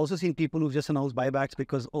 I've also seen people who've just announced buybacks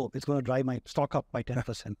because, it's going to drive my stock up by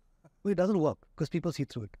 10%. Well, it doesn't work because people see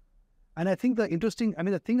through it. And I think the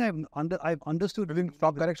thing I've understood... Do you think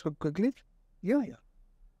stock corrects quickly? Yeah.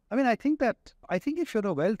 I think if you're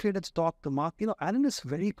a well-traded stock, the market, analysts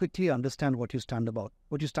very quickly understand what you stand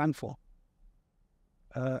for.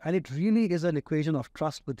 And it really is an equation of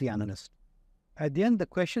trust with the analyst. At the end, the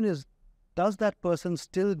question is, does that person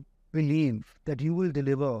still believe that you will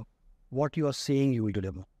deliver what you are saying you will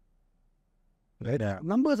deliver? Right? Yeah.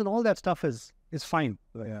 Numbers and all that stuff is fine.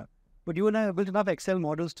 Right? Yeah. But you and I have built enough Excel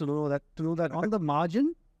models to know that on the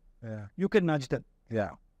margin, you can nudge them. Yeah.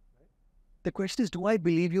 The question is, do I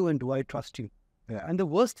believe you and do I trust you? Yeah. And the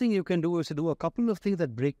worst thing you can do is to do a couple of things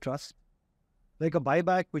that break trust. Like a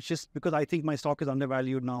buyback, which is because I think my stock is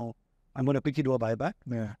undervalued now, I'm going to quickly do a buyback.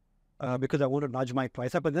 Yeah. Because I want to nudge my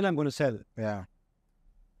price up and then I'm going to sell. Yeah.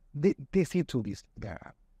 They see through these. Yeah.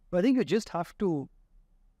 But I think you just have to,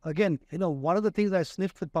 again, one of the things I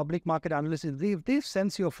sniffed with public market analysts is if they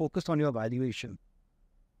sense you're focused on your valuation,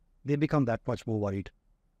 they become that much more worried.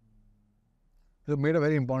 You made a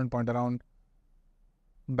very important point around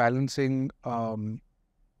balancing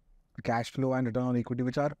cash flow and return on equity,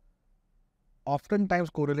 which are oftentimes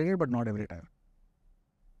correlated, but not every time.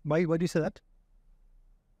 Why do you say that?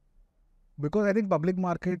 Because I think public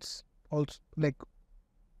markets also,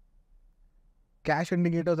 cash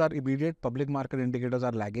indicators are immediate, public market indicators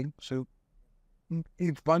are lagging. So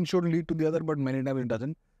if one should lead to the other, but many times it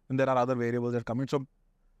doesn't. And there are other variables that come in. So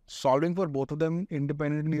solving for both of them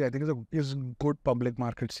independently, I think is good public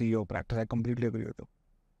market CEO practice. I completely agree with you.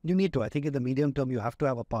 You need to. I think in the medium term, you have to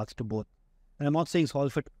have a path to both. And I'm not saying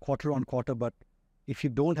solve it quarter on quarter, but if you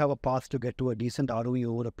don't have a path to get to a decent ROE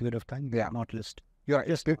over a period of time, not list. You're right.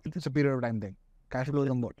 It's a period of time thing. Cash flow is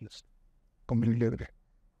not list. Completely agree.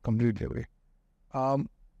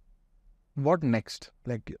 What next?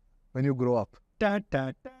 When you grow up.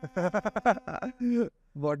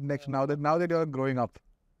 What next? Now that you're growing up.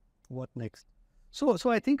 What next? So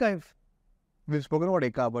I think we've spoken about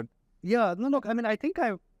Eka, but I think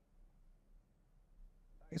I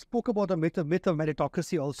spoke about the myth of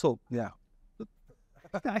meritocracy also. Yeah.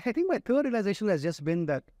 I think my third realization has just been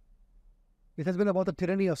that it has been about the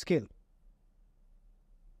tyranny of scale.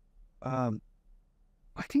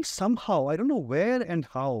 I think somehow, I don't know where and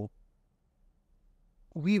how,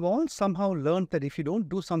 we've all somehow learned that if you don't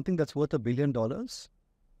do something that's worth $1 billion,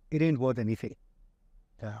 it ain't worth anything.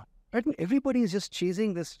 Yeah. Right? Everybody is just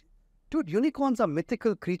chasing this. Dude, unicorns are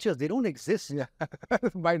mythical creatures. They don't exist. Yeah.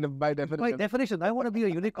 by definition. By definition. I want to be a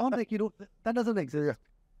unicorn. That doesn't exist. Yeah.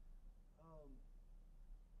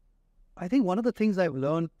 I think one of the things I've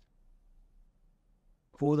learned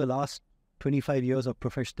over the last 25 years of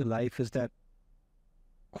professional life is that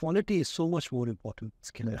quality is so much more important than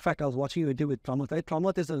skill. In fact, I was watching an interview with Pramath. Right?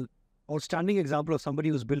 Pramath is an outstanding example of somebody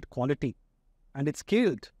who's built quality and it's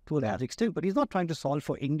scaled to a large extent, but he's not trying to solve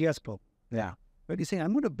for India's problem. Yeah. But he's saying,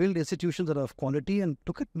 I'm going to build institutions that are of quality and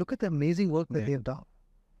look at the amazing work that they have done.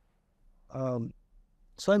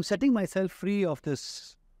 So I'm setting myself free of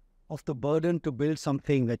the burden to build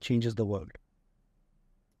something that changes the world.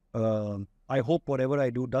 I hope whatever I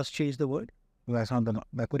do does change the world. That's not the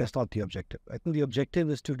But that's not the objective. I think the objective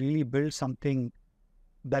is to really build something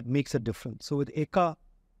that makes a difference. So with Eka,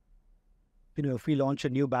 if we launch a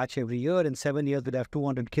new batch every year, in 7 years we'll have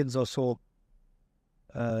 200 kids or so.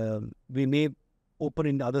 We may open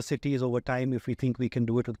in other cities over time if we think we can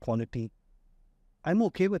do it with quality. I'm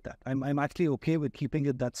okay with that. I'm actually okay with keeping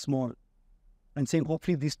it that small and saying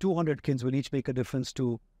hopefully these 200 kids will each make a difference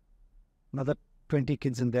to another 20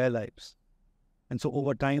 kids in their lives. And so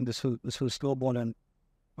over time this will snowball, and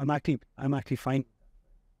I'm actually fine.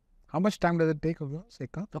 How much time does it take of yours,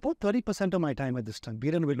 Eka? About 30% of my time at this time.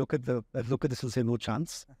 Biren will look at this and say no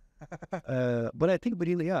chance. But I think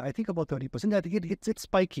I think about 30%. I think it's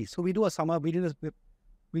spiky. So we do a summer. We're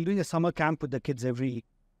doing a summer camp with the kids every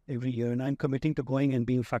year, and I'm committing to going and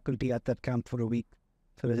being faculty at that camp for a week.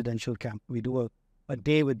 It's a residential camp. We do a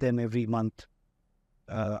day with them every month.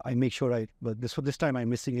 I make sure but this time I'm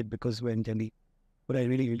missing it because we're in Delhi. But I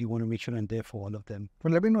really, really want to make sure I'm there for all of them.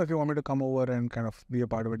 But let me know if you want me to come over and kind of be a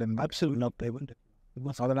part of it. And absolutely not. I wouldn't.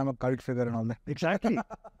 Now that I'm a cult figure and all that. Exactly.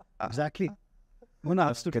 Exactly. No,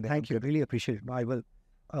 absolutely. Thank you. I really appreciate it. No, I will.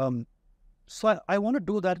 So I want to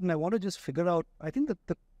do that, and I want to just figure out. I think that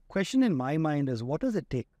the question in my mind is, what does it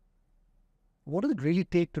take? What does it really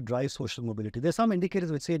take to drive social mobility? There's some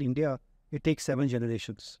indicators which say in India it takes 7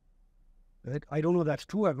 generations. Right? I don't know if that's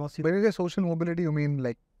true. I've not seen. When you say social mobility, you mean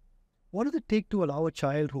like? What does it take to allow a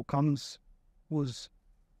child who comes, whose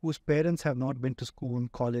parents have not been to school,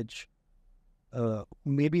 college,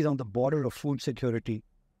 maybe is on the border of food security?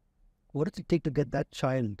 What does it take to get that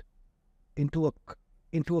child into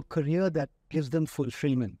a career that gives them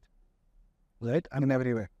fulfillment? Right? In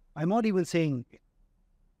every way. I'm not even saying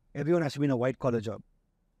everyone has to be in a white collar job.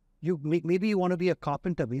 Maybe you want to be a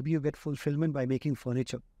carpenter. Maybe you get fulfillment by making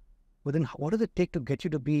furniture. But then what does it take to get you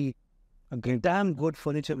to be a damn good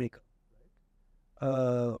furniture maker?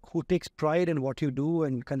 Who takes pride in what you do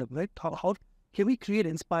and kind of, right? How can we create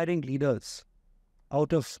inspiring leaders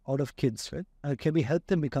out of kids, right? Can we help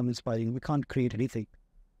them become inspiring? We can't create anything,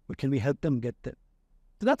 but can we help them get there?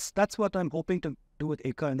 So that's what I'm hoping to do with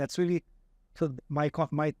Eka, and that's really so my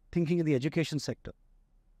thinking in the education sector.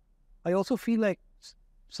 I also feel like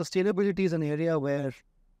sustainability is an area where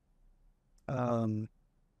a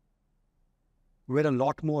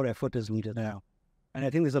lot more effort is needed now. And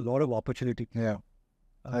I think there's a lot of opportunity. Yeah,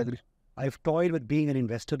 I agree. I've toyed with being an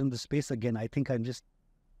investor in this space. Again, I think I'm just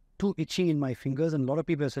too itchy in my fingers. And a lot of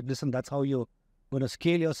people have said, listen, that's how you're going to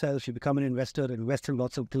scale yourself. You become an investor, invest in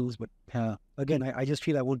lots of tools. But again, I just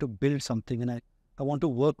feel I want to build something, and I want to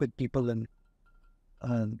work with people. And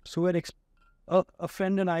so a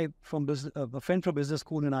friend and I a friend from business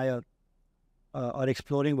school and I are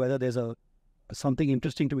exploring whether there's something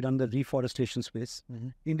interesting to be done in the reforestation space. Mm-hmm.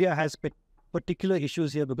 India has particular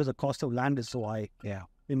issues here because the cost of land is so high. Yeah.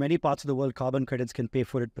 In many parts of the world, carbon credits can pay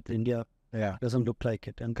for it, but India doesn't look like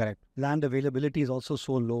it. And correct. Land availability is also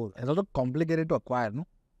so low. It's also complicated to acquire, no?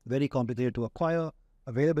 Very complicated to acquire.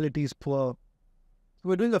 Availability is poor. So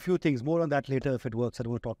we're doing a few things. More on that later if it works. I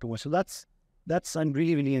don't want to talk too much. So that's I'm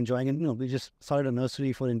really, really enjoying. And we just started a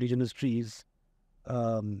nursery for indigenous trees.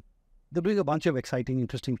 They're doing a bunch of exciting,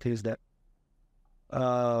 interesting things there.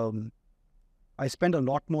 I spend a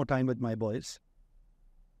lot more time with my boys.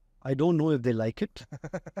 I don't know if they like it.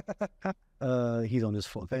 He's on his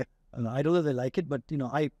phone. I don't know if they like it, but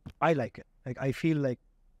I like it. Like I feel like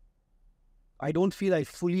I don't feel I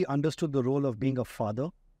fully understood the role of being a father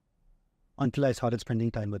until I started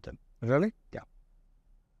spending time with them. Really? Yeah.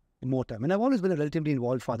 More time. And I've always been a relatively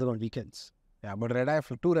involved father on weekends. Yeah, but 2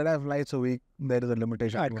 red eye flights a week, there is a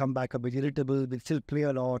limitation. I'd come back a bit irritable. We'd still play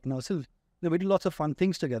a lot. Now still, we do lots of fun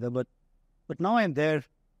things together, but now I'm there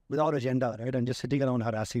without agenda, right? I'm just sitting around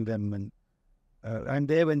harassing them, and I'm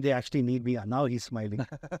there when they actually need me. And now he's smiling.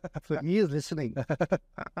 So he is listening.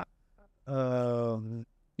 I'm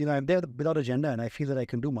there without agenda, and I feel that I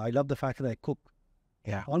can do more. I love the fact that I cook.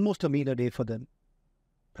 Yeah. Almost a meal a day for them.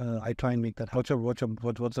 I try and make that happen.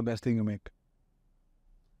 What's the best thing you make?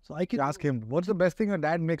 So I can ask him, what's the best thing your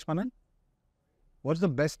dad makes, Manan? What's the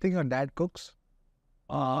best thing your dad cooks?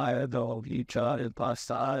 The pizza and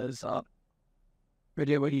pastas,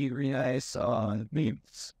 really nice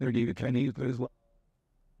meats. They're even Chinese food as well.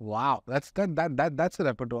 Wow, that's a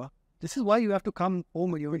repertoire. This is why you have to come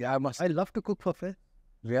home. Yeah, I must. I love to cook for Fed.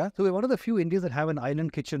 Yeah? So we're one of the few Indians that have an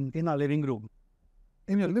island kitchen in our living room.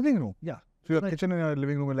 In your living room? Yeah. So your kitchen and your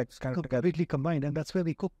living room are like kind of completely combined, and that's where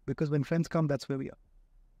we cook, because when friends come, that's where we are.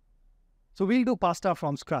 So we'll do pasta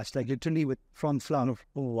from scratch, like literally from flour.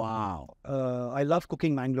 Oh, wow. I love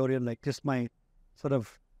cooking Mangalorean, like just my sort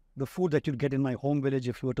of the food that you'd get in my home village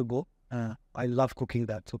if you were to go. I love cooking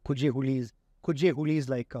that. So kujje is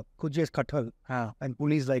like kujje is kathal, and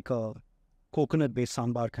puli is like a coconut-based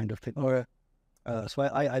sambar kind of thing. Okay. So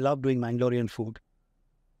I love doing Mangalorean food.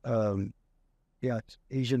 Yeah, it's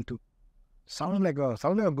Asian too. Sounds like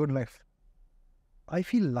a good life. I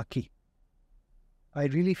feel lucky. I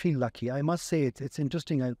really feel lucky. I must say it's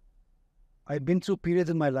interesting. I've been through periods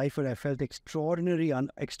in my life where I felt extraordinarily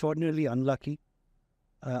unlucky.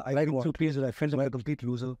 I've Like been what? through periods where I felt like a complete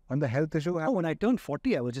loser. On the health issue, Oh, when I turned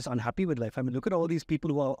 40, I was just unhappy with life. I mean, look at all these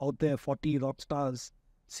people who are out there, 40 rock stars,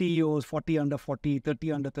 CEOs, 40 under 40,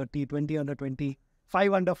 30 under 30, 20 under 20,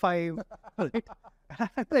 5 under 5. Right?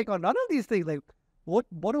 Like, on none of these things, like,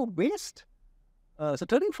 what a waste. So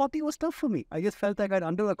turning 40 was tough for me. I just felt like I'd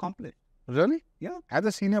under-accomplished. really? Yeah. As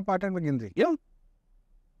a senior partner at McKinsey. Yeah.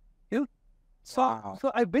 So, Wow.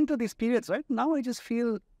 so I've been to these periods, right? Now I just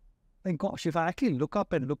feel like, gosh, if I actually look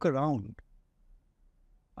up and look around,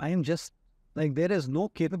 I am just like, there is no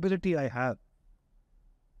capability I have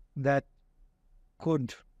that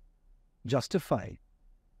could justify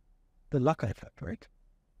the luck I've had, right?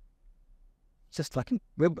 Just lucky.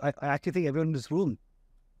 I actually think everyone in this room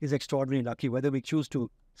is extraordinarily lucky, whether we choose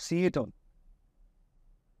to see it or not.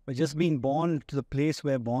 But just being born to the place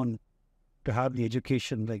we're born, to have the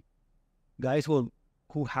education, like guys who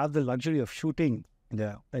have the luxury of shooting,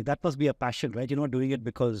 like that must be a passion, right? You're not doing it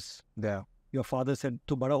because your father said,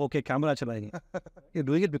 "Tu bada hoke camera chalayenge." You're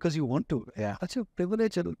doing it because you want to. Yeah. That's a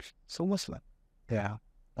privilege and so much luck. Yeah.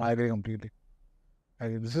 I agree completely.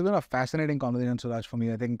 This has been a fascinating conversation, Suraj, for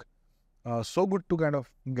me. I think so good to kind of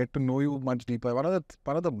get to know you much deeper. One of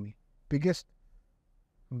the biggest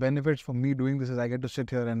benefits for me doing this is I get to sit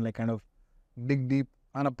here and like kind of dig deep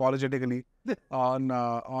unapologetically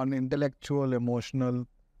on intellectual, emotional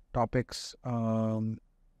topics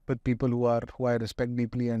with people who I respect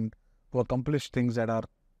deeply and who accomplish things that are,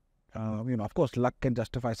 of course, luck can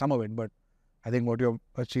justify some of it, but I think what you've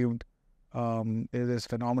achieved is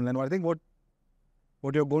phenomenal. And I think what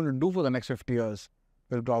you're going to do for the next 50 years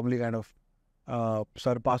will probably kind of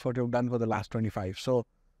surpass what you've done for the last 25. So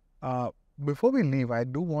before we leave, I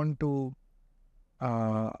do want to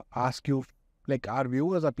ask you, like our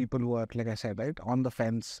viewers are people who are, like I said, right, on the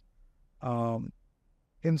fence,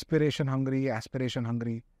 inspiration hungry, aspiration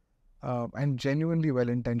hungry, and genuinely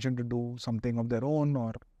well-intentioned to do something of their own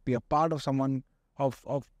or be a part of someone of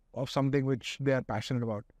something which they are passionate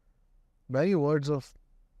about. Very words of,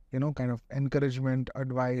 kind of encouragement,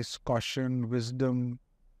 advice, caution, wisdom,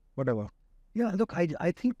 whatever. Yeah, look,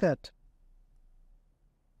 I think that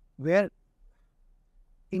where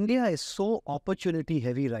India is so opportunity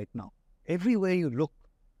heavy right now, everywhere you look,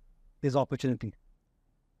 there's opportunity,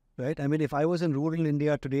 right? I mean, if I was in rural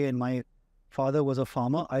India today and my father was a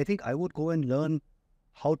farmer, I think I would go and learn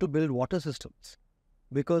how to build water systems.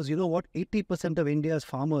 Because you know what? 80% of India's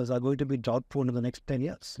farmers are going to be drought prone in the next 10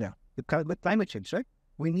 years. Yeah. With climate change, right?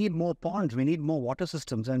 We need more ponds, we need more water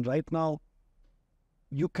systems. And right now,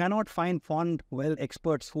 you cannot find pond well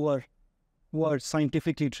experts who are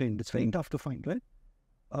scientifically trained. It's very tough to find, right?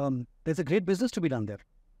 There's a great business to be done there.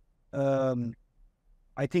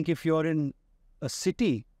 I think if you're in a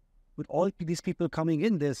city with all these people coming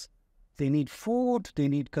in, they need food, they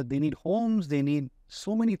need homes, they need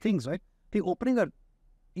so many things, right?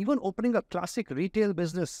 Even opening a classic retail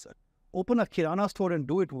business, open a kirana store and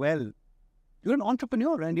do it well. You're an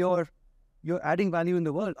entrepreneur and you're adding value in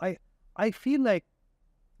the world. I feel like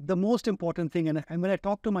the most important thing, and when I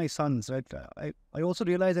talk to my sons, right, I also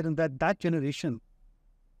realize that in that generation,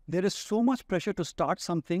 there is so much pressure to start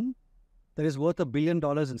something that is worth $1 billion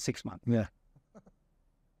in 6 months. Yeah.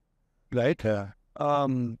 Right? Yeah.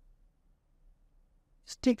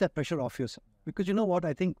 Just take that pressure off yourself. Because you know what?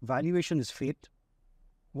 I think valuation is fate.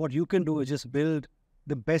 What you can do is just build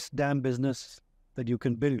the best damn business that you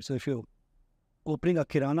can build. So if you're opening a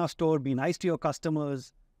kirana store, be nice to your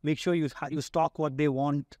customers, make sure you stock what they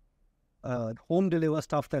want, home deliver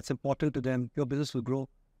stuff that's important to them, your business will grow.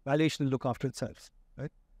 Valuation will look after itself,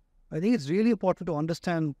 right? I think it's really important to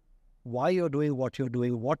understand why you're doing what you're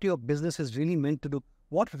doing, what your business is really meant to do,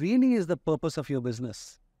 what really is the purpose of your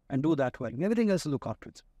business, and do that well. And everything else will look after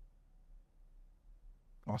it.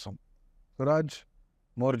 Awesome. Suraj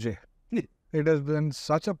Moraje, it has been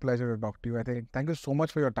such a pleasure to talk to you. I think thank you so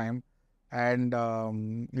much for your time. And, I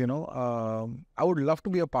would love to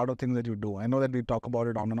be a part of things that you do. I know that we talk about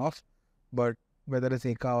it on and off, but whether it's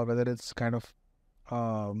Eka or whether it's kind of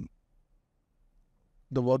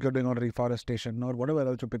the work you're doing on reforestation or whatever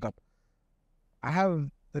else you pick up, I have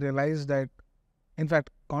realized that, in fact,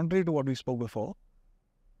 contrary to what we spoke before,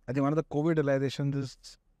 I think one of the COVID realizations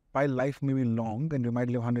is while life may be long and we might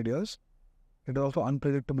live 100 years, it is also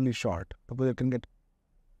unpredictably short because it can get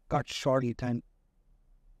cut short and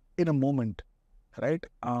in a moment, right?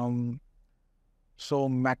 So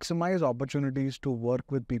maximize opportunities to work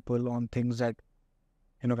with people on things that,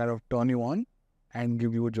 kind of turn you on and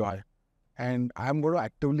give you joy. And I'm going to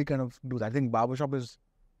actively kind of do that. I think BarberShop is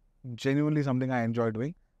genuinely something I enjoy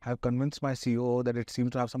doing. I've convinced my CEO that it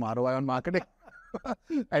seems to have some ROI on marketing.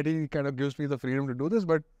 I think it kind of gives me the freedom to do this,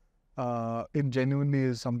 but it genuinely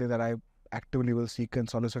is something that I actively will seek and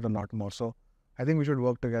solicit a lot more. So I think we should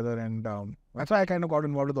work together, and that's why I kind of got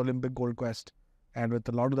involved with Olympic Gold Quest and with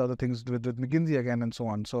a lot of the other things with McKinsey again and so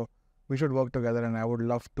on. So we should work together, and I would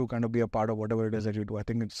love to kind of be a part of whatever it is that you do. I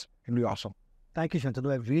think it'll be awesome. Thank you,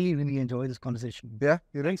 Shantanu. I really, really enjoyed this conversation. Yeah,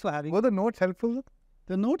 Thanks for having me. Were the notes helpful?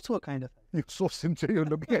 The notes were kind of. You're so sincere.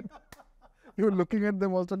 You're looking at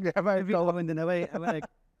them also. Have I Every now and then, I'm like,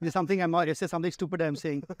 there's something I'm not. If there's something stupid I'm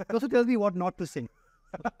saying, it also tells me what not to say.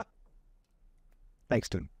 Thanks,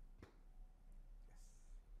 Tun.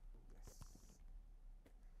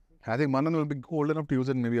 I think Manan will be old enough to use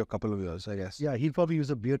it in maybe a couple of years, I guess. Yeah, he'll probably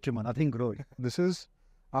use a beard trimmer, nothing growing. This is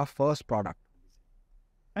our first product.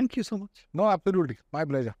 Thank you so much. No, absolutely. My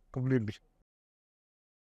pleasure. Completely.